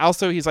 And then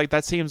also he's like,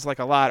 that seems like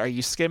a lot. Are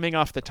you skimming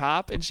off the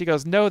top? And she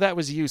goes, no, that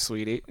was you,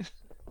 sweetie.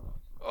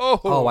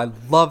 Oh, I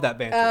love that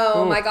banter.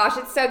 Oh my gosh,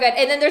 it's so good.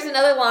 And then there's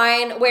another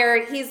line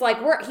where he's like,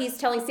 he's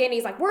telling Sandy,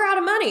 he's like, we're out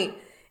of money.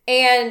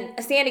 And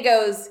Sandy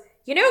goes,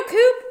 you know,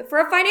 Coop, for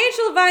a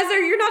financial advisor,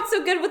 you're not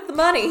so good with the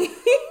money.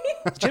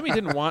 Jimmy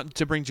didn't want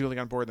to bring Julie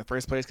on board in the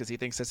first place because he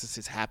thinks this is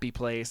his happy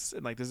place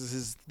and like this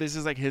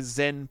is like his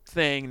zen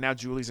thing. Now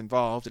Julie's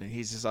involved and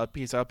he's up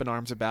in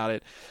arms about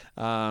it.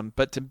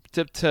 But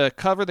to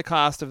cover the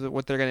cost of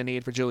what they're going to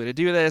need for Julie to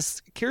do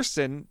this,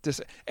 Kirsten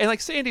and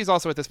like Sandy's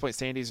also at this point.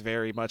 Sandy's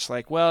very much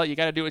like, well, you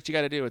got to do what you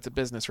got to do. It's a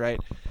business, right?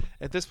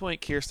 At this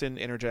point, Kirsten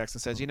interjects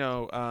and says, you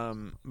know,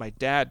 my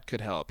dad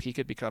could help. He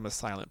could become a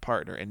silent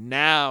partner. And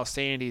now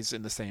Sandy's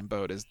in the same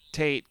boat as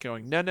Tate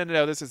going, no,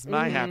 this is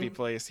my happy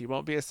place. He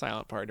won't be a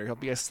silent partner. He'll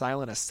be a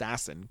silent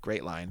assassin.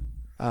 Great line.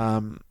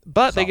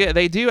 But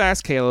they do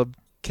ask Caleb.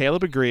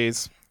 Caleb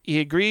agrees. He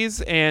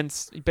agrees and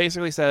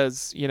basically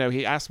says, you know,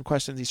 he asks some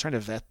questions. He's trying to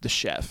vet the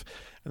chef.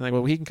 And like,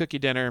 well, he can cook you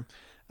dinner.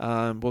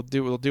 We'll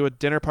do a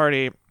dinner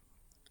party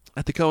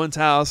at the Cohen's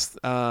house,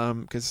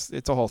 because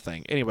it's a whole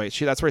thing. Anyway,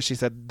 that's where she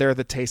said they're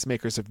the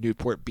tastemakers of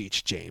Newport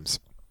Beach, James.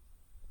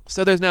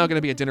 So there's now going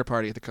to be a dinner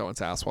party at the Cohen's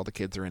house while the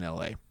kids are in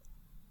L.A.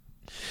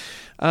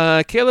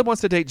 Caleb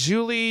wants to date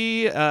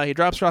Julie. He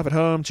drops her off at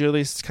home.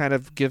 Julie kind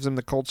of gives him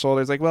the cold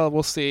shoulders, like, well,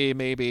 we'll see,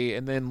 maybe.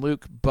 And then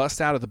Luke busts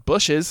out of the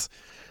bushes,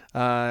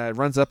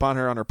 runs up on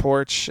her on her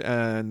porch,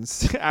 and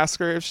asks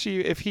her if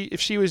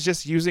she was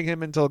just using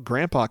him until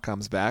Grandpa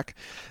comes back.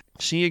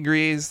 She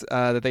agrees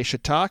that they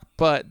should talk,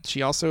 but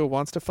she also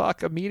wants to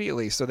fuck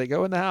immediately. So they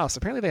go in the house.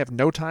 Apparently they have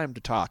no time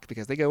to talk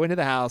because they go into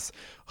the house,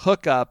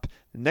 hook up.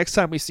 Next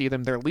time we see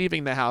them, they're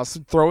leaving the house,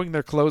 throwing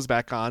their clothes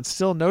back on.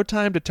 Still no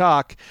time to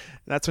talk.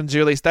 That's when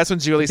Julie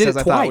says,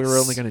 I thought we were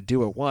only going to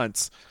do it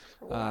once.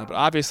 But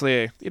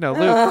obviously, you know,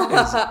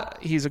 Luke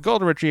he's a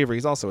golden retriever.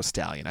 He's also a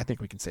stallion. I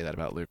think we can say that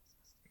about Luke.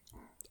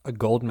 A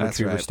golden That's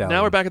retriever right. stallion.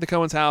 Now we're back at the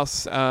Cohen's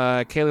house.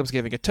 Caleb's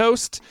giving a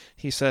toast.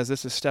 He says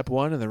this is step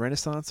 1 in the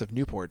renaissance of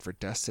Newport for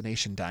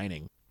destination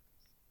dining.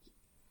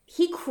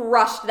 He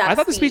crushed that. I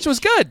thought the speech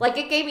was good. Like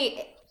it gave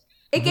me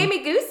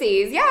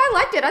goosies. Yeah, I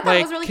liked it. I thought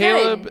it was really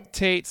Caleb, good.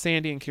 Tate,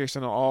 Sandy, and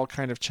Kirsten all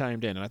kind of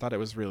chimed in, and I thought it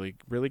was really,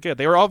 really good.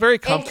 They were all very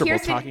comfortable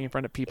Kirsten- talking in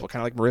front of people,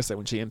 kind of like Marissa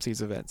when she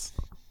MCs events.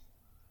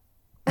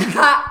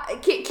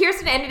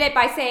 Kirsten ended it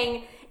by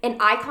saying, an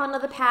icon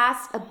of the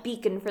past, a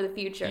beacon for the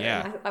future.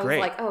 Yeah, And I was great.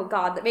 like, oh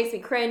God, that makes me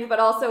cringe, but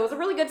also it was a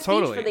really good speech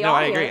Totally. for the No,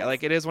 audience. I agree.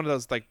 Like it is one of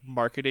those like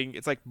marketing.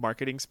 It's like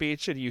marketing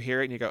speech, and you hear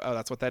it and you go, "Oh,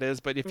 that's what that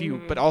is." But if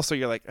you, but also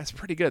you're like, "That's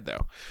pretty good,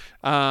 though."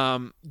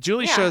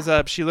 Julie Yeah. shows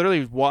up. She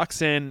literally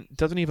walks in,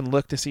 doesn't even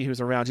look to see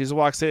who's around. She just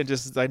walks in, and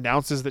just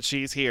announces that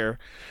she's here,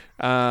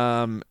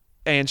 and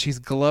she's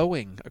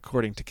glowing,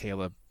 according to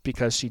Caleb,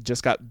 because she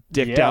just got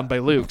dicked down by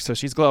Luke, so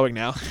she's glowing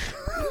now.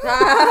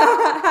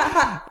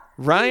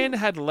 Ryan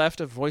had left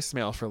a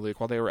voicemail for Luke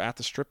while they were at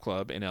the strip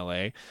club in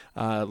L.A.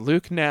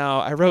 Luke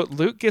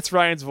gets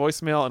Ryan's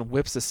voicemail and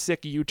whips a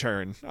sick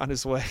U-turn on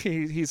his way.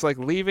 He's like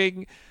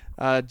leaving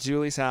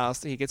Julie's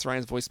house. He gets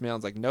Ryan's voicemail and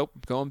is like, nope,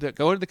 go into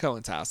the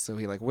Cohen's house. So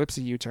he like whips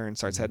a U-turn,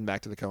 starts heading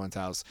back to the Cohen's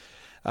house.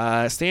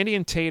 Sandy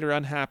and Tate are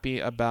unhappy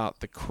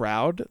about the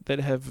crowd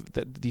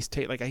that these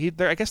Tate, like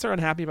I guess they're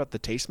unhappy about the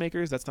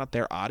tastemakers. That's not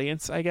their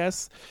audience, I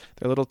guess.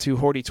 They're a little too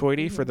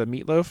hoity-toity for the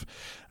meatloaf.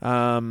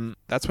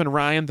 That's when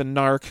Ryan the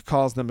narc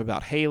calls them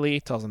about Haley,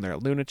 tells them they're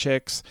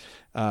lunatics.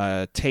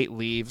 Tate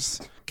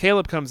leaves.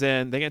 Caleb comes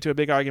in. They get into a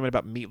big argument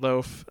about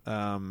meatloaf.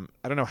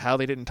 I don't know how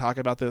they didn't talk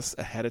about this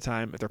ahead of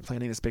time. If they're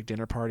planning this big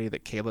dinner party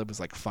that Caleb is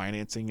like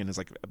financing and is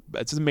like,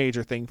 it's a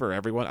major thing for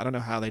everyone. I don't know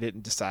how they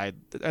didn't decide.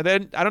 I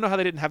don't know how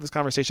they didn't have this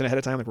conversation ahead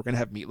of time. Like we're going to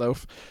have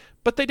meatloaf,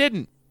 but they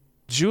didn't.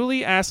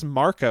 Julie asked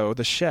Marco,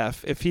 the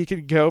chef, if he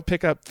could go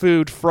pick up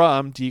food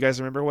from, do you guys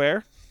remember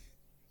where?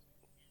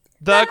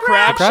 The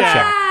Crab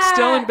Shack.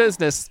 Still in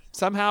business.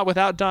 Somehow,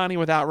 without Donnie,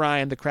 without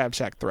Ryan, the Crab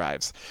Shack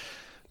thrives.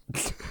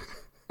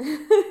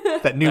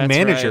 That new That's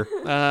manager.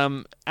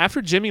 right.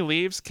 After Jimmy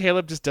leaves,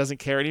 Caleb just doesn't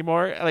care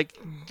anymore. Like,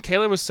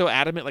 Caleb was so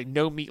adamant, like,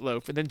 no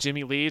meatloaf. And then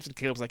Jimmy leaves, and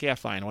Caleb's like, yeah,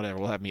 fine, whatever,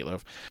 we'll have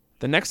meatloaf.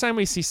 The next time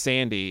we see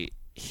Sandy,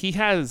 he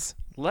has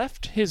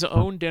left his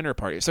own dinner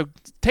party. So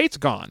Tate's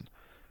gone.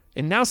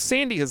 And now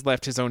Sandy has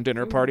left his own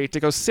dinner party to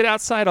go sit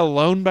outside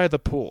alone by the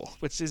pool,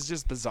 which is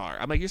just bizarre.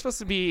 I'm like, you're supposed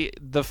to be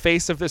the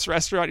face of this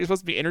restaurant. You're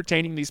supposed to be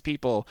entertaining these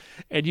people,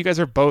 and you guys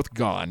are both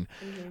gone.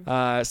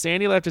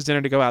 Sandy left his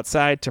dinner to go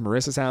outside to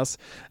Marissa's house.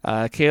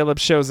 Caleb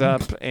shows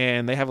up,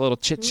 and they have a little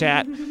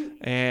chit-chat,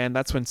 and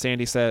that's when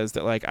Sandy says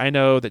that, like, I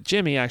know that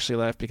Jimmy actually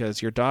left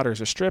because your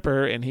daughter's a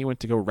stripper, and he went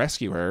to go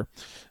rescue her.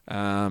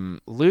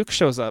 Luke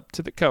shows up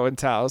to the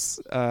Cohen's house.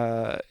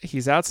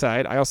 He's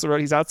outside. I also wrote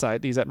he's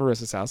outside. He's at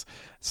Marissa's house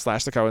 /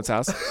 the Cohen's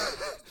house.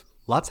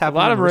 Lots A happening.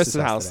 lot at of Marissa's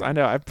house. house. I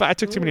know. I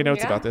took too many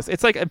notes about this.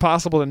 It's like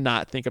impossible to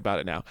not think about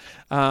it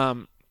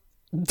now.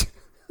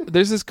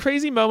 There's this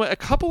crazy moment a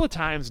couple of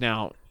times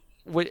now.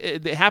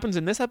 It happens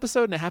in this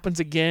episode, and it happens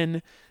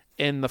again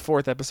in the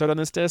 4th episode on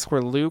this disc,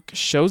 where Luke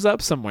shows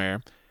up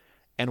somewhere,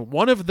 and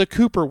one of the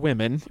Cooper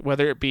women,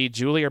 whether it be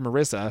Julie or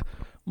Marissa,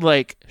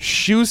 like,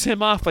 shoos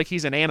him off like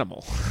he's an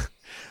animal.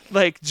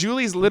 Like,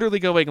 Julie's literally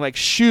going, like,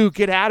 shoo,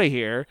 get out of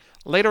here.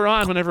 Later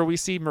on, whenever we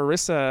see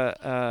Marissa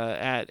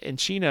at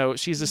Encino,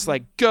 she's just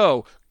like,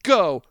 go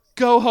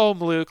home,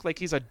 Luke, like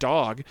he's a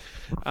dog.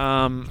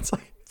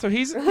 So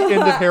he's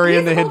End of Harry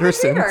and the He's a golden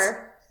Hendersons.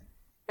 retriever.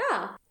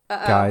 Yeah.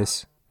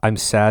 Guys, I'm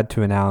sad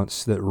to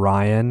announce that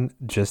Ryan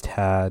just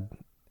had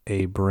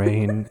a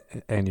brain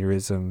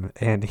aneurysm,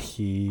 and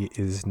he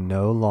is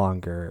no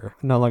longer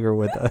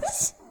with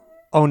us.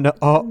 Oh no!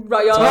 Oh,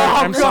 Ryan.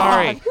 I'm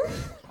sorry.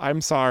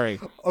 I'm sorry.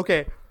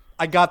 okay.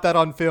 I got that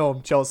on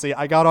film, Chelsea.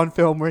 I got on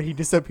film where he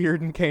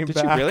disappeared and came Did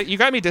back. you really? You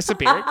got me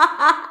disappeared.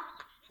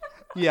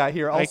 Yeah,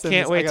 here. I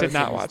can't wait to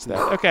not watch that.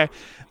 Okay.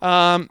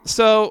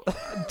 So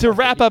to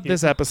wrap up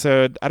this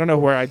episode, I don't know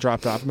where I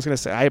dropped off. I'm just going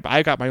to say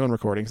I got my own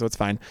recording, so it's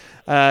fine.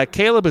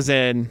 Caleb is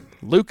in.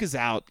 Luke is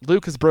out.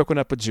 Luke has broken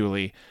up with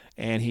Julie,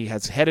 and he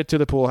has headed to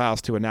the pool house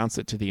to announce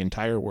it to the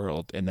entire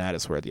world, and that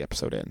is where the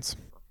episode ends.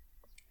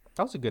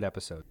 That was a good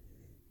episode.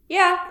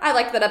 Yeah, I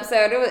liked that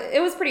episode.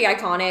 It was pretty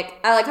iconic.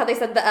 I like how they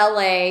said the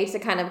LA to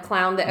kind of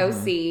clown the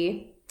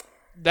OC.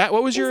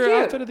 What was your cute.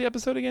 outfit of the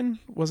episode again?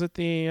 Was it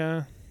the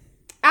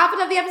Outfit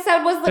of the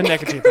episode was the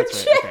neckerchief?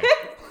 That's right.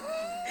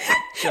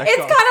 Okay. It's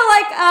kind of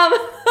like I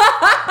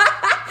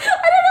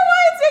don't know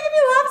why it's making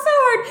me laugh so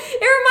hard.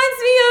 It reminds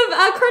me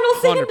of Colonel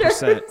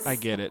Sanders. 100%. I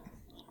get it.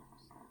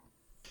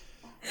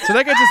 So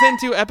that gets us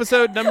into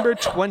episode number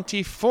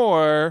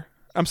 24.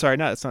 I'm sorry,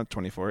 it's not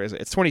 24, is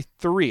it? It's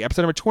 23.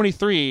 Episode number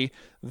 23,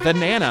 The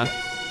Nana.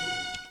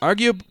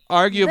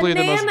 Arguably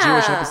the most Nana.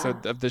 Jewish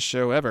episode of this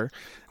show ever,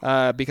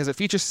 because it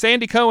features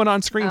Sandy Cohen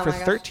on screen Oh for my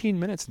gosh. 13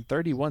 minutes and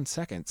 31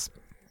 seconds.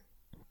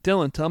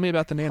 Dylan, tell me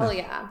about The Nana. Hell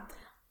yeah.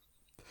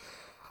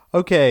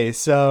 Okay,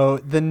 so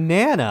The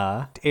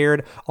Nana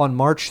aired on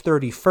March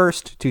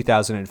 31st,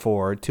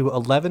 2004 to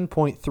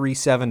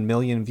 11.37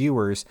 million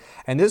viewers,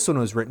 and this one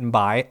was written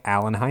by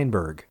Alan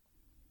Heinberg.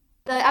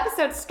 The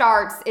episode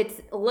starts,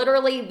 it's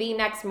literally the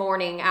next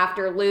morning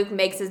after Luke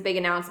makes his big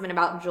announcement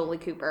about Julie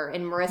Cooper,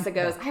 and Marissa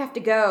goes, I have to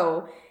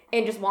go,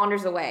 and just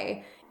wanders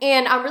away.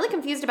 And I'm really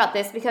confused about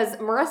this because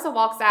Marissa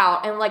walks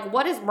out, and like,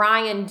 what is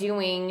Ryan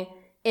doing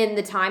in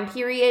the time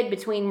period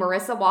between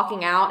Marissa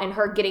walking out and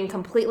her getting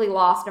completely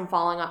lost and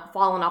falling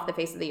off the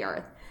face of the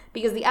earth?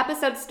 Because the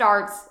episode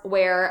starts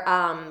where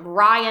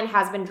Ryan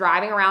has been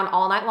driving around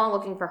all night long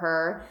looking for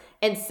her,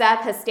 and Seth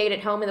has stayed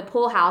at home in the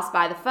pool house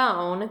by the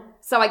phone.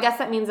 So I guess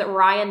that means that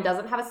Ryan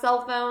doesn't have a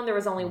cell phone. There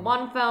was only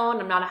one phone.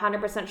 I'm not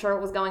 100% sure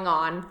what was going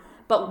on.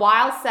 But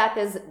while Seth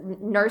is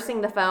nursing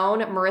the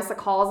phone, Marissa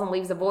calls and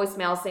leaves a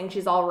voicemail saying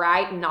she's all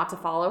right and not to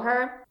follow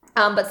her.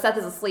 But Seth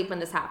is asleep when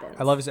this happens.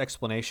 I love his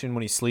explanation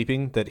when he's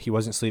sleeping, that he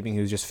wasn't sleeping,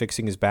 he was just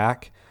fixing his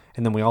back.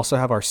 And then we also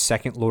have our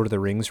second Lord of the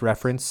Rings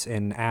reference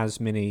in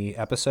as many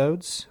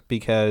episodes,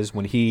 because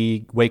when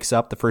he wakes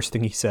up, the first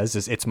thing he says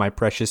is, "It's my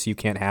precious, you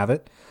can't have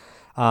it."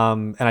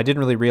 And I didn't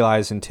really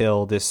realize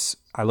until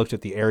I looked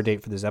at the air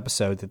date for this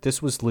episode, that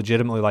this was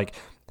legitimately like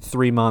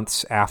 3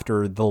 months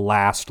after the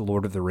last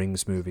Lord of the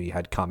Rings movie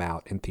had come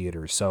out in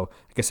theaters. So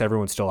I guess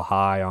everyone's still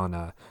high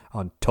on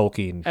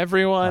Tolkien.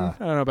 Everyone?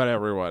 I don't know about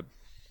everyone.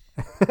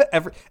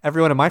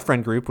 Everyone in my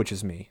friend group, which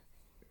is me.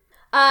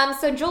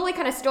 So Julie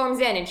kind of storms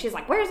in and she's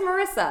like, "Where's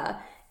Marissa?"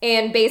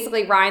 And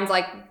basically Ryan's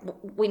like,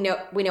 we know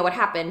what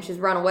happened. She's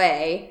run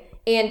away.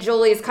 And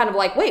Julie's kind of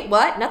like, "Wait,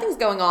 what? Nothing's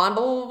going on,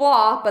 blah, blah,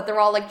 blah." But they're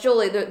all like,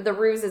 "Julie, the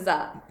ruse is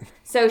up."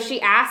 So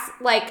she asks,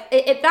 like,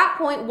 at that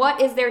point,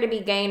 what is there to be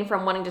gained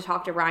from wanting to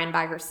talk to Ryan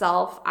by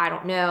herself? I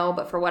don't know.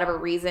 But for whatever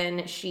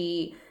reason,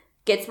 she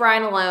gets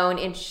Ryan alone,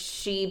 and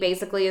she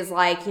basically is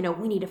like,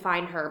 we need to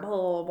find her, blah,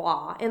 blah,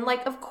 blah. And,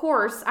 like, of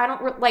course,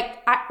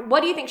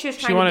 what do you think she was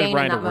trying She to wanted gain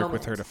Ryan in to that work moment?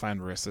 with her to find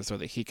Marissa so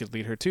that he could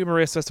lead her to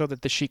Marissa so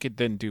that she could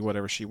then do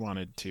whatever she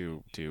wanted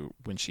to do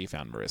when she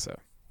found Marissa.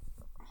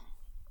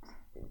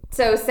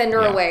 So send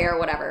her Yeah. away or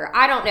whatever.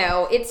 I don't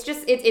know. It's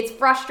just, it's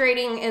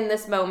frustrating in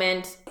this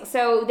moment.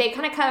 So they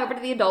kind of cut over to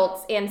the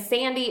adults, and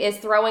Sandy is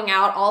throwing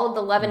out all of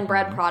the Leaven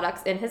bread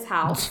products in his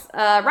house.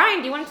 Ryan,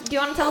 do you want to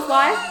tell us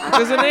why?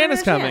 Because the I don't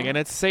Nana's coming,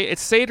 understand. and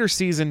it's Seder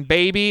season,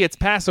 baby. It's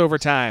Passover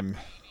time.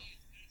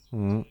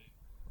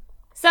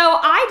 So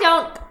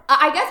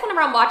I guess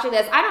whenever I'm watching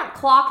this, I don't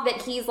clock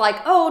that he's like,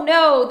 oh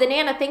no, the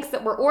Nana thinks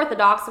that we're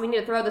Orthodox, so we need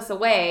to throw this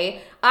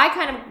away. I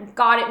kind of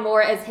got it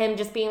more as him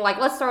just being like,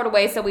 let's throw it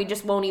away so we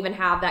just won't even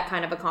have that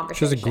kind of a She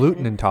conversation. has a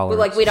gluten intolerance.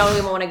 Like, we don't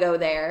even want to go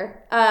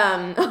there.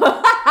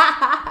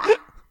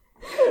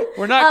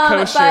 We're not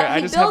kosher. but I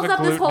he just have builds a up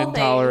this gluten whole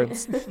thing.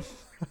 intolerance.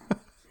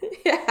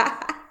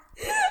 Yeah.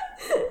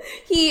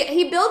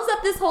 He builds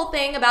up this whole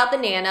thing about the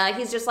Nana.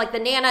 He's just like, the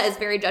Nana is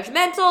very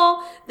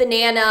judgmental. The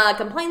Nana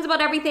complains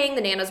about everything.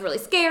 The Nana's really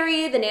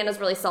scary. The Nana's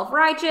really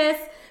self-righteous.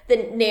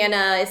 The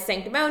Nana is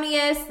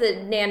sanctimonious.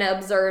 The Nana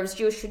observes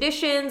Jewish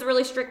traditions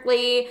really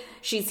strictly.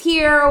 She's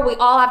here. We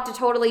all have to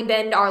totally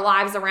bend our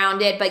lives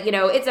around it. But,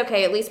 it's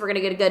okay. At least we're going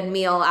to get a good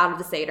meal out of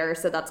the Seder.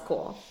 So that's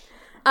cool.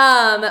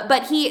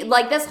 But he,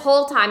 like, this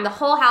whole time, the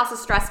whole house is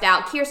stressed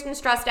out. Kirsten's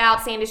stressed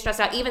out. Sandy's stressed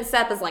out. Even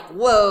Seth is like,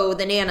 whoa,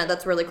 the Nana,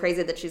 that's really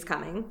crazy that she's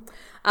coming.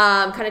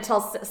 Kind of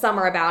tells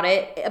Summer about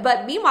it.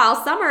 But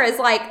meanwhile, Summer is,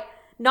 like,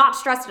 not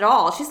stressed at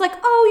all. She's like,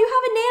 oh, you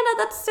have a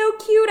Nana. That's so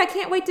cute. I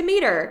can't wait to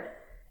meet her.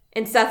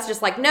 And Seth's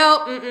just like,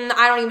 no,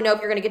 I don't even know if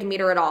you're going to get to meet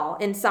her at all.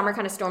 And Summer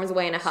kind of storms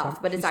away in a huff,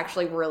 but it's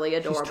actually really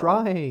adorable. She's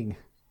trying.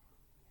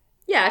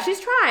 Yeah, she's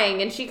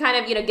trying, and she kind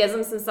of, gives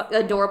them some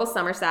adorable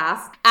summer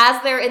sass.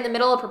 As they're in the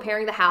middle of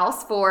preparing the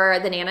house for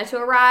the Nana to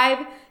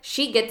arrive,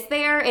 she gets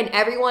there, and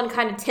everyone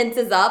kind of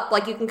tenses up.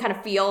 Like, you can kind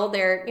of feel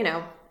their,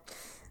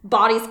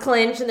 bodies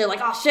clench, and they're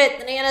like, oh shit,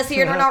 the Nana's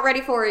here, and we're not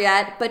ready for her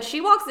yet. But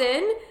she walks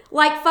in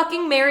like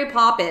fucking Mary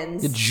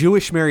Poppins. The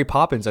Jewish Mary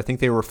Poppins, I think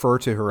they refer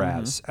to her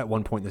as at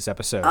one point in this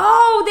episode.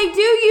 Oh, they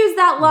do use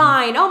that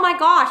line. Oh my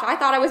gosh, I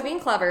thought I was being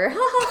clever.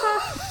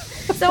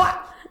 So,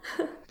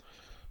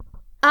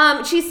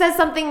 she says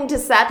something to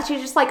Seth.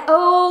 She's just like,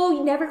 oh,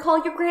 you never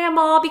call your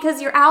grandma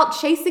because you're out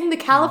chasing the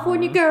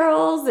California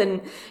girls.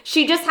 And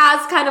she just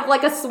has kind of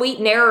like a sweet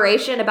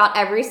narration about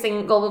every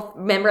single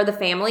member of the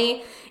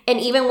family. And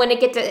even when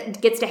it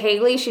gets to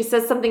Haley, she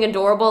says something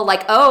adorable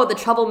like, oh, the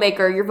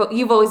troublemaker,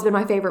 you've always been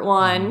my favorite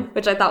one,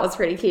 which I thought was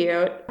pretty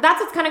cute. That's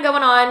what's kind of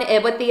going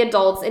on with the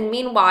adults. And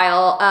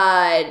meanwhile,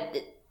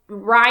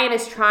 Ryan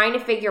is trying to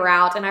figure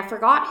out, and I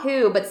forgot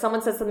who, but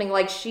someone says something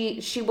like she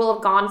will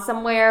have gone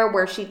somewhere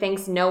where she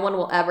thinks no one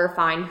will ever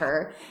find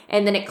her.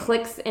 And then it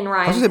clicks in I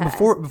Ryan's was gonna head.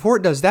 say, before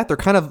it does that, they're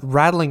kind of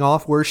rattling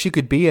off where she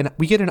could be, and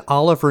we get an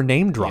Oliver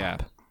name drop. Yeah.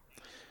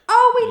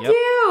 Oh, we Yep.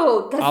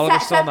 do. Because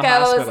Oliver's still in Seth the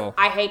goes, hospital.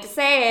 I hate to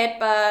say it,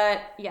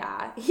 but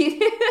yeah.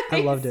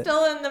 I loved He's it.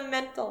 still in the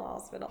mental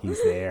hospital.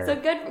 He's there. So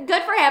good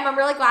for him. I'm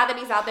really glad that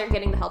he's out there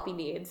getting the help he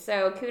needs.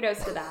 So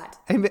kudos to that.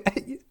 Amen.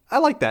 I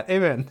like that.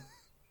 Amen.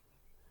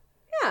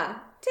 Yeah.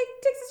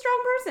 Takes a strong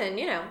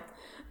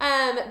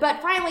person, But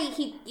finally,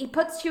 he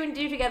puts two and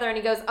two together and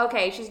he goes,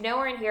 okay, she's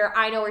nowhere in here.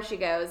 I know where she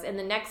goes. In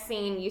the next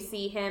scene, you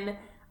see him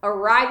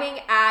arriving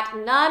at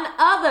none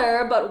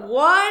other but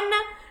one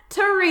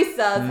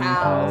Teresa's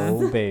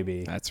house. Oh,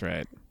 baby. That's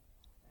right.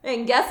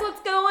 And guess what's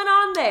going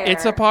on there?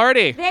 It's a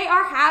party. They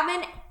are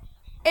having...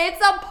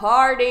 It's a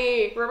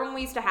party. Remember when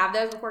we used to have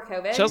those before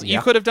COVID? Chelsea, Yeah.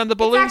 you could have done the It's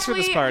balloons for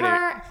this actually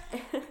party.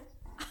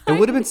 It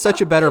would have been such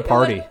a better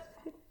party.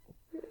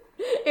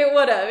 It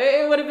would have.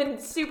 It would have been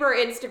super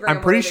Instagram.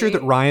 I'm pretty sure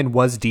that Ryan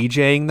was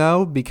DJing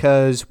though,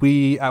 because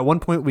at one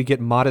point we get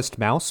Modest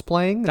Mouse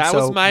playing. That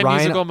so was my Ryan,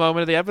 musical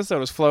moment of the episode.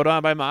 Was Float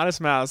On by Modest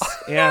Mouse.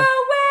 Yeah. No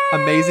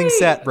way! Amazing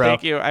set, bro.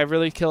 Thank you. I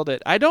really killed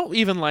it. I don't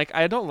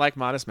like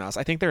Modest Mouse.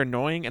 I think they're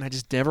annoying and I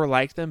just never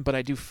liked them, but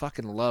I do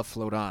fucking love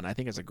Float On. I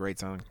think it's a great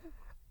song.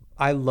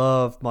 I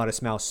love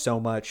Modest Mouse so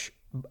much,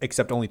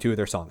 except only two of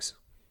their songs.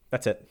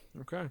 That's it.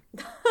 Okay.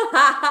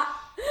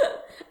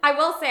 I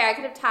will say I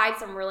could have tied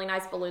some really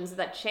nice balloons to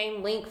that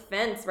chain link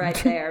fence right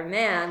there.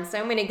 Man,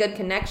 so many good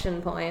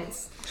connection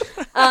points.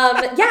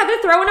 Yeah,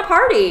 they're throwing a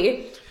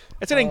party.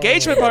 It's an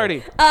engagement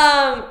party.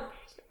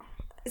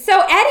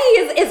 So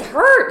Eddie is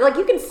hurt. Like,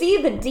 you can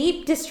see the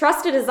deep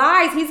distrust in his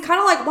eyes. He's kind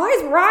of like, why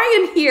is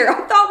Ryan here?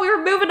 I thought we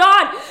were moving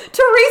on.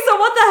 Teresa,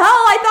 what the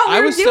hell? I thought we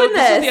were doing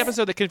This is the this.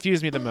 episode that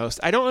confused me the most.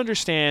 I don't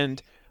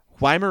understand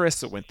why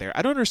Marissa went there.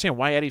 I don't understand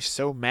why Eddie's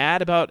so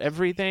mad about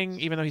everything,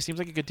 even though he seems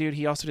like a good dude.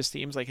 He also just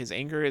seems like his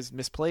anger is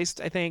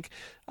misplaced, I think.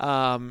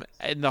 And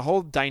the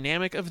whole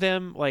dynamic of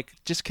them, like,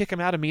 just kick him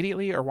out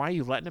immediately, or why are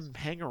you letting him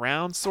hang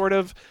around, sort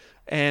of?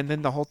 And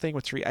then the whole thing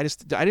with Teresa.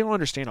 I didn't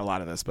understand a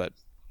lot of this, but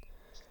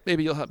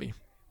maybe you'll help me.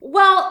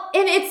 Well,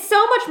 and it's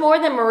so much more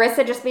than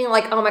Marissa just being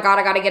like, oh my God,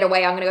 I got to get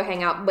away. I'm going to go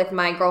hang out with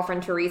my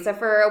girlfriend Teresa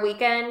for a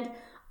weekend.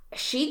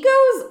 She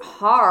goes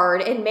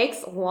hard and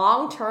makes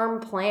long-term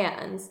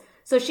plans.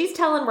 So she's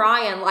telling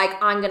Ryan, like,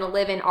 I'm going to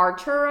live in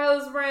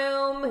Arturo's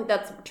room.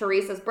 That's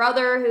Teresa's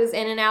brother who's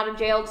in and out of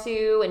jail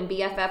too, and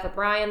BFF with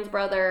Ryan's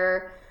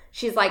brother.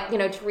 She's like,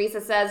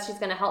 Teresa says she's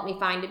going to help me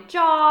find a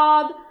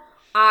job.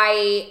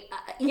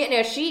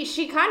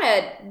 she kind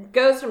of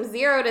goes from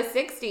 0 to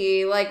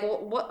 60. Like,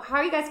 how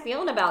are you guys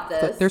feeling about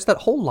this? There's that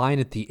whole line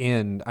at the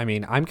end. I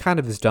mean, I'm kind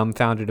of as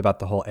dumbfounded about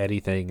the whole Eddie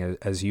thing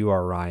as you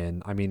are,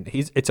 Ryan. I mean,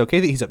 it's okay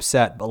that he's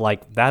upset, but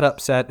like that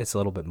upset, it's a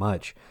little bit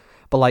much.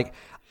 But like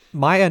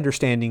my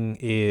understanding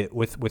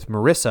with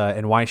Marissa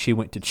and why she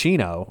went to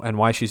Chino and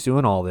why she's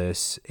doing all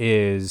this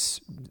is,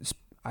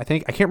 I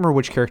can't remember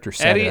which character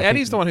said it.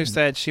 Eddie's the one who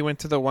said she went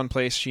to the one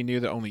place she knew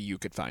that only you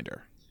could find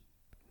her.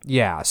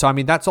 Yeah, so I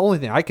mean, that's the only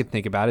thing I could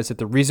think about is that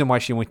the reason why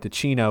she went to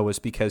Chino was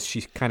because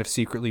she kind of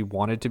secretly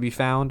wanted to be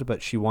found,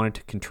 but she wanted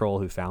to control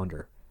who found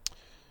her.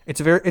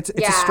 It's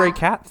a stray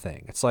cat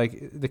thing. It's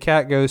like the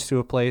cat goes to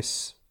a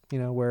place,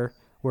 where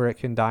it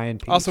can die in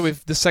peace. Also,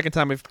 the second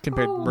time we've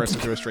compared Marissa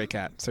to a stray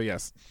cat, so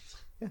yes.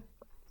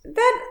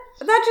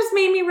 That just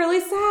made me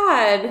really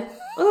sad.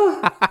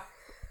 Ugh.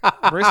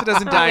 Marissa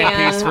doesn't die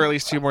in peace for at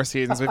least 2 more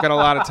seasons. We've got a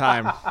lot of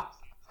time.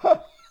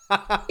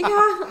 Yeah.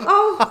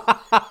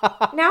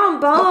 Oh, now I'm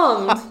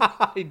bummed.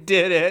 I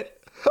did it.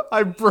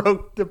 I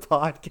broke the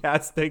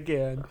podcast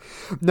again.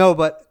 No,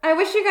 but I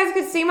wish you guys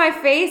could see my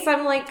face.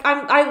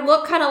 I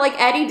look kind of like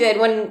Eddie did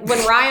when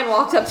Ryan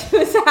walked up to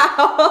his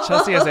house.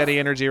 Chelsea has Eddie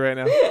energy right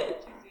now.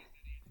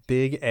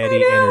 Big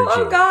Eddie energy.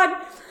 Oh God.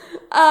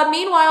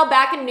 Meanwhile,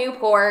 back in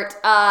Newport,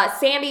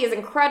 Sandy is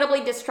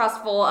incredibly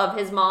distrustful of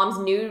his mom's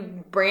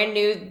brand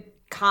new,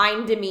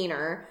 kind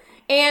demeanor.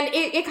 And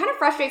it kind of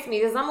frustrates me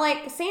because I'm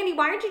like, Sandy,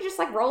 why aren't you just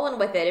like rolling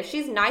with it? If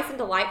she's nice and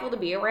delightful to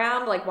be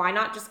around, like why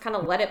not just kind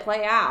of let it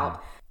play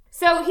out?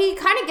 So he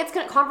kind of gets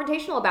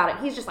confrontational about it.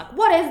 He's just like,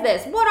 what is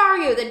this? What are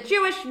you? The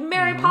Jewish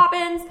Mary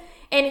Poppins?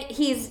 And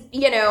he's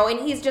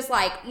just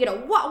like,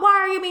 why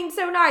are you being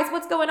so nice?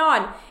 What's going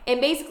on?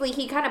 And basically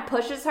he kind of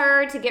pushes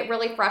her to get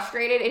really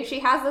frustrated. And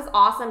she has this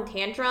awesome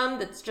tantrum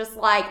that's just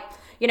like,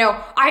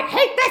 I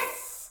hate this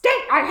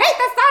state. I hate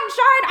the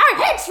sunshine. I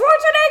hate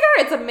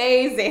Schwarzenegger. It's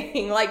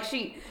amazing. Like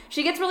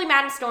she gets really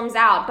mad and storms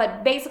out.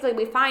 But basically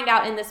we find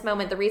out in this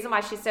moment, the reason why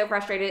she's so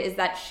frustrated is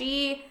that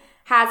she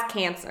has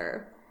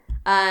cancer.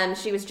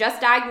 She was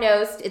just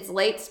diagnosed. It's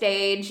late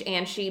stage,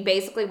 and she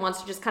basically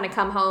wants to just kind of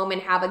come home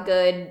and have a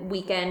good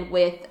weekend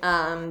with,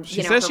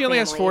 she says she only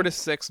has 4 to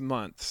 6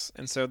 months,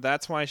 and so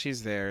that's why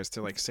she's there, is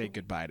to like say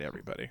goodbye to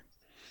everybody.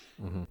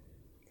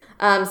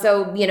 Mm-hmm.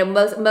 So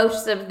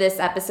most of this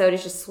episode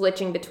is just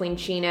switching between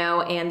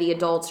Chino and the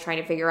adults trying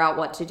to figure out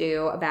what to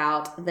do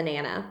about the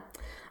Nana.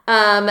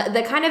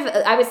 The kind of,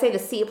 I would say the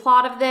C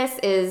plot of this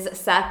is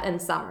Seth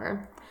and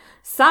Summer.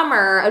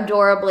 Summer,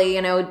 adorably,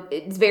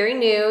 it's very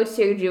new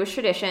to Jewish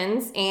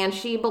traditions, and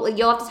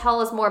you'll have to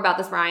tell us more about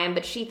this, Ryan,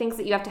 but she thinks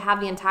that you have to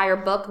have the entire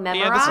book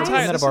memorized.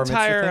 Yeah,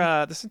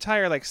 this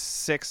entire like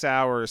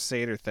 6-hour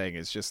Seder thing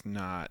is just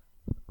not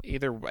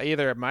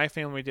either my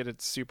family did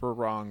it super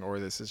wrong or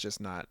this is just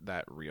not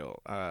that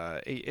real.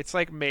 It's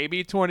like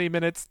maybe 20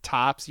 minutes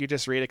tops. You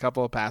just read a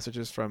couple of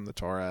passages from the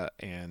Torah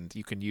and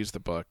you can use the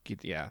book.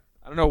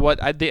 I don't know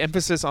the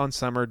emphasis on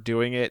Summer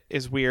doing it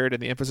is weird,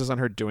 and the emphasis on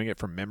her doing it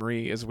from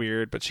memory is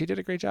weird, but she did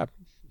a great job.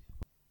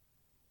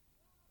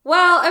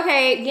 Well,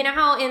 okay, you know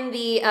how in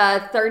the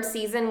 3rd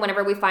season,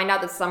 whenever we find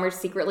out that Summer's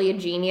secretly a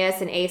genius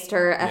and aced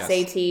her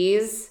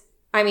SATs,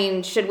 I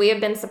mean, should we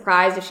have been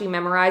surprised if she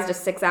memorized a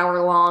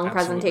 6-hour-long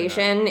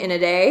presentation in a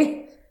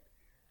day?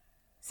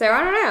 So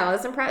I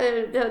don't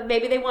know.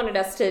 Maybe they wanted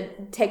us to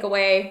take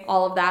away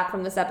all of that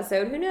from this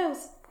episode. Who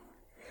knows?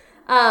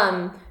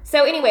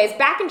 So anyways,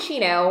 back in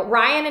Chino,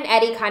 Ryan and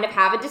Eddie kind of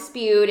have a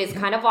dispute. It's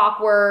kind of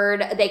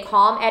awkward. They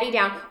calm Eddie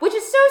down, which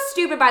is so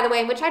stupid, by the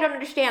way, which I don't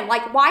understand.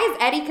 Like, why is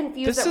Eddie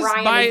confused that Ryan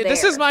is there?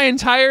 This is my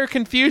entire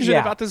confusion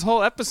about this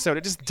whole episode.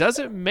 It just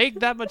doesn't make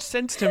that much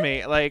sense to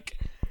me. Like,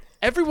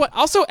 everyone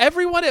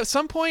at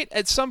some point,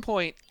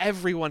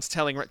 everyone's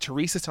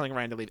Teresa's telling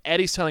Ryan to leave.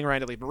 Eddie's telling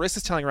Ryan to leave.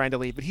 Marissa's telling Ryan to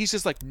leave. But he's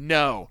just like,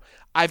 no,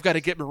 I've got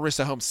to get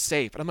Marissa home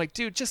safe. And I'm like,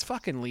 dude, just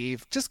fucking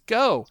leave. Just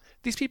go.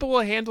 These people will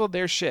handle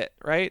their shit,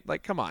 right?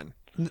 Like, come on.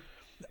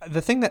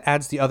 The thing that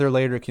adds the other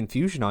layer of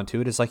confusion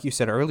onto it is, like you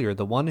said earlier,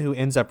 the one who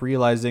ends up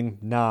realizing,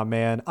 nah,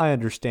 man, I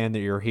understand that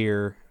you're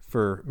here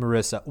for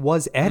Marissa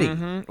was Eddie.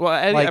 Mm-hmm. Well,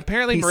 Eddie,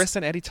 apparently Marissa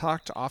and Eddie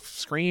talked off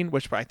screen,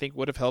 which I think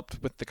would have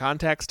helped with the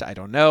context. I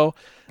don't know.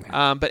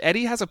 But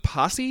Eddie has a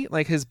posse,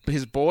 like his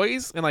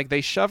boys, and like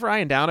they shove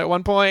Ryan down at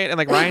one point, and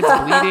like Ryan's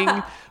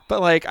bleeding.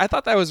 But like I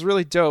thought that was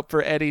really dope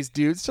for Eddie's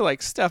dudes to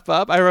like step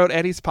up. I wrote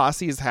Eddie's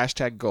posse as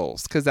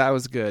 #goals because that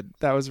was good.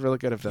 That was really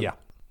good of them. Yeah.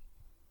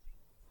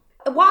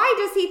 Why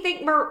does he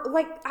think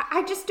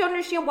I just don't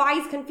understand why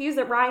he's confused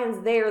that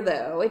Ryan's there,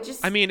 though. It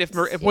just, I mean,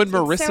 when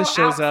Marissa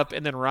shows up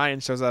and then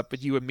Ryan shows up,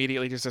 but you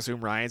immediately just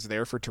assume Ryan's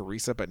there for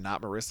Teresa but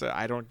not Marissa,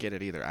 I don't get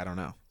it either. I don't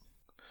know.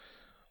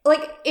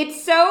 Like,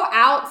 it's so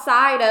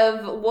outside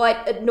of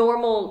what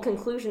normal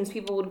conclusions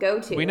people would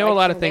go to. We know a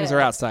lot of things are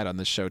outside on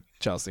this show,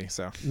 Chelsea,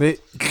 so.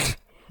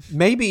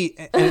 Maybe,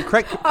 and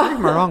correct me if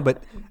I'm wrong,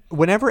 but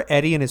whenever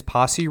Eddie and his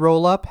posse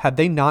roll up, had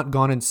they not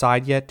gone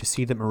inside yet to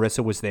see that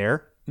Marissa was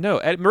there? No,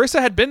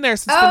 Marissa had been there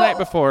since the night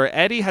before.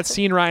 Eddie had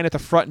seen Ryan at the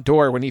front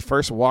door when he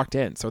first walked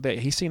in, so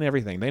he's seen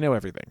everything. They know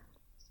everything.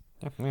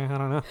 I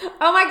don't know.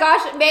 Oh my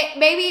gosh,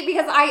 maybe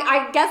because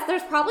I guess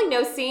there's probably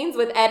no scenes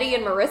with Eddie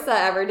and Marissa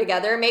ever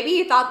together. Maybe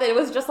he thought that it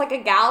was just like a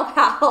gal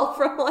pal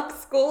from like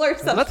school or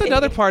something. That's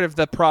another part of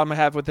the problem I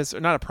have with this.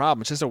 Not a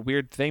problem. It's just a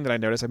weird thing that I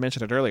noticed. I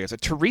mentioned it earlier. Is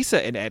that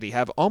Teresa and Eddie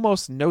have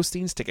almost no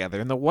scenes together.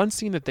 And the one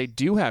scene that they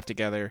do have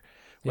together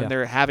when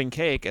they're having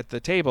cake at the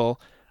table,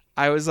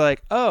 I was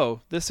like,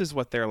 oh, this is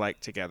what they're like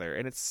together.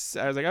 And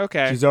I was like,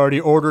 okay. She's already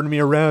ordering me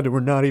around and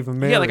we're not even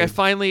married. Yeah, like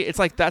it's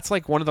like that's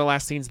like one of the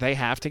last scenes they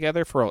have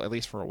together for at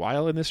least for a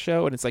while in this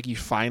show. And it's like you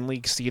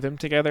finally see them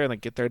together and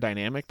like get their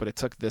dynamic, but it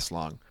took this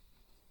long.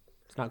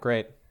 It's not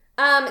great.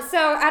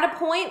 So at a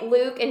point,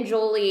 Luke and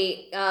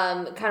Julie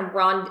kind of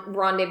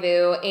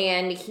rendezvous,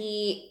 and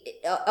he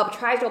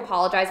tries to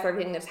apologize for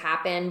everything that's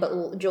happened,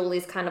 but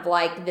Julie's kind of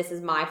like, this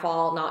is my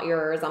fault, not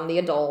yours. I'm the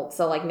adult.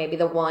 So like maybe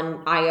the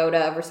one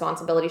iota of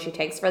responsibility she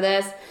takes for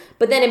this.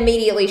 But then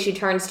immediately she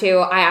turns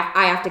to, I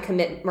have to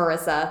commit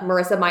Marissa.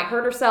 Marissa might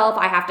hurt herself.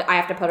 I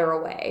have to put her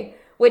away.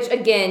 Which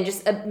again,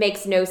 just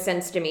makes no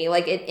sense to me.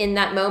 Like in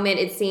that moment,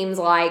 it seems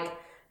like,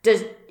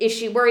 is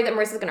she worried that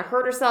Marissa's going to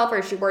hurt herself, or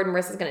is she worried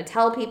Marissa's going to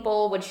tell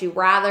people? Would she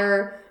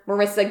rather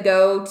Marissa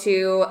go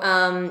to,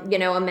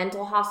 a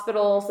mental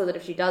hospital so that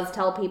if she does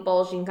tell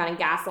people, she can kind of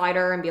gaslight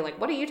her and be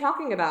like, what are you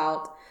talking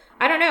about?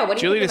 I don't know. What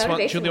do you think the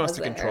motivation Julie wants was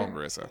to there? control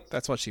Marissa.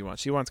 That's what she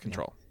wants. She wants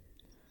control.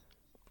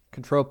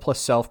 Control plus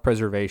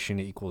self-preservation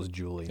equals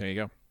Julie. There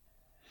you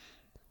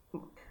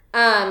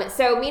go.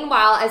 So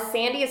meanwhile, as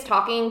Sandy is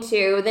talking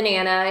to the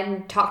Nana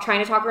and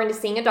trying to talk her into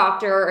seeing a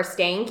doctor or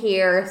staying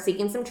here,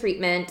 seeking some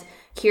treatment,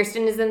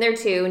 Kirsten is in there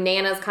too.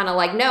 Nana's kind of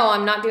like, no,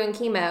 I'm not doing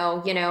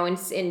chemo,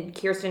 and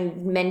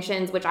Kirsten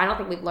mentions, which I don't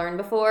think we've learned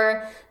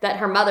before, that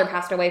her mother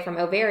passed away from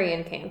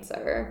ovarian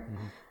cancer.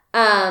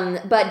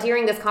 Mm-hmm. But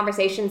during this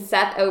conversation,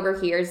 Seth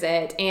overhears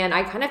it, and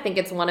I kind of think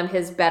it's one of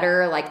his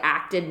better, like,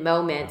 acted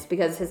moments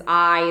because his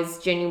eyes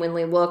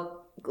genuinely look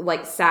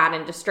like sad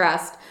and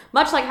distressed,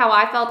 much like how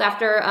I felt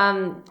after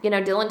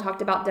Dylan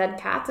talked about dead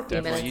cats a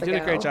few minutes you ago. did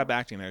a great job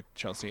acting there,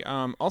 Chelsea.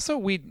 Also,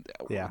 one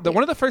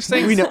of the first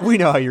things we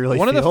know how you really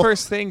one feel. of the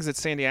first things that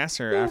Sandy asks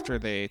her after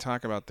they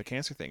talk about the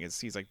cancer thing is,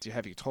 he's like,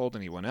 have you told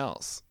anyone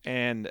else?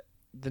 And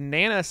the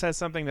Nana says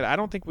something that I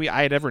don't think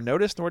I had ever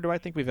noticed, nor do I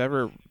think we've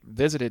ever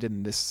visited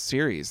in this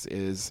series.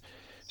 Is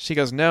she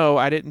goes, no,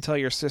 I didn't tell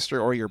your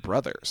sister or your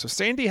brother. So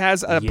Sandy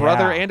has a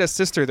brother and a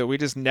sister that we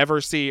just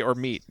never see or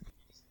meet.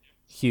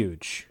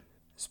 Huge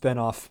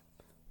spinoff.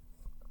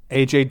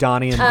 AJ,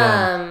 Donnie, and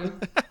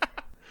Ben.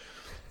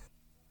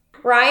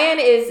 Ryan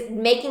is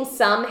making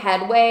some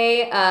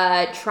headway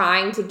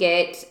trying to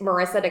get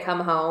Marissa to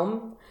come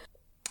home.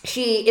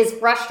 She is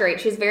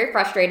frustrated. She's very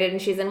frustrated,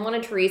 and she's in one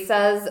of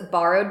Teresa's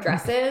borrowed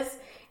dresses.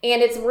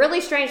 And it's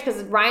really strange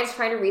because Ryan's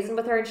trying to reason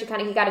with her, and he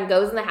kind of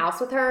goes in the house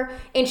with her,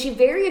 and she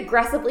very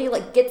aggressively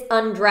like gets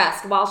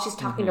undressed while she's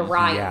talking to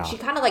Ryan. Yeah. She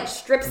kind of like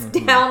strips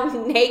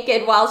down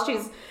naked while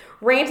she's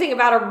ranting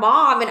about her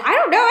mom, and I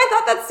don't know. I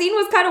thought that scene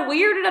was kind of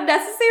weird and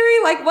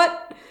unnecessary. Like,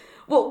 what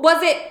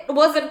was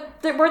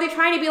it? Were they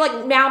trying to be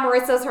like, now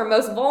Marissa's her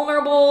most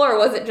vulnerable, or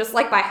was it just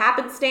like by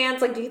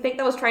happenstance? Like, do you think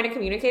that was trying to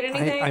communicate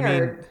anything?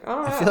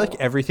 I feel like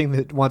everything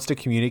that wants to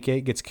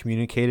communicate gets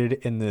communicated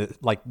in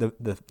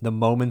the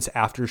moments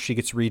after she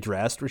gets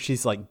redressed, where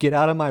she's like, "Get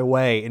out of my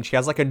way," and she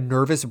has like a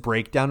nervous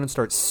breakdown and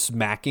starts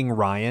smacking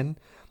Ryan,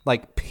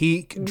 like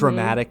peak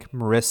dramatic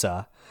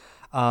Marissa.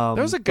 That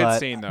was a good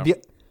scene, though.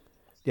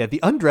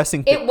 The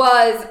undressing.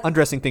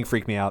 Undressing thing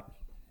freaked me out.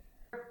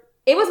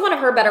 It was one of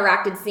her better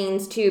acted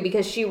scenes too,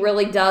 because she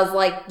really does,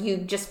 like, you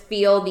just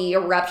feel the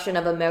eruption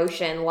of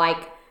emotion.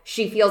 Like,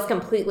 she feels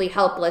completely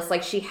helpless.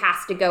 Like, she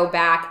has to go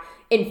back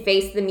and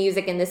face the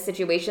music in this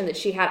situation that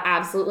she had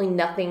absolutely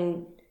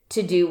nothing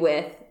to do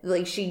with.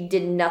 Like, she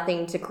did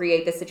nothing to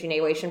create this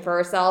situation for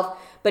herself,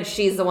 but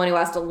she's the one who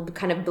has to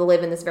kind of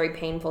live in this very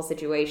painful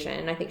situation.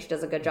 And I think she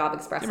does a good job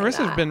expressing that.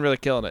 Marissa's been really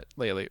killing it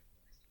lately.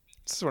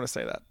 Just want to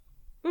say that.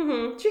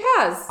 Mm-hmm. She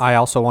has. I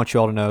also want you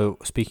all to know,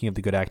 speaking of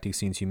the good acting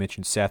scenes, you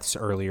mentioned Seth's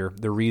earlier.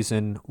 The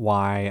reason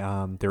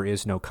why there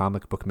is no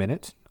comic book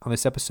minute on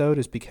this episode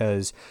is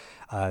because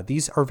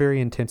these are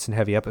very intense and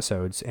heavy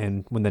episodes.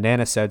 And when the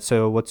Nana said,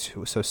 so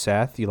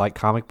Seth, you like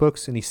comic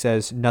books? And he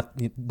says,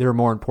 there are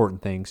more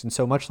important things. And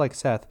so much like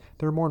Seth,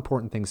 there are more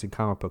important things than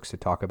comic books to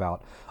talk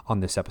about on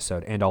this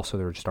episode. And also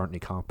there just aren't any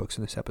comic books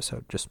in this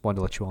episode. Just wanted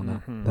to let you all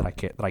know that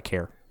I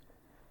care.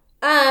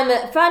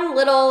 Fun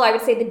little, I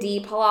would say the D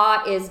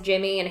plot is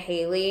Jimmy and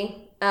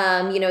Haley.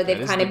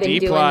 They've kind of been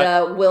doing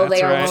the will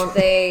they or won't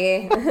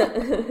they. You look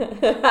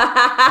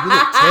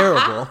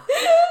terrible.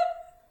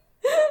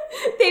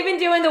 They've been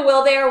doing the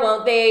will they or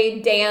won't they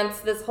dance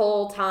this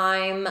whole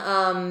time.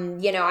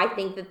 I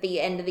think that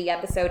the end of the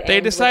episode they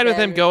ends decided with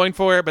them him going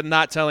for it, but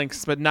not telling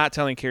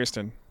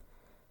Kirsten.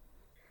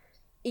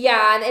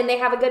 Yeah, and they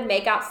have a good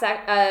makeout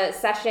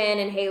session,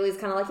 and Haley's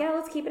kind of like, yeah,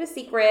 let's keep it a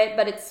secret,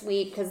 but it's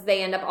sweet because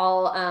they end up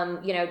all,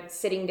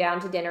 sitting down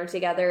to dinner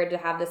together to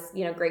have this,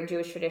 great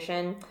Jewish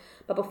tradition.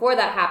 But before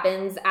that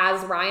happens,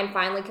 as Ryan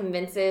finally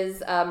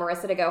convinces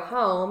Marissa to go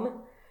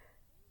home,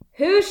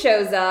 who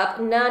shows up?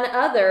 None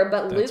other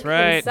but Luke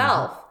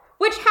himself.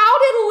 Which, how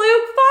did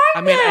Luke find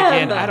I mean, them?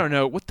 again, I don't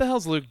know. What the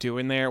hell's Luke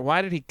doing there?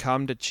 Why did he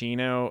come to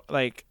Chino?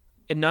 Like,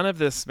 and none of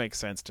this makes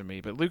sense to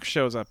me, but Luke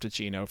shows up to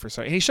Chino for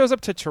some. He shows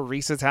up to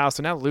Teresa's house,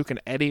 and now Luke and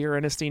Eddie are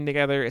in a scene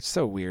together. It's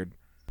so weird.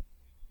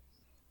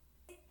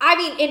 I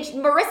mean, and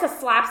Marissa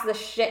slaps the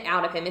shit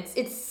out of him.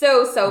 It's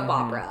so soap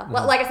opera.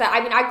 Like I said,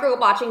 I mean, I grew up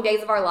watching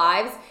Days of Our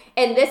Lives,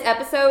 and this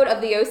episode of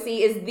The OC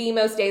is the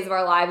most Days of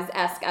Our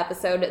Lives-esque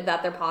episode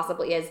that there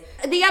possibly is.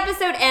 The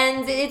episode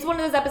ends, it's one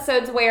of those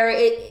episodes where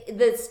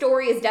the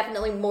story is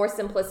definitely more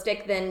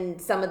simplistic than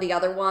some of the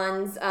other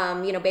ones.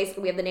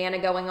 Basically we have the Nana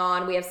going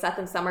on, we have Seth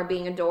and Summer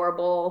being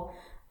adorable,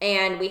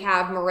 and we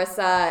have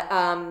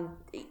Marissa,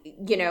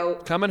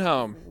 Coming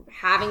home.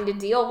 having to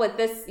deal with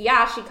this.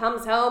 Yeah, she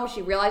comes home,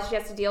 she realizes she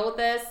has to deal with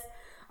this.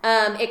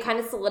 It kind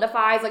of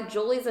solidifies, like,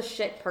 Julie's a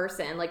shit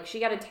person. Like, she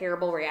got a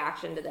terrible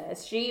reaction to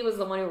this. She was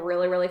the one who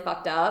really, really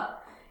fucked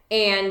up.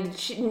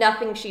 And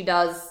nothing she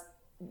does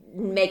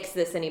makes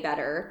this any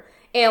better.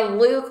 And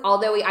Luke,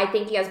 although I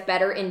think he has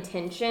better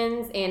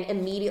intentions, and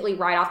immediately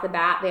right off the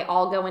bat, they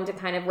all go into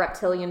kind of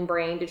reptilian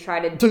brain to try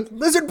to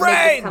Lizard make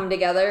brain! this come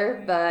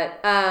together. But,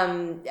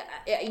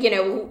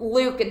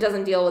 Luke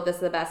doesn't deal with this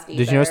the best either.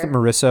 Did you notice that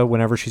Marissa,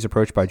 whenever she's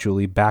approached by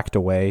Julie, backed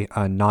away,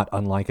 not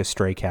unlike a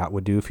stray cat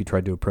would do if you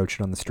tried to approach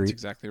it on the That's street?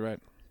 exactly right.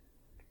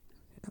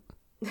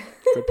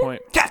 Good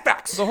point.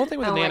 Catbacks! The whole thing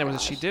with Oh my Nana was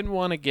that she gosh. didn't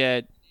want to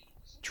get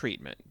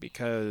treatment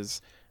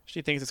because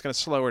she thinks it's going to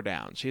slow her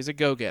down. She's a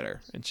go-getter,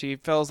 and she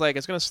feels like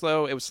it would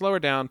slow her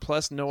down,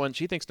 plus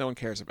she thinks no one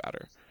cares about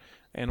her.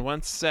 And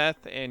once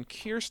Seth and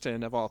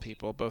Kirsten, of all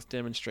people, both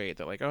demonstrate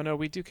that, like, oh no,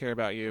 we do care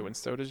about you, and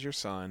so does your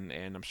son,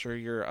 and I'm sure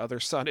your other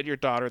son and your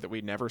daughter that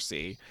we never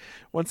see.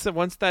 Once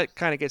that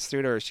kind of gets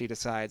through to her, she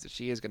decides that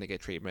she is going to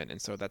get treatment,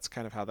 and so that's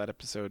kind of how that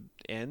episode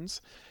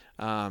ends.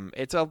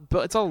 It's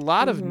a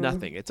lot of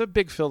nothing. It's a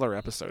big filler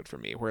episode for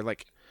me, where,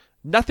 like,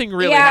 nothing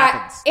really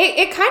happens.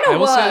 It kind I of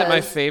will was. say that my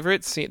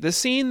favorite scene, the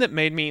scene that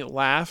made me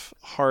laugh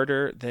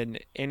harder than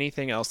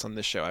anything else on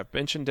the show, I've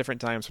mentioned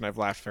different times when I've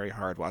laughed very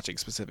hard watching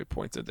specific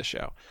points of the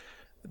show.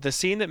 The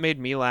scene that made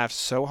me laugh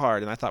so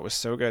hard and I thought was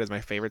so good as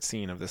my favorite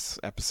scene of this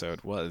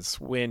episode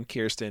was when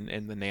Kirsten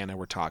and the Nana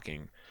were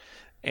talking.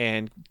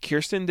 And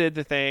Kirsten did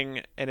the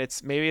thing, and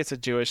maybe it's a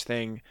Jewish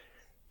thing.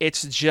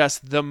 It's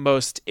just the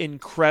most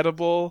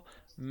incredible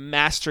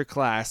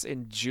masterclass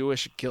in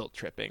Jewish guilt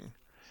tripping.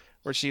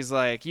 Where she's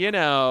like, you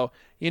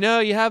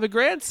have a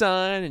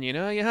grandson and you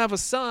have a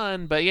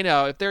son, but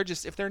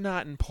if they're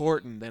not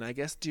important, then I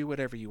guess do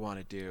whatever you want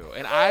to do.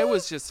 And I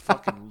was just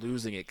fucking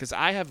losing it because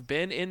I have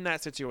been in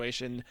that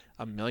situation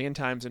a million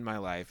times in my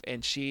life,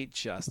 and she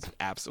just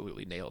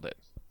absolutely nailed it.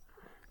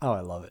 Oh,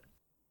 I love it.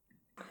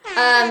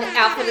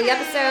 Outfit of the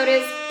episode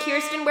is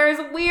Kirsten wears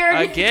a weird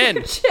Again.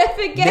 neckerchief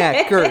again.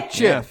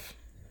 Neckerchief.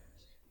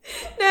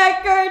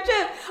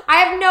 Neckerchief. I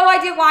have no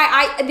idea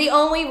why. The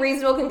only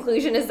reasonable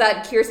conclusion is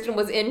that Kirsten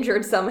was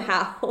injured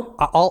somehow.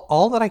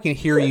 All that I can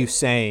hear you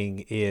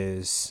saying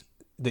is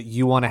that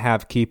you want to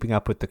have Keeping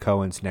Up with the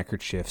Coens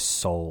neckerchief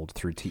sold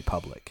through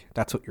TeePublic.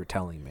 That's what you're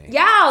telling me.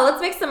 Yeah, let's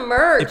make some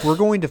merch. If we're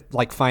going to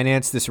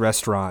finance this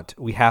restaurant,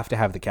 we have to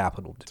have the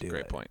capital to do it.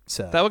 Great point.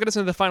 So That will get us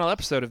into the final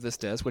episode of this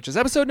disc, which is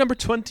episode number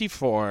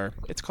 24.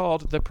 It's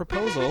called The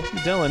Proposal.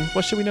 Dylan,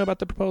 what should we know about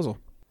The Proposal?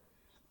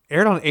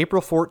 aired on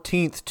April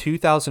 14th,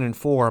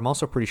 2004. I'm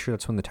also pretty sure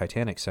that's when the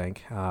Titanic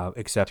sank,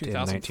 except in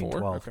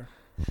 2004? 1912. Okay.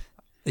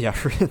 Yeah,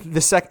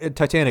 the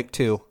Titanic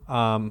 2,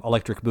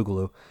 Electric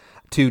Boogaloo,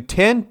 to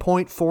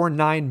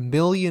 10.49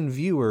 million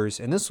viewers,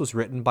 and this was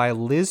written by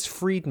Liz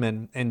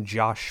Friedman and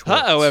Josh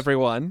Schwartz. Uh-oh,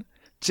 everyone.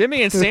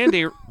 Jimmy and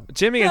Sandy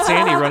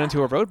run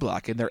into a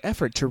roadblock in their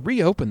effort to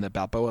reopen the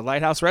Balboa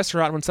Lighthouse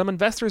restaurant when some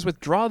investors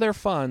withdraw their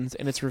funds,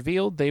 and it's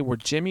revealed they were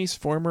Jimmy's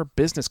former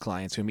business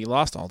clients whom he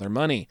lost all their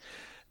money.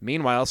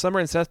 Meanwhile,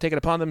 Summer and Seth take it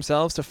upon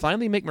themselves to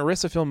finally make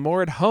Marissa feel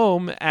more at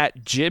home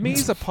at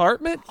Jimmy's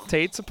apartment?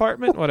 Tate's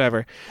apartment?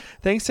 Whatever.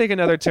 Things take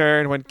another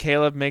turn when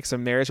Caleb makes a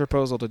marriage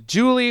proposal to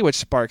Julie, which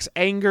sparks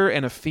anger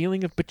and a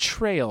feeling of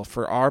betrayal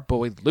for our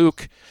boy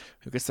Luke,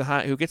 who gets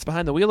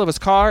behind the wheel of his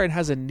car and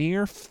has a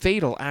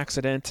near-fatal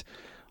accident.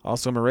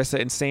 Also,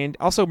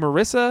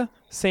 Marissa,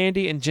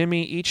 Sandy, and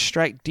Jimmy each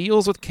strike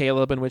deals with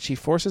Caleb in which he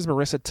forces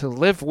Marissa to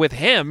live with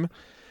him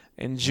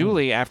and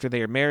Julie after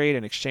they are married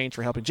in exchange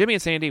for helping Jimmy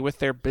and Sandy with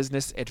their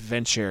business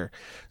adventure.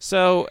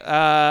 So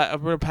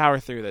I'm going to power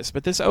through this.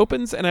 But this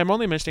opens, and I'm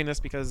only mentioning this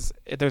because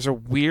there's a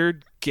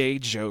weird gay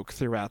joke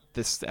throughout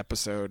this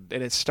episode.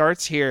 And it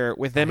starts here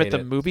with them at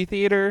the movie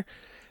theater.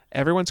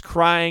 Everyone's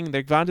crying.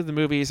 They've gone to the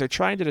movies. They're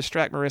trying to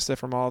distract Marissa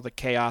from all the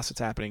chaos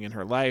that's happening in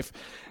her life.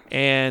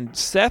 And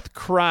Seth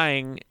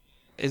crying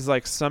is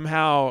like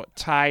somehow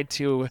tied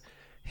to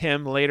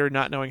him later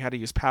not knowing how to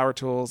use power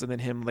tools, and then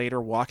him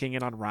later walking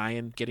in on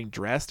Ryan getting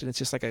dressed, and it's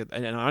just like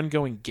an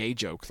ongoing gay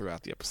joke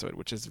throughout the episode,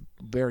 which is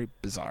very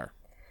bizarre.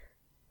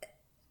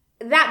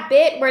 That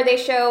bit where they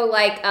show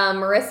like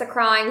Marissa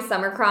crying,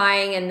 Summer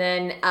crying, and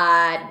then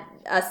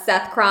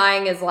Seth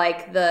crying is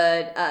like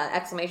the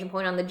exclamation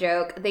point on the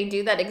joke. They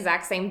do that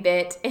exact same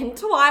bit in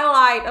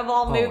Twilight of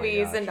all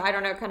movies, and I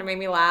don't know, it kind of made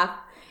me laugh.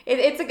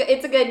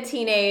 It's a good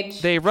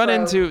teenage. They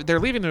run trope. they're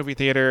leaving the movie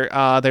theater.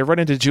 They run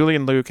into Julie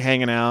and Luke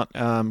hanging out.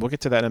 We'll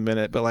get to that in a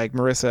minute. But like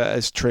Marissa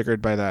is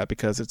triggered by that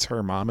because it's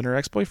her mom and her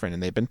ex-boyfriend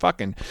and they've been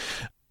fucking.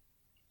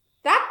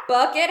 That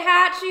bucket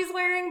hat she's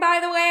wearing, by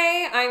the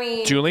way, I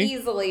mean, Julie?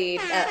 easily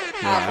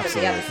half of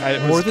the absolutely.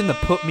 episode. More than the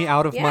put me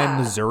out of my Yeah.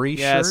 Missouri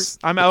Yes, shirt.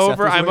 I'm that Seth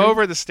over. was I'm wearing.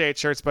 over the state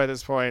shirts by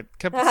this point.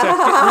 Remember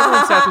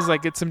when Seth was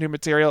like, "Get some new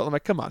material"? I'm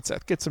like, "Come on,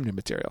 Seth, get some new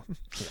material."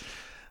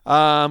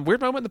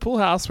 Weird moment in the pool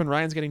house when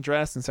Ryan's getting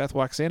dressed and Seth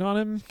walks in on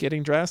him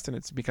getting dressed, and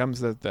it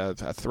becomes a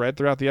thread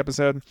throughout the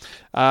episode.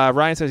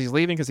 Ryan says he's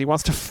leaving because he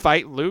wants to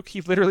fight Luke. He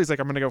literally is like,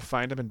 "I'm going to go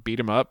find him and beat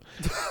him up."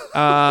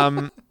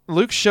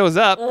 Luke shows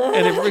up,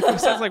 and it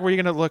sounds like, "Where are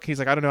you going to look?" He's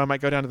like, "I don't know. I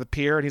might go down to the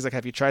pier." And he's like,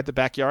 "Have you tried the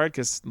backyard?"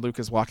 Because Luke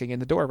is walking in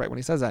the door right when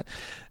he says that.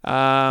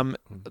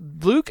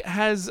 Luke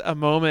has a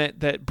moment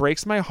that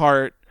breaks my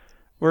heart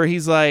where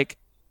he's like,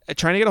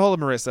 trying to get a hold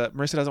of Marissa.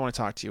 Marissa doesn't want to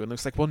talk to you. And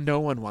Luke's like, "Well, no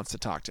one wants to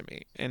talk to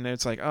me." And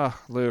it's like, "Oh,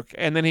 Luke."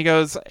 And then he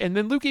goes, and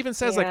then Luke even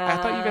says, like, "I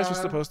thought you guys were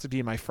Yeah. supposed to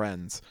be my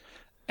friends."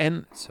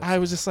 And So I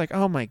was just like,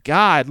 "Oh my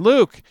God,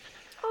 Luke."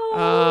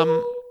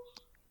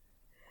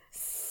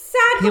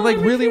 Sad He like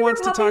golden really retriever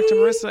wants to talk to puppy.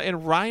 Marissa,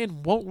 and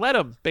Ryan won't let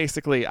him.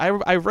 Basically,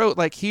 I wrote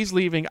like, "He's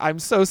leaving. I'm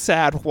so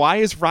sad. Why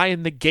is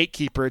Ryan the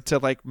gatekeeper to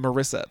like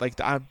Marissa? Like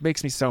that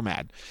makes me so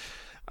mad."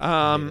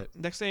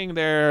 Next thing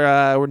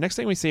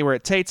we see, we're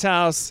at Tate's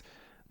house.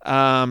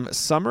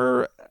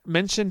 Summer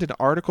mentioned an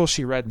article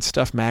she read in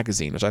Stuff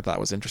Magazine, which I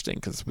thought was interesting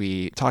because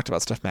we talked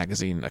about Stuff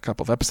Magazine a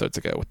couple of episodes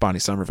ago with Bonnie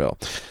Somerville.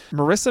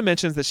 Marissa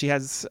mentions that she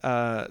has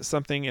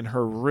something in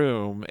her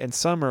room, and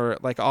Summer,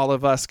 like all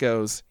of us,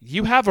 goes,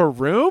 "You have a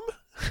room?"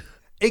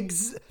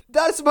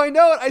 That's my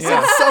note. I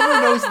said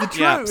Summer knows the truth.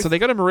 Yeah, so they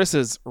go to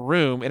Marissa's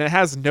room, and it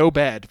has no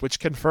bed, which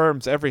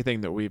confirms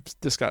everything that we've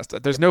discussed.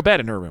 There's no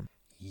bed in her room.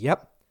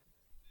 Yep.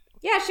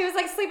 Yeah, she was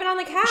like sleeping on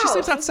the couch. She sleeps It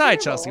was outside,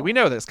 terrible. Chelsea. We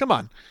know this. Come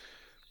on.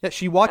 Yeah,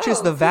 she watches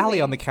Oh, The Valley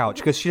creepy. on the couch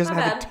because she doesn't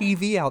My have a bad.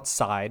 TV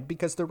outside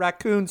because the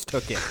raccoons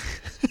took it.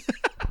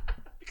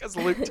 Because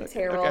Luke took it.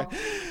 Terrible. Okay.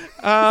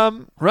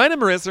 Ryan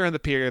and Marissa are in the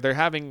pier. They're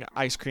having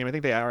ice cream. I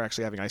think they are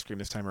actually having ice cream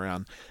this time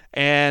around.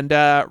 And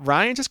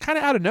Ryan just kind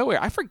of out of nowhere.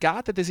 I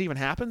forgot that this even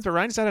happens, but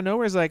Ryan just out of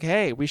nowhere is like,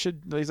 "Hey, we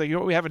should." He's like, "You know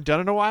what we haven't done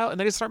in a while?" And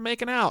they just start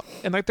making out.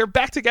 And like they're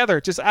back together,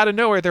 just out of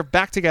nowhere. They're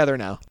back together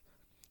now,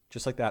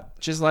 Just like that.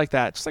 just like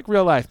that, just like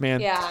real life,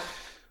 man. Yeah.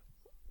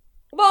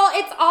 Well,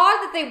 it's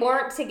odd that they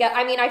weren't together.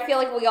 I mean, I feel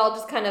like we all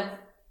just kind of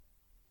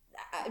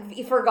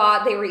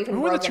forgot they were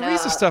even When the broken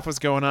Teresa up. stuff was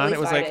going on, At it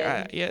was least like,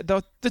 I did. yeah,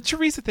 the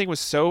Teresa thing was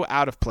so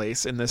out of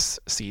place in this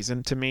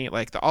season to me.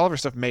 Like the Oliver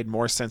stuff made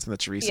more sense than the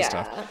Teresa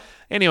stuff.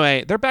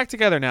 Anyway, they're back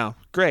together now.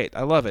 Great,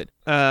 I love it.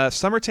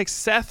 Summer takes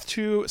Seth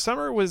to.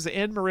 Summer was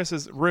in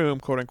Marissa's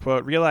room, quote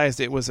unquote. Realized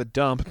it was a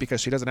dump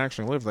because she doesn't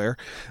actually live there,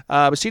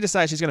 but she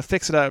decides she's going to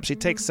fix it up. She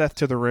takes Seth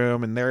to the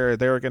room, and they're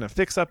going to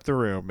fix up the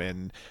room.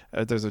 And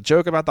there's a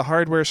joke about the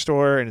hardware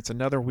store, and it's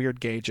another weird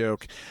gay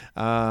joke.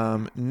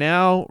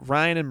 Now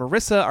Ryan and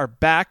Marissa are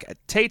back at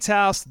Tate's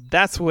house.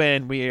 That's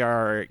when we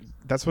are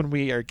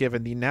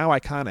given the now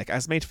iconic,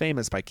 as made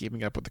famous by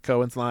Keeping Up with the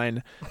Coens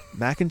line,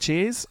 "Mac and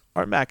cheese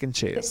or mac and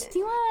cheese." Do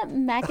you want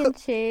mac and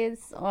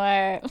cheese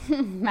or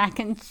mac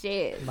and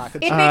cheese? It makes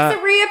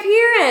a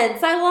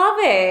reappearance. I love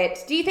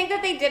it. Do you think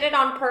that they did it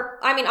on purpose?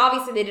 I mean,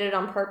 obviously they did it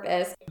on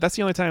purpose. That's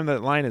the only time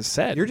that line is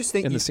said. You're just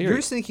in thinking. the series. You're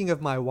just thinking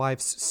of my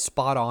wife's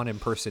spot-on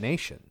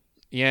impersonation.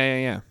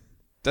 Yeah.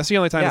 That's the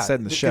only time it's said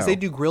in the show. Because they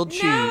do grilled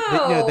cheese.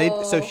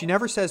 So she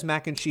never says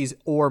mac and cheese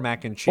or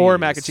mac and cheese. Or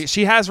mac and cheese.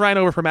 She has Ryan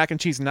over for mac and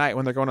cheese night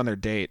when they're going on their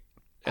date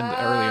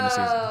early in the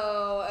season.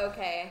 Oh,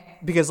 okay.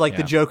 Because the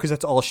Yeah. joke is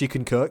that's all she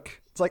can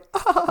cook. It's like,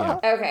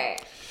 Okay.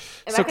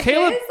 And So mac and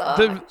Caleb, cheese? Oh,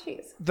 mac and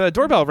cheese. the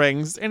doorbell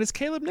rings, and it's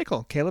Caleb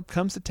Nickel. Caleb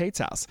comes to Tate's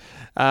house.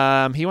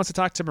 He wants to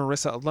talk to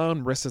Marissa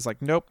alone. Marissa's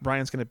like, "Nope,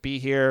 Ryan's going to be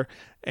here."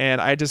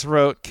 And I just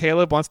wrote,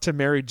 "Caleb wants to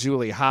marry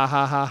Julie." Ha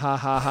ha ha ha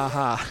ha ha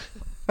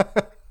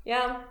ha.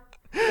 Yeah.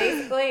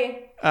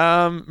 Basically.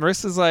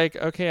 Marissa's like,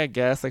 "Okay, I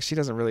guess." Like he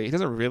doesn't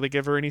really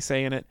give her any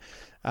say in it.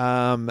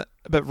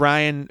 But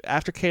Ryan,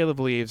 after Caleb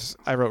leaves,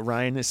 I wrote,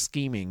 "Ryan is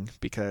scheming,"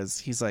 because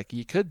he's like,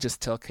 "You could just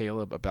tell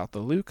Caleb about the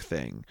Luke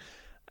thing."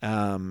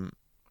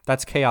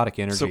 that's chaotic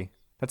energy. So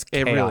that's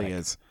it chaotic. really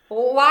is.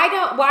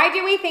 Why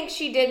do we think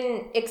she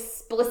didn't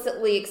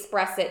explicitly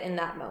express it in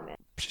that moment?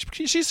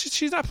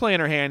 She's not playing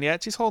her hand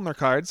yet. She's holding her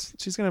cards.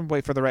 She's gonna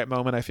wait for the right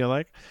moment, I feel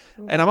like.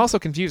 And I'm also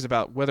confused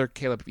about whether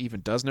Caleb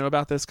even does know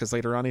about this, because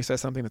later on he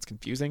says something that's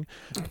confusing.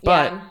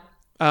 But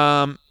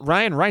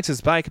Ryan rides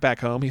his bike back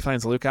home. He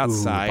finds Luke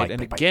outside, bike, and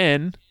bike,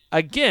 bike.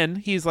 again,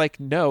 he's like,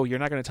 "No, you're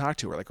not going to talk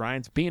to her." Like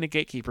Ryan's being a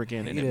gatekeeper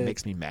again, and it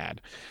makes me mad.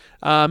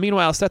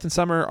 Meanwhile, Seth and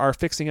Summer are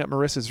fixing up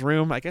Marissa's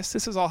room. I guess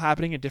this is all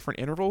happening in different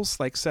intervals.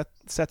 Like Seth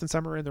and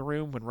Summer are in the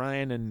room when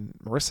Ryan and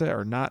Marissa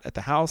are not at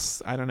the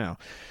house. I don't know.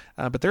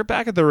 But they're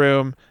back at the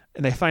room,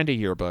 and they find a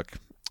yearbook.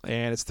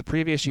 And it's the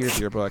previous year's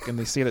yearbook. And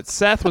they see that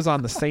Seth was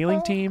on the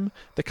sailing team,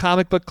 the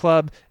comic book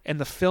club, and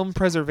the Film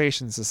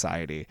Preservation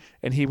Society.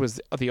 And he was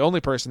the only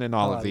person in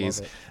all Oh, of I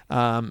these.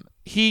 love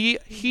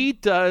He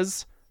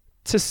does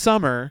to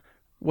Summer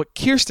what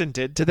Kirsten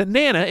did to the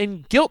Nana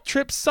and guilt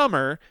tripped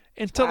Summer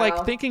into Wow.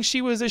 like thinking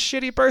she was a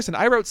shitty person.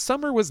 I wrote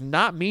Summer was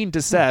not mean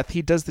to Seth.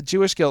 He does the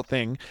Jewish guilt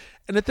thing.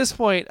 And at this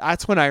point,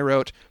 that's when I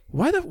wrote,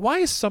 why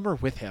is Summer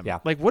with him? Yeah.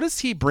 Like, what does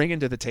he bring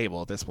into the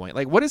table at this point?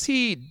 Like, what has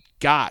he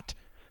got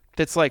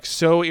that's like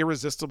so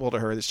irresistible to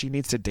her that she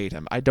needs to date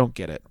him? I don't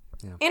get it.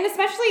 And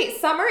especially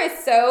Summer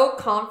is so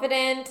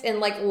confident and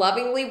like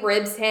lovingly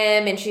ribs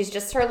him, and she's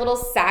just her little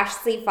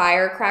sassy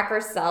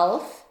firecracker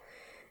self.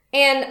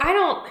 And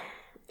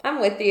I'm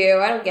with you.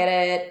 I don't get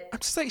it. I'm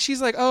just like,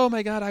 she's like, oh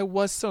my God, I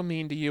was so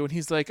mean to you. And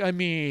he's like, I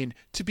mean,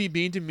 to be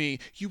mean to me,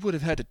 you would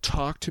have had to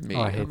talk to me.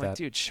 Oh, I And hate I'm like, that.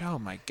 dude, oh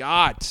my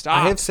God, stop.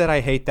 I have said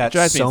I hate that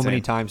drives me so many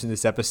insane. times in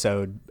this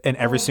episode, and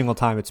every single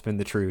time it's been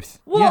the truth.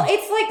 Well, Yeah.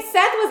 it's like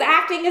Seth was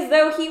acting as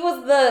though he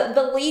was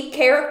the lead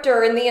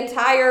character in the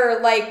entire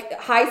like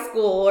high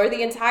school or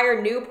the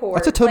entire Newport.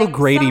 That's a total Like,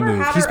 Grady Summer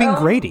move. had He's her being own-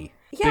 Grady.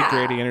 Yeah.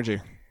 Big Grady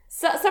energy.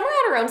 Summer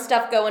had her own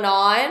stuff going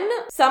on.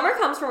 Summer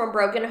comes from a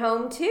broken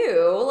home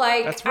too.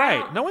 Like That's I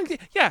right.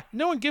 don't-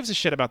 No one gives a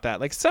shit about that.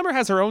 Like, Summer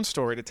has her own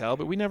story to tell,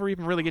 but we never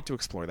even really get to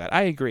explore that.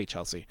 I agree,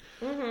 Chelsea.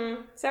 So I don't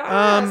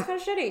know, it's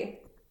kind of shitty.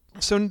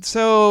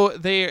 So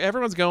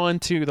everyone's going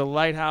to the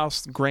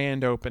Lighthouse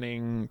grand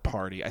opening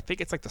party. I think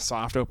it's like the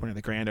soft open or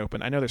the grand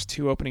open. I know there's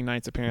 2 opening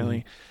nights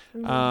apparently.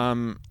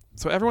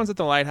 So everyone's at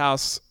the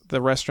Lighthouse,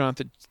 the restaurant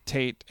that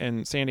Tate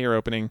and Sandy are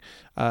opening.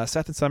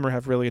 Seth and Summer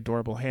have really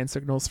adorable hand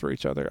signals for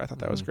each other. I thought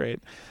that was great.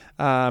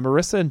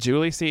 Marissa and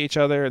Julie see each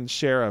other and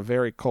share a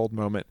very cold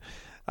moment.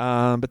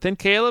 But then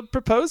Caleb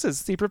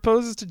proposes. He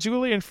proposes to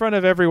Julie in front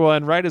of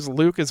everyone right as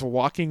Luke is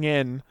walking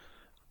in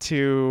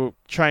to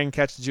try and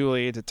catch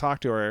Julie to talk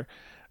to her.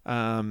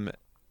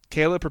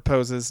 Caleb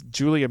proposes.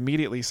 Julie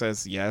immediately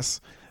says yes.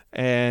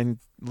 And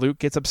Luke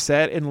gets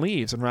upset and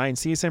leaves. And Ryan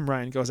sees him.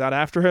 Ryan goes out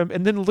after him.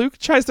 And then Luke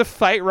tries to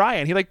fight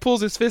Ryan. He like pulls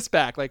his fist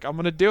back like, I'm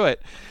going to do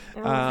it.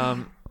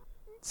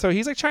 So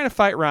he's like trying to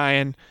fight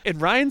Ryan. And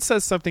Ryan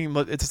says something.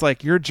 It's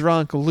like, you're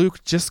drunk.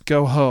 Luke, just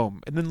go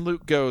home. And then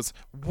Luke goes,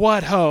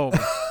 what home?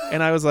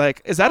 And I was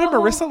like, is that a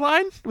Marissa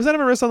line? Was that a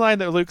Marissa line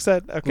that Luke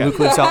said? Okay. Luke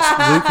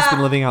has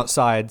been living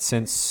outside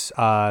since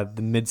the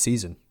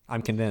mid-season.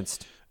 I'm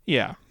convinced.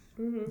 Yeah.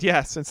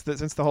 Yeah, since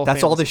the whole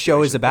That's family all the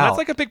show is situation. And about. that's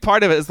like a big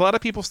part of it. Is a lot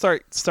of people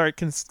start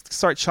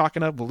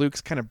chalking up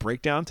Luke's kind of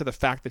breakdown to the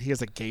fact that he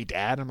has a gay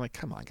dad. I'm like,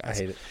 come on, guys.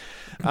 I hate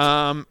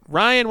it.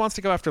 Ryan wants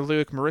to go after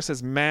Luke.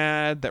 Marissa's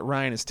mad that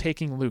Ryan is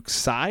taking Luke's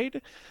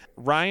side.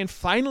 Ryan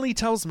finally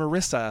tells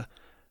Marissa,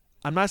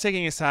 I'm not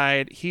taking his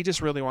side. He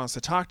just really wants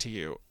to talk to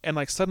you. And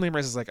like suddenly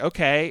Marissa's like,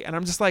 okay. And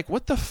I'm just like,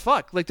 what the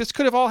fuck? Like this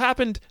could have all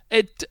happened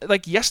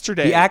like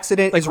yesterday. The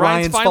accident like, is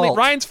Ryan's fault.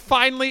 Ryan's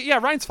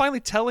finally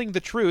telling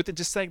the truth and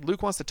just saying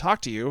Luke wants to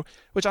talk to you,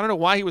 which I don't know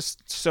why he was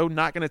so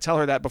not going to tell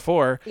her that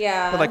before.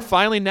 Yeah. But like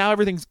finally now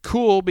everything's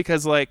cool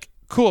because like,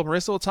 cool,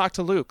 Marissa will talk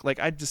to Luke. Like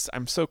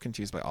I'm so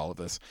confused by all of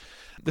this.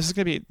 This is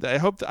going to be,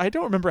 I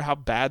don't remember how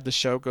bad the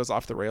show goes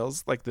off the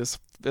rails like this,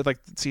 like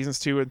seasons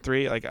 2 and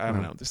 3. Like, I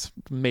don't know, this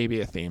may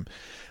be a theme.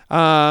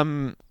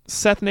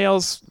 Seth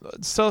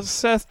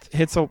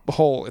hits a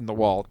hole in the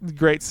wall.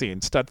 Great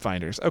scene. Stud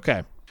finders.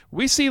 Okay.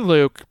 We see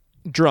Luke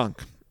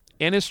drunk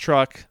in his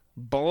truck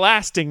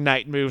blasting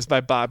Night Moves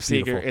by Bob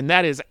Seger. Beautiful. And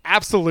that is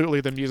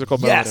absolutely the musical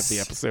moment Yes. of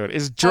the episode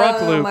is drunk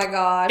Oh Luke my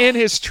gosh. in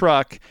his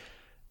truck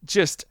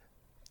just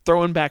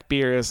throwing back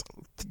beers,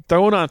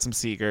 throwing on some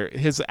Seeger.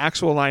 His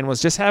actual line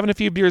was just having a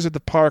few beers at the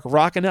park,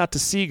 rocking out to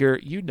Seeger.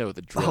 You know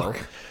the drill.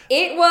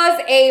 It was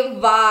a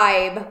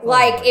vibe.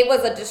 Like, it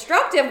was a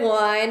destructive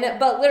one,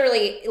 but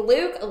literally,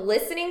 Luke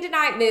listening to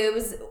Night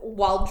Moves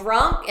while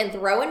drunk and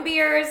throwing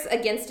beers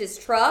against his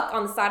truck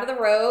on the side of the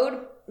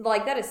road.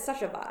 Like, that is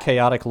such a vibe.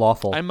 Chaotic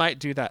lawful. I might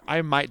do that.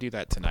 I might do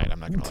that tonight. I'm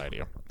not going to lie to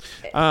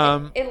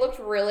you. It looked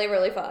really,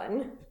 really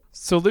fun.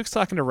 So Luke's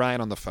talking to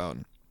Ryan on the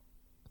phone.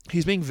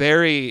 He's being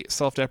very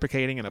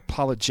self-deprecating and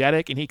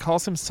apologetic, and he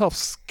calls himself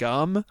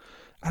scum.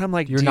 And I'm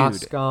like, You're dude, not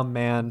scum,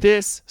 man.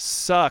 this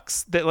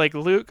sucks. That like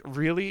Luke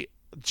really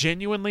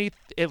genuinely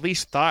at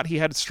least thought he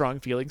had strong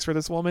feelings for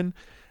this woman,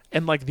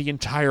 and like the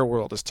entire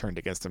world is turned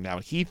against him now.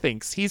 And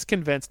he's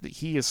convinced that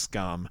he is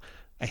scum.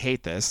 I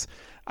hate this.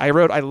 I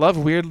wrote, I love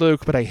weird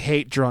Luke, but I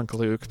hate drunk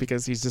Luke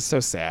because he's just so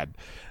sad.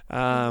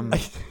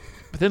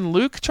 But then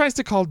Luke tries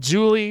to call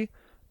Julie,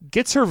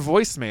 gets her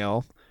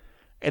voicemail,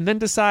 and then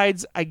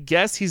decides, I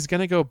guess he's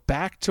going to go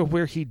back to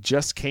where he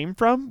just came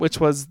from, which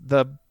was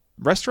the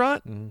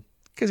restaurant.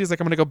 Because he's like,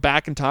 I'm going to go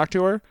back and talk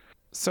to her.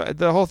 So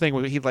the whole thing,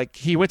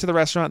 he went to the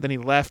restaurant, then he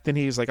left, then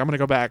he's like, I'm going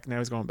to go back. Now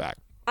he's going back.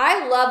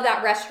 I love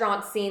that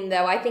restaurant scene,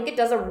 though. I think it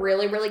does a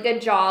really, really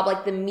good job.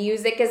 Like, the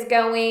music is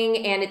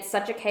going, and it's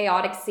such a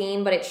chaotic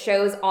scene, but it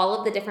shows all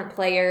of the different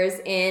players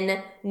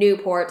in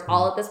Newport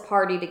all at this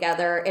party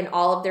together and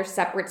all of their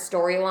separate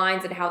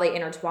storylines and how they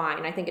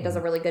intertwine. I think it does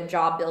a really good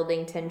job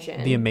building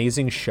tension. The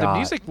amazing shot. The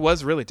music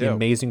was really The dope.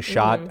 amazing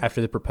shot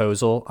after the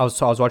proposal. I was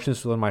watching this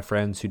with one of my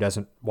friends who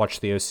doesn't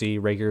watch the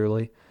OC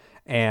regularly,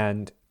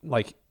 and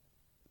like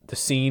the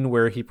scene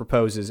where he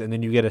proposes, and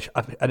then you get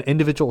an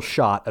individual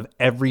shot of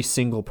every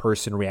single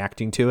person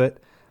reacting to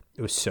it.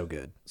 It was so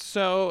good.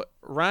 So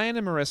Ryan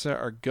and Marissa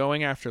are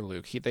going after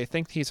Luke. They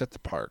think he's at the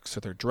park, so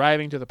they're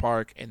driving to the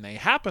park, and they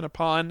happen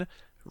upon,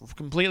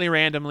 completely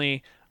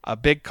randomly, a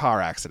big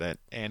car accident,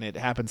 and it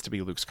happens to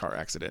be Luke's car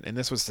accident. And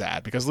this was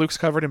sad because Luke's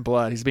covered in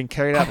blood. He's being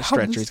carried out in a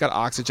stretcher. He's got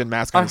oxygen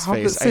mask on his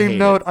face. I hate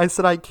it. I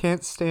said I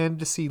can't stand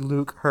to see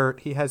Luke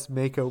hurt. He has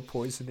Mako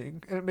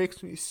poisoning, and it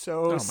makes me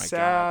so Oh my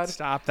god!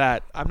 Stop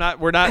that!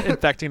 We're not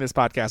infecting this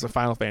podcast with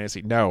Final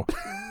Fantasy. No.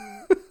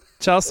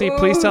 Chelsea,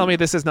 please tell me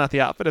this is not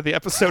the outfit of the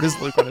episode. Is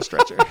Luke on a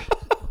stretcher?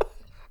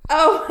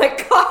 Oh my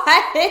god!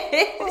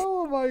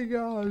 Oh my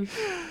gosh.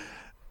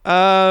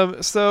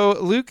 So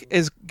Luke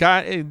is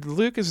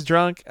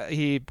drunk.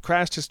 He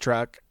crashed his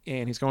truck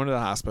and he's going to the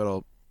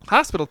hospital.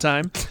 Hospital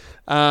time.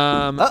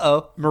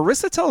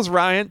 Marissa tells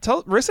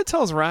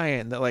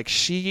Ryan that like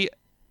she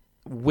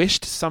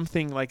wished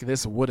something like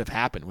this would have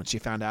happened when she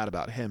found out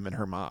about him and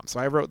her mom. So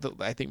I wrote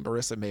that I think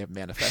Marissa may have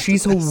manifested.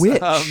 She's this. a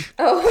witch.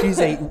 She's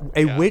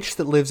a witch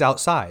that lives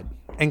outside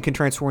and can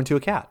transform into a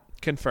cat.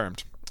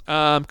 Confirmed.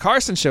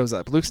 Carson shows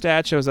up. Luke's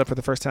dad shows up for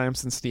the first time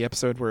since the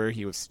episode where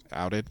he was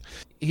outed.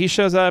 He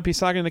shows up. He's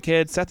talking to the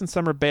kid. Seth and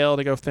Summer bail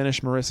to go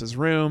finish Marissa's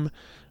room.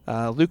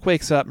 Luke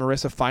wakes up.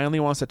 Marissa finally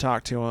wants to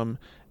talk to him.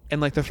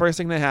 And like the first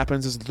thing that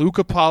happens is Luke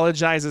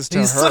apologizes to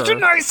her. He's such a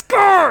nice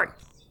guy.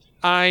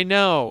 I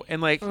know. And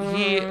like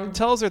he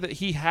tells her that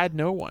he had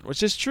no one,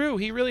 which is true.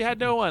 He really had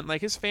no one.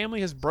 Like his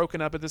family has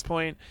broken up at this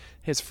point.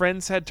 His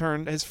friends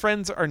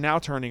are now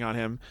turning on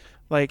him.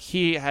 Like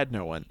he had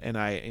no one. And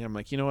I'm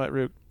like, you know what,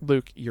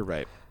 Luke, you're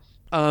right.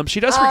 She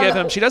does forgive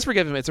him. She does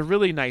forgive him. It's a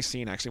really nice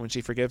scene actually when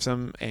she forgives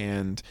him,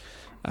 and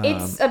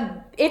it's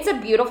a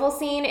beautiful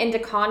scene. And to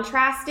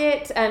contrast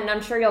it, and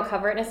I'm sure you'll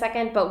cover it in a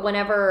second, but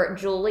whenever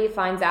Julie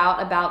finds out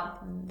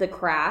about the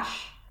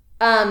crash,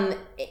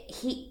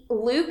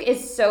 Luke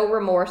is so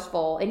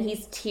remorseful and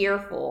he's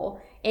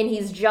tearful and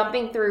he's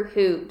jumping through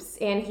hoops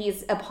and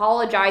he's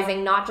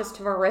apologizing not just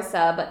to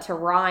Marissa but to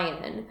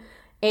Ryan,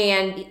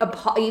 and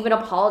even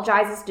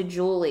apologizes to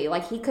Julie.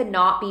 Like he could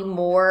not be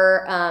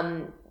more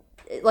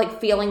like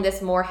feeling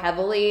this more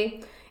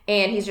heavily,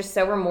 and he's just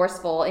so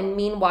remorseful. And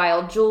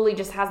meanwhile, Julie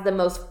just has the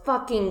most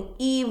fucking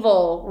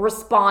evil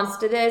response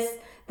to this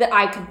that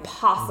I could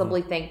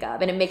possibly think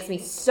of, and it makes me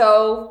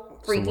so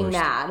freaking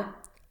mad.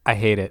 I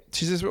hate it.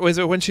 Was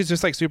it when she's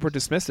just like super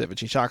dismissive and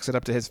she chalks it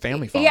up to his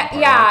family falling apart,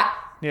 yeah.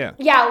 Right?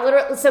 Yeah,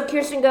 literally. So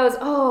Kirsten goes,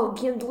 oh,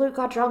 Luke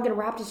got drunk and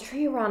wrapped his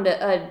tree around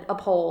a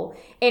pole.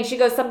 And she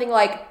goes something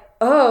like,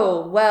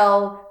 oh,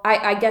 well,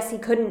 I guess he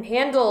couldn't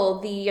handle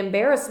the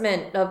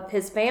embarrassment of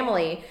his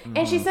family.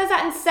 And she says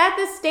that, and Seth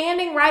is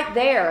standing right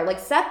there. Like,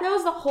 Seth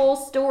knows the whole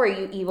story,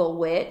 you evil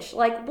witch.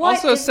 Like, what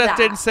Also, is Seth that?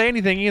 didn't say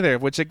anything either,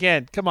 which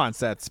again, come on,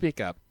 Seth, speak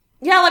up.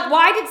 Yeah, like,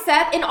 why did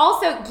Seth... And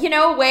also,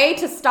 a way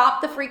to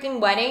stop the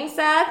freaking wedding,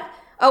 Seth...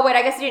 Oh, wait,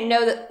 I guess he didn't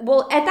know that...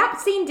 Well, at that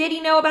scene, did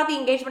he know about the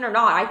engagement or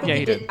not? I think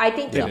he did. I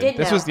think he did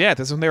know. This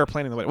was when they were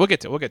planning the wedding. We'll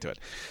get to it.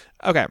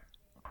 Okay.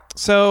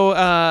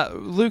 So,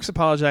 Luke's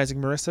apologizing.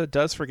 Marissa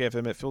does forgive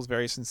him. It feels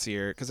very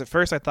sincere. Because at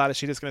first I thought, is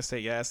she just going to say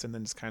yes and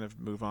then just kind of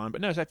move on?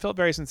 But no, I felt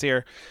very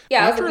sincere.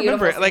 Yeah, it was a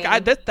beautiful scene.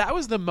 Like, that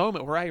was the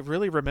moment where I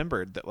really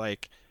remembered that,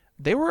 like...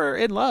 They were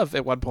in love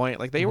at one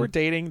point. Like they were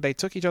dating. They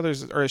took each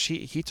other's, or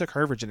he took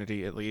her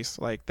virginity at least.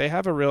 Like they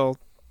have a real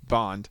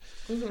bond.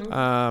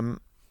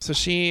 So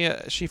she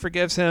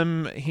forgives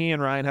him. He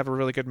and Ryan have a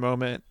really good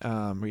moment.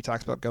 Where he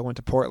talks about going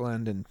to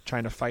Portland and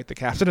trying to fight the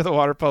captain of the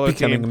water polo team.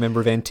 Becoming a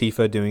member of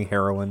Antifa, doing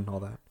heroin,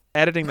 all that.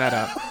 Editing that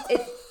out.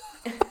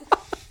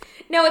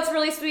 No, it's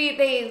really sweet.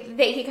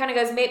 He kind of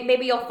goes,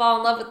 maybe you'll fall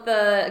in love with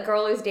the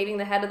girl who's dating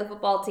the head of the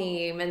football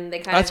team, and they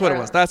kind of. That's what it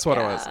was. That's what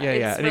it was.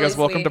 Yeah. And he goes,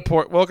 "Welcome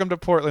to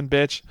Portland,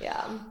 bitch."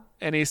 Yeah.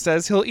 And he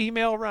says he'll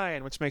email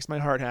Ryan, which makes my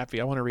heart happy.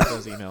 I want to read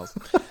those emails.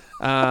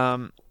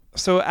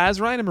 So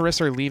as Ryan and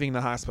Marissa are leaving the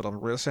hospital,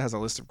 Marissa has a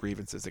list of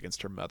grievances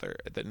against her mother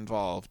that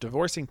involve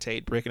divorcing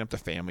Tate, breaking up the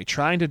family,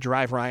 trying to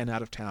drive Ryan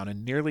out of town,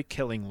 and nearly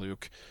killing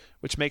Luke.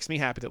 Which makes me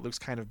happy that Luke's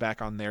kind of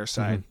back on their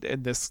side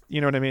in this,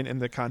 you know what I mean, in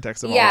the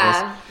context of all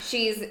this.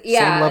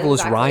 Same level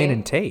as Ryan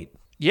and Tate.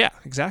 Yeah,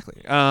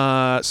 exactly.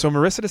 So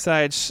Marissa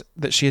decides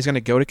that she is going to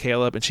go to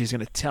Caleb and she's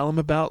going to tell him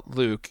about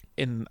Luke,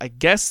 in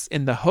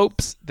the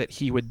hopes that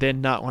he would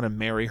then not want to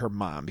marry her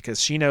mom, because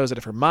she knows that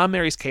if her mom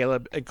marries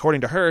Caleb,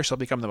 according to her, she'll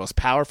become the most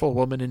powerful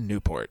woman in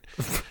Newport.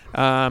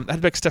 I had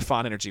big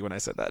Stefan energy when I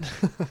said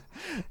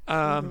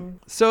that.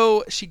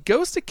 So she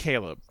goes to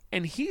Caleb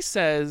and he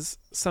says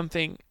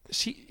something.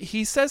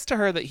 He says to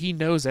her that he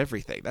knows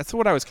everything. That's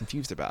what I was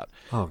confused about.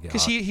 Oh god.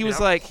 Because she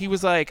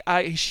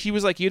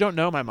was like, you don't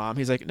know my mom.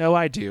 He's like, no,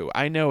 I do.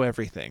 I know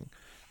everything.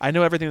 I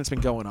know everything that's been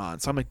going on.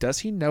 So I'm like, does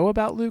he know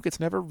about Luke? It's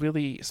never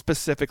really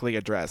specifically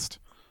addressed.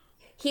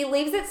 He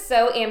leaves it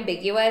so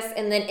ambiguous,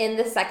 and then in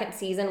the second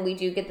season, we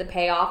do get the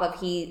payoff of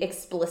he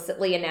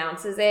explicitly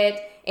announces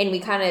it, and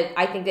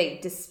I think they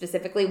just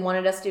specifically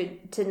wanted us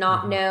to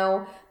not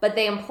know, but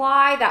they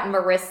imply that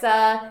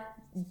Marissa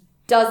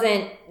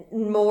doesn't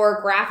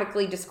more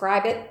graphically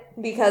describe it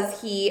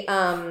because he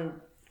kind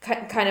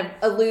of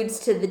alludes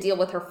to the deal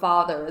with her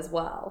father as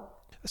well.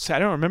 So I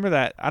don't remember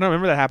that. I don't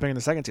remember that happening in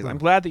the second season. I'm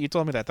glad that you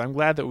told me that. I'm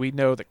glad that we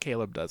know that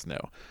Caleb does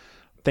know.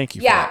 Thank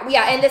you. For that.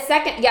 In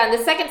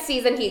the second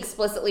season, he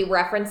explicitly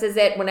references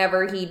it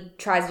whenever he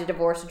tries to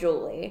divorce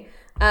Julie.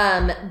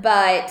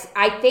 But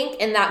I think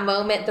in that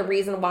moment, the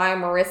reason why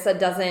Marissa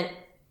doesn't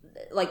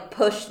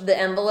push the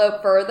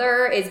envelope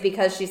further is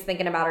because she's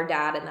thinking about her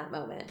dad in that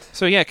moment.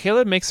 So yeah,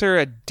 Caleb makes her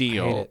a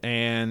deal,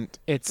 and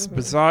it's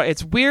bizarre.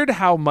 It's weird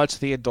how much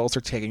the adults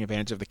are taking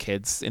advantage of the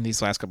kids in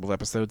these last couple of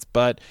episodes,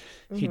 but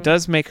he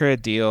does make her a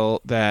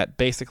deal that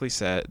basically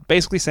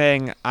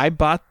saying, I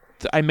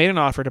made an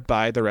offer to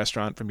buy the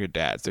restaurant from your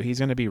dad, so he's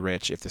going to be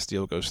rich if this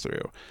deal goes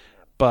through.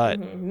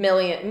 But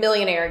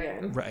millionaire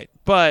again. Right.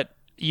 But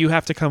you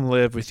have to come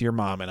live with your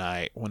mom and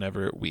I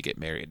whenever we get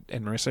married.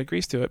 And Marissa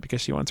agrees to it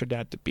because she wants her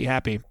dad to be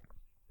happy.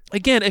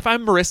 Again, if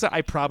I'm Marissa,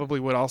 I probably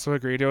would also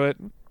agree to it.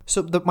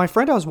 So my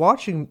friend I was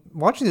watching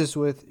this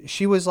with,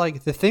 she was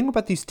like, the thing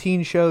about these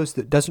teen shows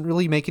that doesn't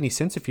really make any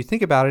sense if you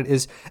think about it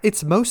is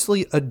it's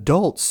mostly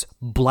adults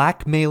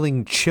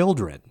blackmailing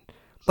children.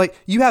 Like,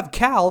 you have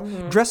Cal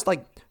dressed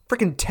like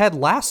freaking Ted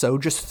Lasso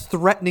just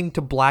threatening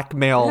to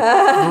blackmail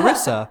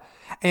Marissa.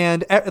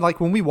 And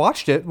when we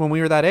watched it when we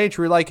were that age,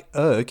 we were like,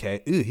 oh,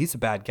 okay, ooh, he's a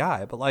bad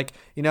guy. But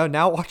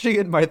now watching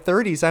it in my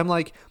 30s, I'm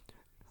like,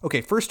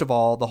 okay, first of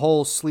all, the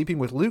whole sleeping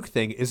with Luke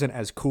thing isn't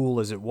as cool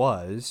as it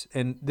was.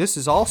 And this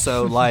is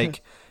also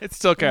like... it's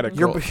still kind of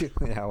cool.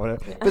 Yeah, whatever.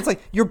 But it's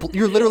like you're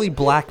literally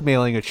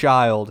blackmailing a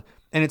child,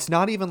 and it's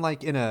not even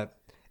like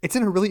it's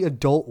in a really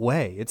adult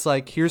way. It's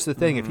like, here's the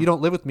thing. If you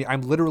don't live with me,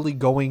 I'm literally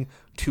going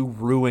to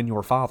ruin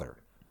your father.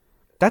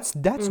 That's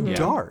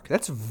dark.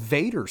 That's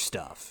Vader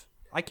stuff.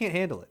 I can't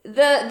handle it.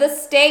 The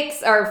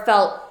stakes are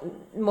felt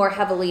more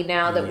heavily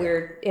now that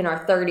we're in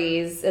our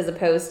 30s as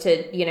opposed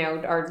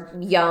to, our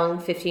young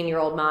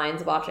 15-year-old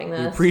minds watching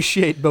this. We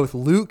appreciate both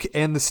Luke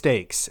and the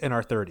stakes in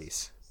our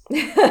 30s.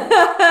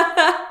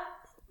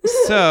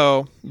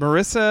 So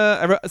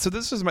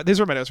Marissa, these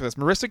were my notes for this.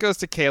 Marissa goes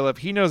to Caleb.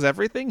 He knows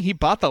everything. He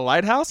bought the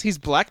lighthouse. He's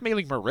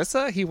blackmailing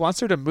Marissa. He wants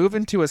her to move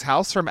into his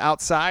house from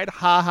outside.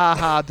 Ha ha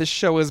ha. This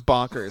show is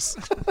bonkers.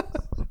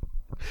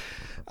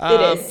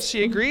 It is.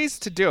 She agrees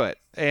to do it.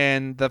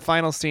 And the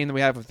final scene that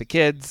we have with the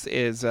kids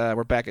is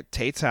we're back at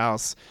Tate's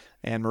house,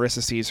 and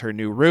Marissa sees her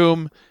new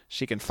room.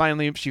 She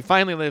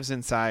finally lives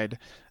inside.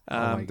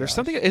 There's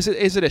something. Is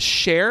it a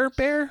Share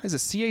Bear? Is it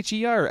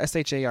CHER or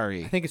SHARE?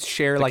 I think it's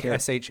Share, like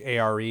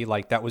SHARE.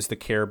 Like that was the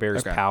Care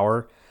Bear's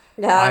power.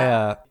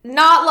 Not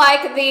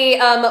like the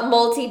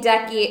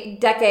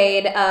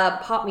multi-decade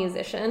pop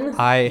musician.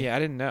 I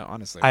didn't know,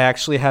 honestly. I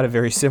actually had a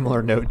very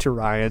similar note to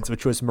Ryan's,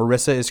 which was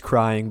Marissa is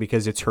crying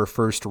because it's her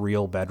first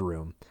real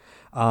bedroom.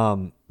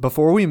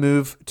 Before we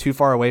move too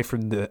far away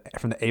from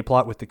the A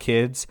plot with the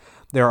kids,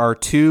 there are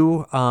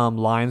two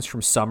lines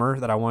from Summer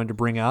that I wanted to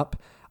bring up.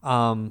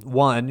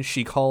 One,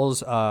 she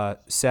calls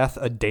Seth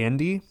a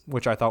dandy,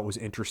 which I thought was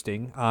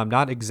interesting.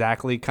 Not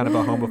exactly kind of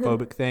a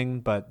homophobic thing,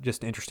 but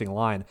just an interesting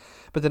line.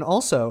 But then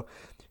also,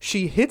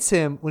 she hits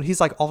him when he's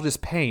like, I'll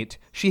just paint.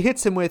 She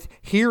hits him with,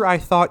 here I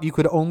thought you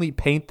could only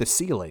paint the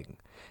ceiling.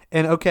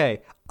 And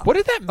okay. What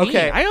did that mean?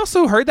 Okay. I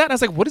also heard that and I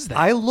was like, what is that?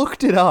 I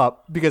looked it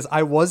up because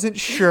I wasn't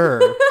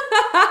sure.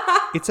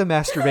 It's a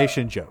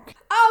masturbation joke.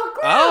 Oh,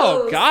 gross.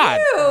 Oh,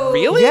 God. Ew.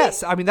 Really?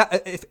 Yes, I mean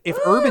that if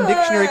Urban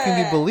Dictionary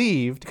can be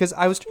believed, because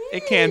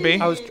it can be.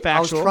 I was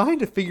factual. trying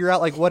to figure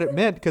out like what it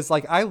meant, because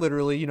like I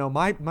literally,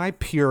 my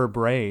pure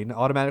brain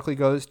automatically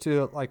goes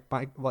to like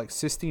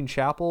Sistine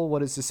Chapel.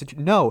 What is this?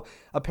 No,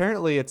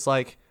 apparently it's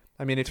like,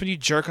 I mean, It's when you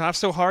jerk off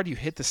so hard you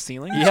hit the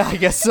ceiling? yeah, I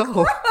guess so.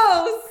 Gross.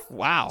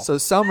 Wow. So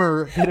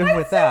Summer hit him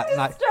with that, and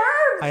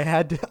I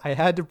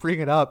had to bring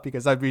it up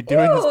because I'd be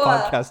doing this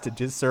podcast a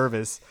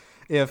disservice.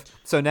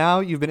 So now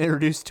you've been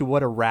introduced to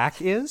what a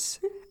rack is,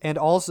 and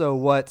also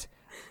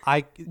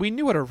we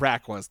knew what a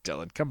rack was,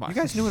 Dylan. Come on. You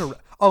guys knew what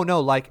oh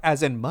no, like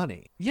as in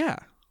money. Yeah.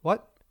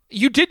 What?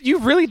 You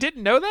really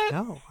didn't know that?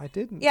 No, I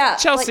didn't. Yeah,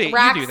 Chelsea, like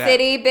Rack you do that.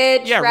 City,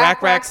 bitch. Yeah,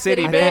 Rack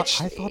City,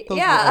 bitch. I thought those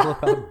Yeah. were all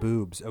about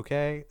boobs.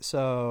 Okay,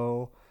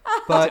 so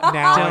but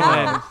now I know.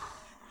 Dylan.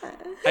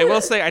 I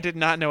will say I did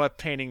not know what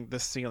painting the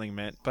ceiling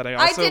meant, but I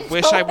also didn't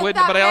wish know I what would.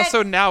 that But I also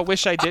meant. now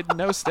wish I didn't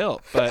know still.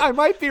 But I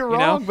might be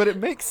wrong, know? but it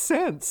makes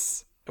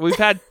sense. we've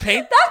had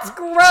paint That's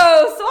gross.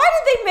 Why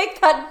did they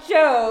make that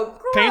joke?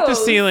 Gross. paint the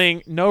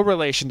ceiling, no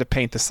relation to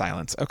paint the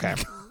silence. Okay,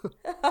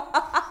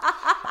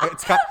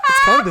 It's kind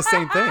of the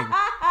same thing.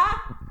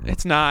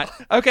 it's not.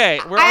 Okay,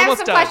 we're I have almost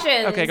some done.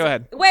 questions. Okay, go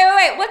ahead. Wait.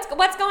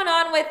 What's going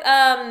on with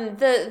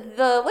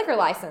the liquor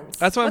license?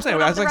 That's what I'm What's saying.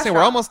 going on I was with like the saying we're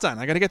restaurant? almost done.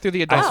 I got to get through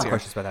the I adults have some here.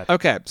 questions about that.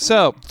 Okay,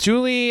 so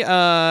Julie,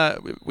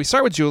 we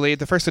start with Julie.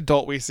 The first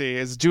adult we see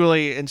is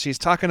Julie, and she's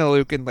talking to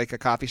Luke in like a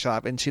coffee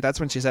shop, and that's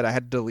when she said, "I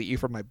had to delete you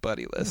from my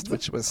buddy list,"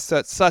 which was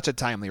such a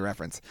timely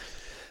reference.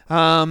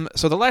 So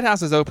the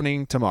lighthouse is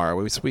opening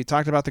tomorrow. We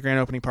talked about the grand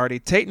opening party.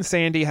 Tate and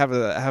Sandy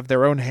have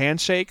their own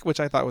handshake, which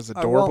I thought was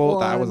adorable.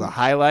 That was a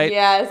highlight.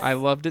 Yes. I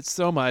loved it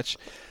so much.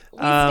 We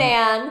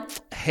stand.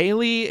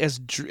 Haley is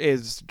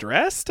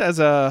dressed as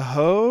a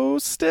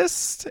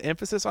hostess.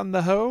 Emphasis on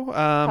the hoe.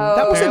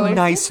 That was apparently. a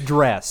nice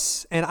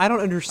dress, and I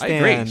don't I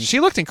understand. agree. She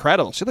looked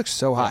incredible. She looked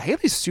so hot.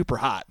 Haley's super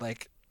hot.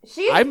 Like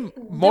She's I'm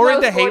more the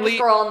into most gorgeous Haley-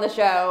 girl on the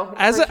show.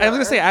 I was for gonna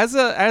sure. say,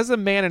 as a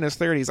man in his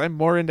 30s, I'm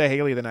more into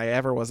Haley than I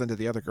ever was into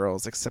the other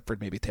girls, except for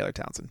maybe Taylor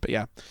Townsend. But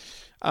yeah,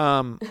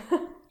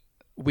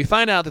 we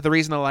find out that the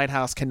reason the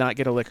lighthouse cannot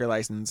get a liquor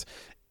license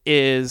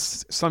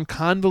is some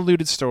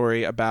convoluted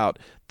story about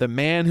the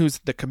man who's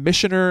the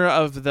commissioner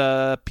of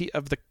the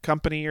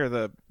company or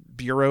the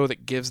bureau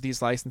that gives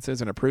these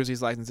licenses and approves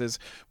these licenses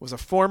was a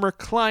former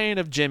client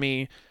of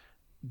Tate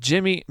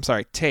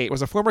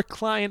was a former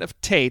client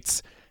of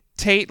Tate's.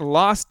 Tate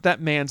lost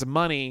that man's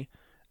money,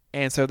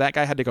 and so that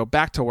guy had to go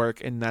back to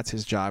work, and that's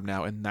his job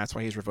now, and that's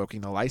why he's revoking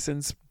the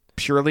license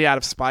purely out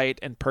of spite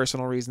and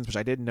personal reasons, which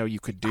I didn't know you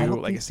could do.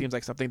 Like, it seems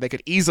like something they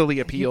could easily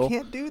appeal. You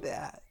can't do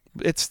that.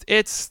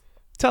 It's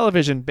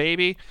television,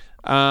 baby.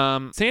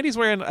 Sandy's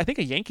wearing, I think,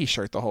 a Yankee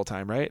shirt the whole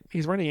time, right?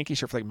 He's wearing a Yankee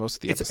shirt for like most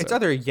of the episode. It's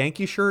either a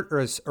Yankee shirt or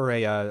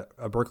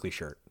a Berkeley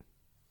shirt.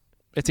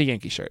 It's a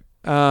Yankee shirt.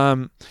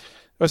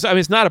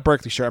 It's not a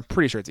Berkeley shirt. I'm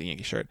pretty sure it's a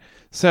Yankee shirt.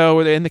 So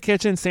in the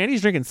kitchen,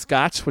 Sandy's drinking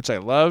scotch, which I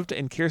loved,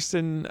 and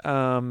Kirsten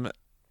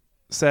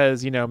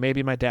says,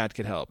 maybe my dad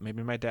could help.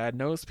 Maybe my dad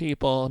knows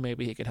people.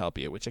 Maybe he could help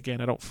you, which,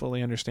 again, I don't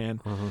fully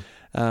understand.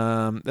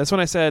 That's when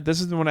I said, this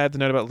is the one I had to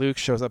note about. Luke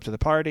shows up to the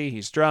party.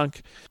 He's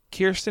drunk.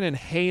 Kirsten and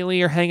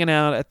Haley are hanging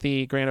out at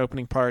the grand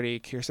opening party.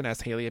 Kirsten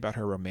asks Haley about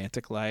her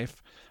romantic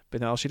life,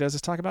 but then all she does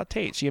is talk about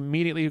Tate. She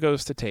immediately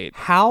goes to Tate.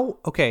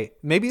 Okay,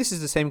 maybe this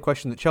is the same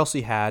question that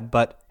Chelsea had,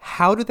 but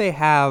how do they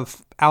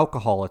have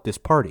alcohol at this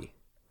party?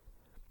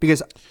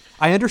 Because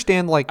I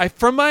understand,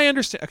 From my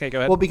understanding, okay, go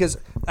ahead. Well, because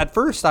at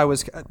first I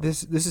was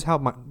this is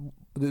how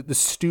the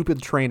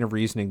stupid train of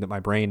reasoning that my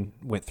brain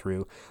went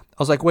through. I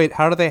was like, wait,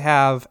 how do they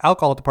have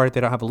alcohol at the party if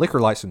they don't have a liquor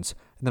license?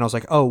 And then I was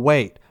like, oh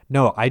wait,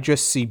 no, I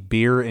just see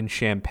beer and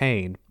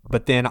champagne.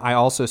 But then I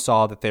also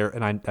saw that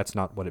that's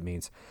not what it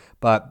means.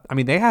 But I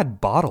mean, they had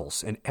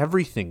bottles and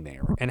everything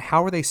there. And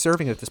how are they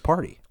serving it at this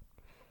party?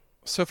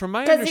 So from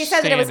my Because understanding, he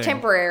said that it was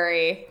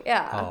temporary.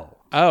 Yeah.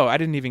 Oh, I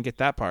didn't even get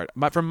that part.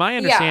 From my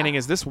understanding,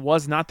 is this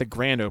was not the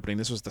grand opening.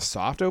 This was the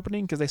soft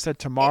opening because they said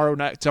tomorrow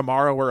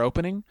we're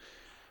opening.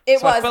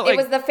 It So I felt was. like- It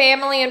was the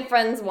family and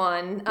friends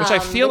one. Which I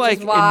feel which like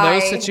is in why-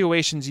 those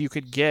situations you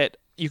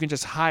can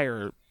just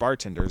hire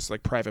bartenders,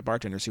 like private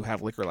bartenders who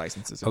have liquor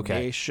licenses. And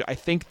Okay. I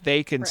think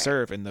they can Right.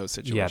 serve in those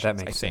situations. Yeah,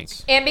 that I makes think.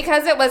 sense. And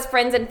because it was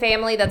friends and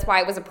family, that's why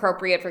it was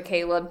appropriate for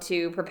Caleb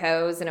to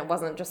propose, and it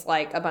wasn't just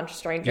like a bunch of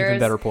strangers. Even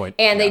better point.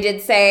 And they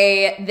did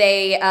say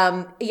they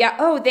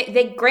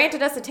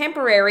granted us a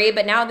temporary,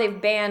 but now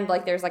they've banned,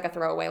 like, there's like a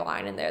throwaway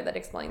line in there that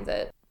explains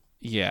it.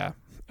 Yeah.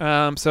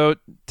 So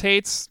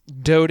Haley's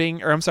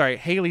doting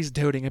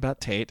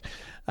about Tate.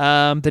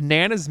 The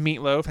Nana's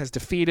meatloaf has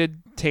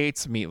defeated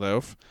Tate's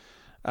meatloaf.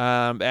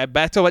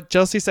 Back to what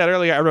Chelsea said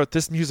earlier, I wrote,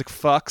 this music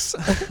fucks.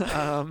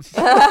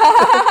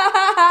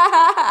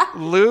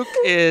 Luke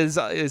is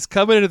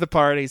coming into the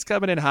party. He's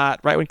coming in hot.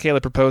 Right when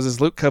Caleb proposes,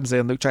 Luke comes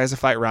in. Luke tries to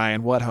fight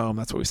Ryan. What home?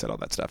 That's what we said, all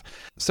that stuff.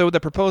 So the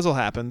proposal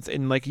happens,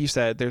 and like you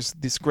said, there's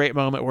this great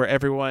moment where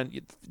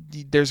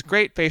there's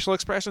great facial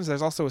expressions.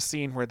 There's also a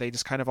scene where they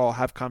just kind of all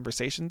have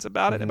conversations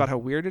about it, about how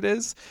weird it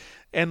is.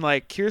 And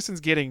like Kirsten's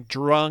getting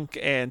drunk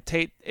and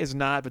Tate is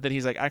not, but then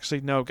he's like,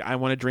 actually, no, I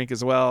want to drink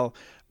as well.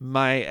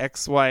 My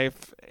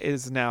ex-wife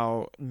is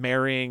now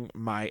marrying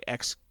my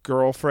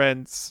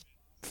ex-girlfriend's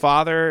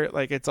father.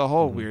 Like, it's a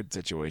whole weird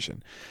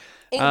situation.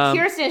 And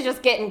Kirsten is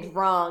just getting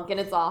drunk, and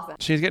it's awesome.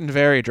 She's getting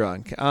very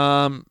drunk.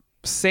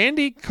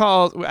 Sandy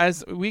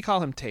as we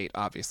call him Tate,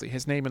 obviously.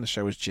 His name in the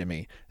show is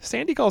Jimmy.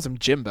 Sandy calls him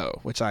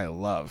Jimbo, which I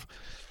love.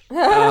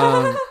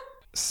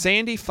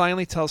 Sandy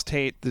finally tells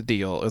Tate the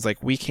deal. It was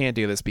like, we can't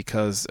do this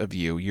because of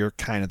you. You're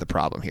kind of the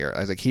problem here.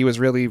 I was like, he was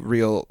really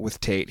real with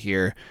Tate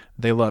here.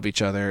 They love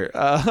each other.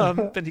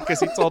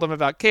 Because he told him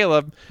about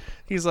Caleb.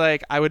 He's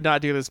like, I would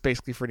not do this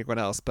basically for anyone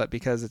else, but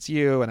because it's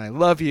you and I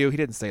love you. He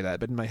didn't say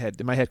that, but in my head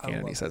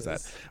canon, he says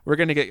that. We're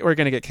gonna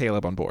get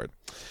Caleb on board.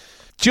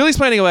 Julie's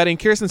planning a wedding.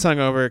 Kirsten's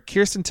hungover.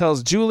 Kirsten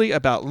tells Julie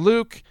about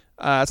Luke.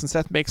 Since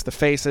Seth makes the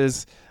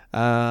faces,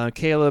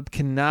 Caleb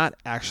cannot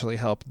actually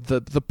help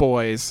the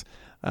boys.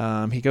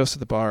 He goes to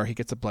the bar, he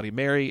gets a Bloody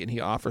Mary, and he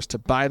offers to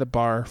buy the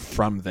bar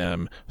from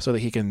them so that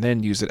he can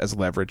then use it as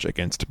leverage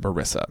against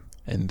Marissa.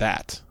 And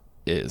that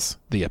is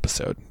the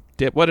episode.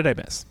 What did I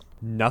miss?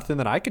 Nothing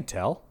that I could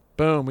tell.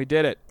 Boom, we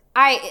did it.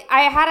 I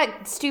had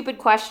a stupid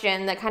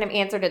question that kind of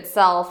answered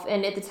itself,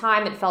 and at the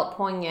time it felt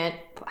poignant.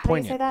 How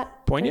do you say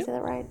that? Poignant? Did I say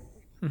that right?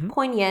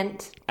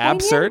 Poignant.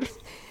 Absurd.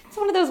 Poignant? It's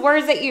one of those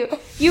words that you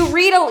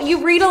read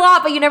a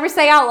lot, but you never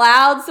say out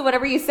loud. So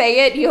whenever you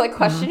say it, you like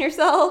question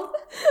yourself.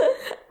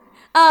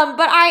 But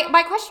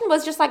my question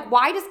was just like,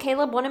 why does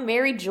Caleb want to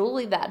marry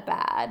Julie that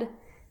bad?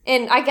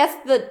 And I guess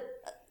the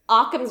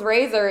Occam's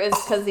razor is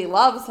because he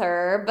loves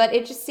her, but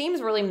it just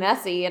seems really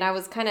messy. And I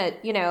was kind of,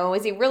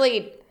 is he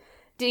really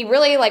did he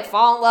really like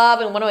fall in love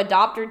and want to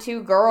adopt her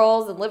 2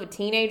 girls and live with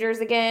teenagers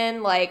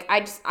again? Like,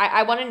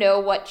 I want to know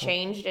what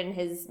changed in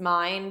his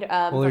mind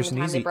from the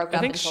time they broke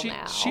up until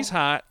now. She's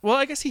hot. Well,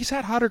 I guess he's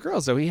had hotter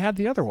girls though. He had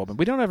the other woman.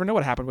 We don't ever know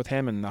what happened with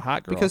him and the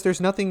hot girl. Because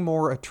there's nothing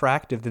more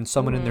attractive than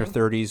someone in their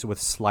 30s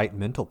with slight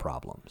mental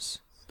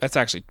problems. That's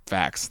actually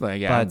facts.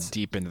 Like, yeah, I'm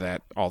deep into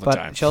that all the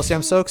time. But Chelsea,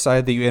 I'm so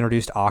excited that you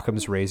introduced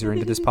Occam's razor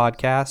into this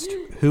podcast.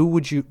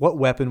 What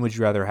weapon would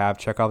you rather have,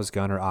 Chekhov's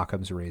gun or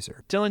Occam's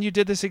razor? Dylan, you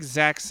did this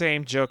exact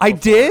same joke I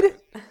before. did?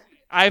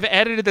 I've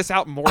edited this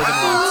out more than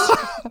once.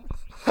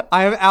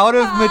 I am out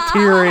of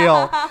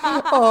material.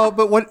 Oh,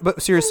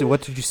 but seriously,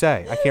 what did you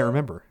say? I can't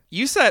remember.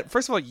 You said,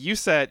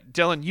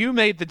 Dylan, you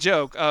made the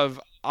joke of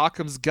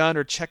Occam's gun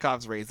or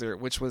Chekhov's razor,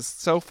 which was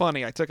so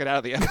funny. I took it out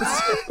of the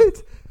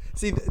episode.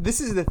 See, this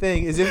is the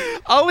thing. Is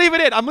if I'll leave it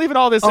in. I'm leaving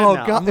all this in now.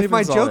 Oh god, if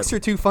my jokes are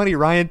too funny,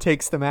 Ryan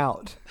takes them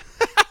out.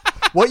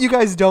 What you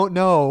guys don't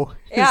know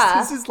is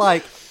this is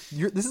like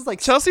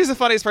Chelsea's the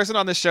funniest person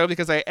on this show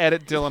because I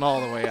edit Dylan all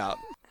the way out.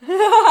 Oh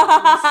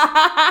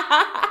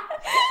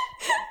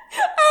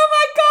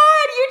my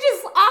god, you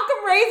just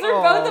Occam razor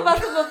both of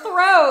us in the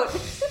throat.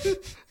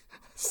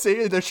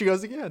 See, there she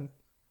goes again.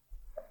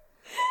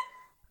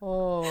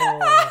 Oh.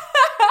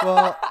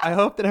 Well, I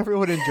hope that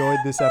everyone enjoyed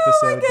this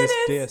episode,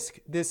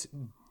 this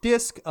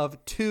disc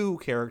of 2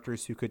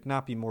 characters who could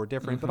not be more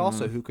different, but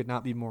also who could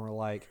not be more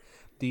alike.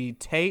 The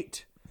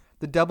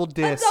double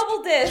disc.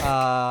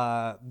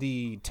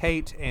 The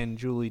Tate and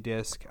Julie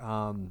disc.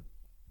 And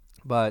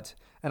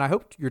I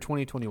hope your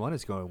 2021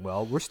 is going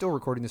well. We're still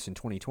recording this in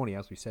 2020,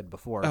 as we said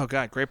before. Oh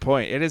God, great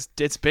point.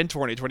 It's been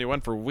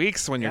 2021 for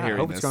weeks when you're hearing this.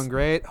 I hope it's going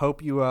great.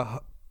 Hope you.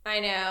 I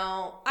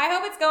know. I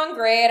hope it's going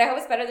great. I hope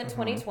it's better than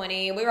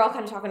 2020. We were all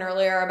kind of talking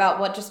earlier about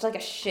what just like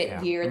a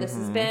shit year this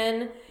has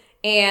been.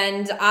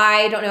 And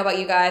I don't know about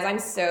you guys. I'm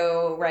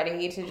so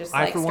ready to just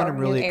I, for one, am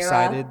really era.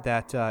 excited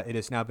that it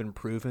has now been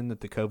proven that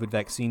the COVID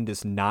vaccine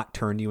does not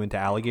turn you into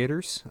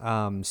alligators.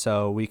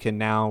 So we can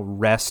now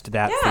rest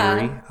that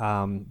theory.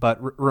 But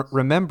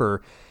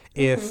remember,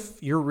 if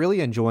you're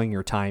really enjoying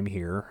your time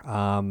here,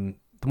 one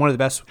of the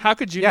best. How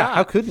could you not?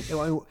 How couldn't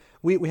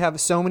we have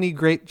so many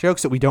great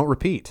jokes that we don't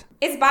repeat?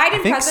 Is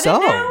Biden think president so.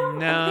 now?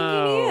 No. I'm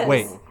thinking he is.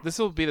 Wait. This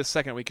will be the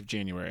second week of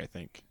January, I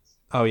think.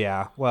 Oh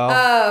yeah. Well.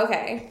 Oh,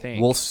 okay.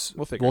 We'll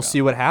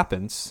see what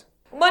happens.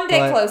 One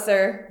day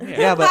closer.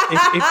 Yeah, but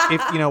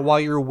if while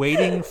you're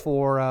waiting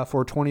for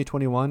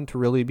 2021 to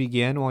really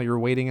begin, while you're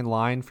waiting in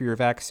line for your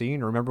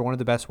vaccine, remember one of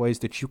the best ways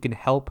that you can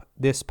help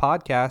this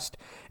podcast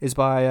is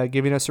by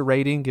giving us a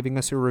rating, giving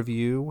us a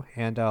review,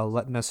 and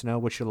letting us know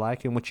what you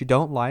like and what you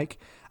don't like.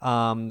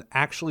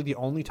 Actually, the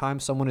only time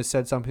someone has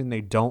said something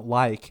they don't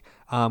like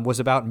was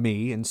about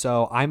me, and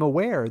so I'm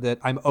aware that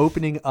I'm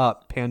opening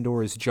up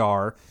Pandora's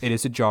jar. It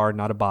is a jar,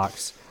 not a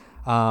box.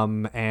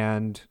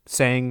 And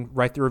saying,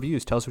 write the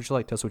reviews, tell us what you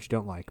like, tell us what you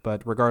don't like.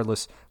 But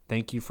regardless,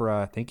 thank you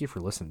for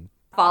listening.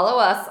 Follow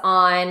us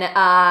on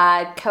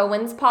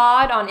Cohen's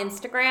Pod on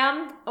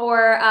Instagram,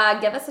 or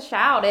give us a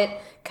shout at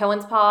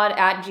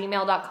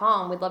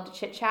cohenspod@gmail.com. We'd love to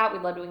chit chat.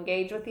 We'd love to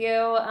engage with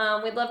you.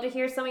 We'd love to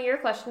hear some of your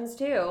questions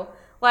too.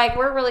 Like,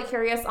 we're really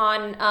curious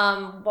on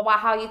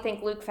how you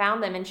think Luke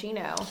found them in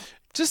Chino.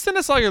 Just send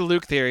us all your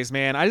Luke theories,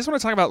 man. I just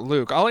want to talk about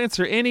Luke. I'll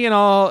answer any and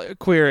all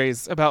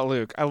queries about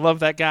Luke. I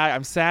love that guy.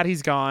 I'm sad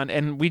he's gone.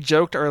 And we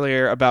joked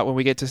earlier about when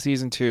we get to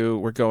season 2,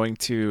 we're going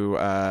to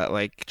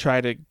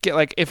try to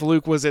get if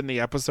Luke was in the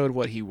episode,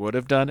 what he would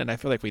have done. And I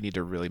feel like we need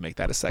to really make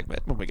that a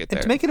segment when we get there.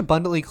 And to make it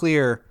abundantly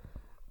clear,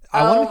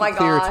 I want to make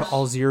clear to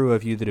all 0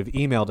 of you that have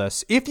emailed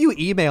us. If you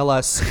email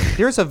us,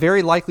 there's a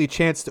very likely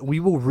chance that we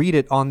will read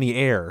it on the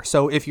air.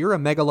 So if you're a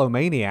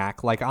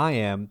megalomaniac like I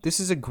am, this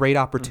is a great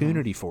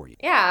opportunity for you.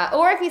 Yeah,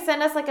 or if you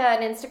send us an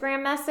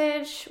Instagram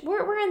message,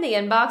 we're in the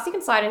inbox. You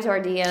can slide into our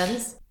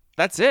DMs.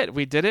 That's it.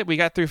 We did it. We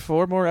got through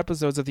 4 more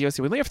episodes of the OC.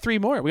 We only have 3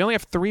 more. We only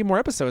have 3 more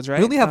episodes, right?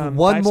 We only have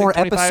 1 more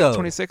 25, episode.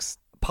 26.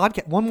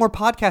 One more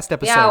podcast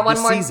episode. Yeah, one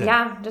this more. season.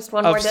 Yeah, just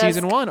one more of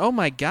season 1. Oh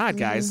my God,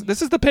 guys!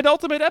 This is the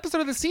penultimate episode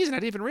of the season. I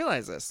didn't even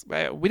realize this.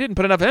 We didn't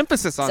put enough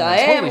emphasis on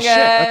this. Holy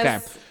shit! Okay,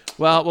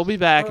 well, we'll be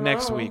back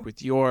next week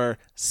with your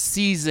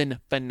season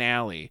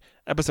finale,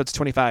 episodes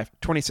 25,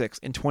 26,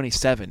 and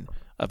 27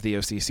 of the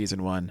OC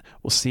season 1.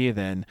 We'll see you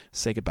then.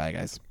 Say goodbye,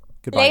 guys.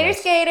 Goodbye, Later, guys.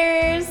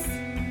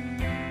 skaters.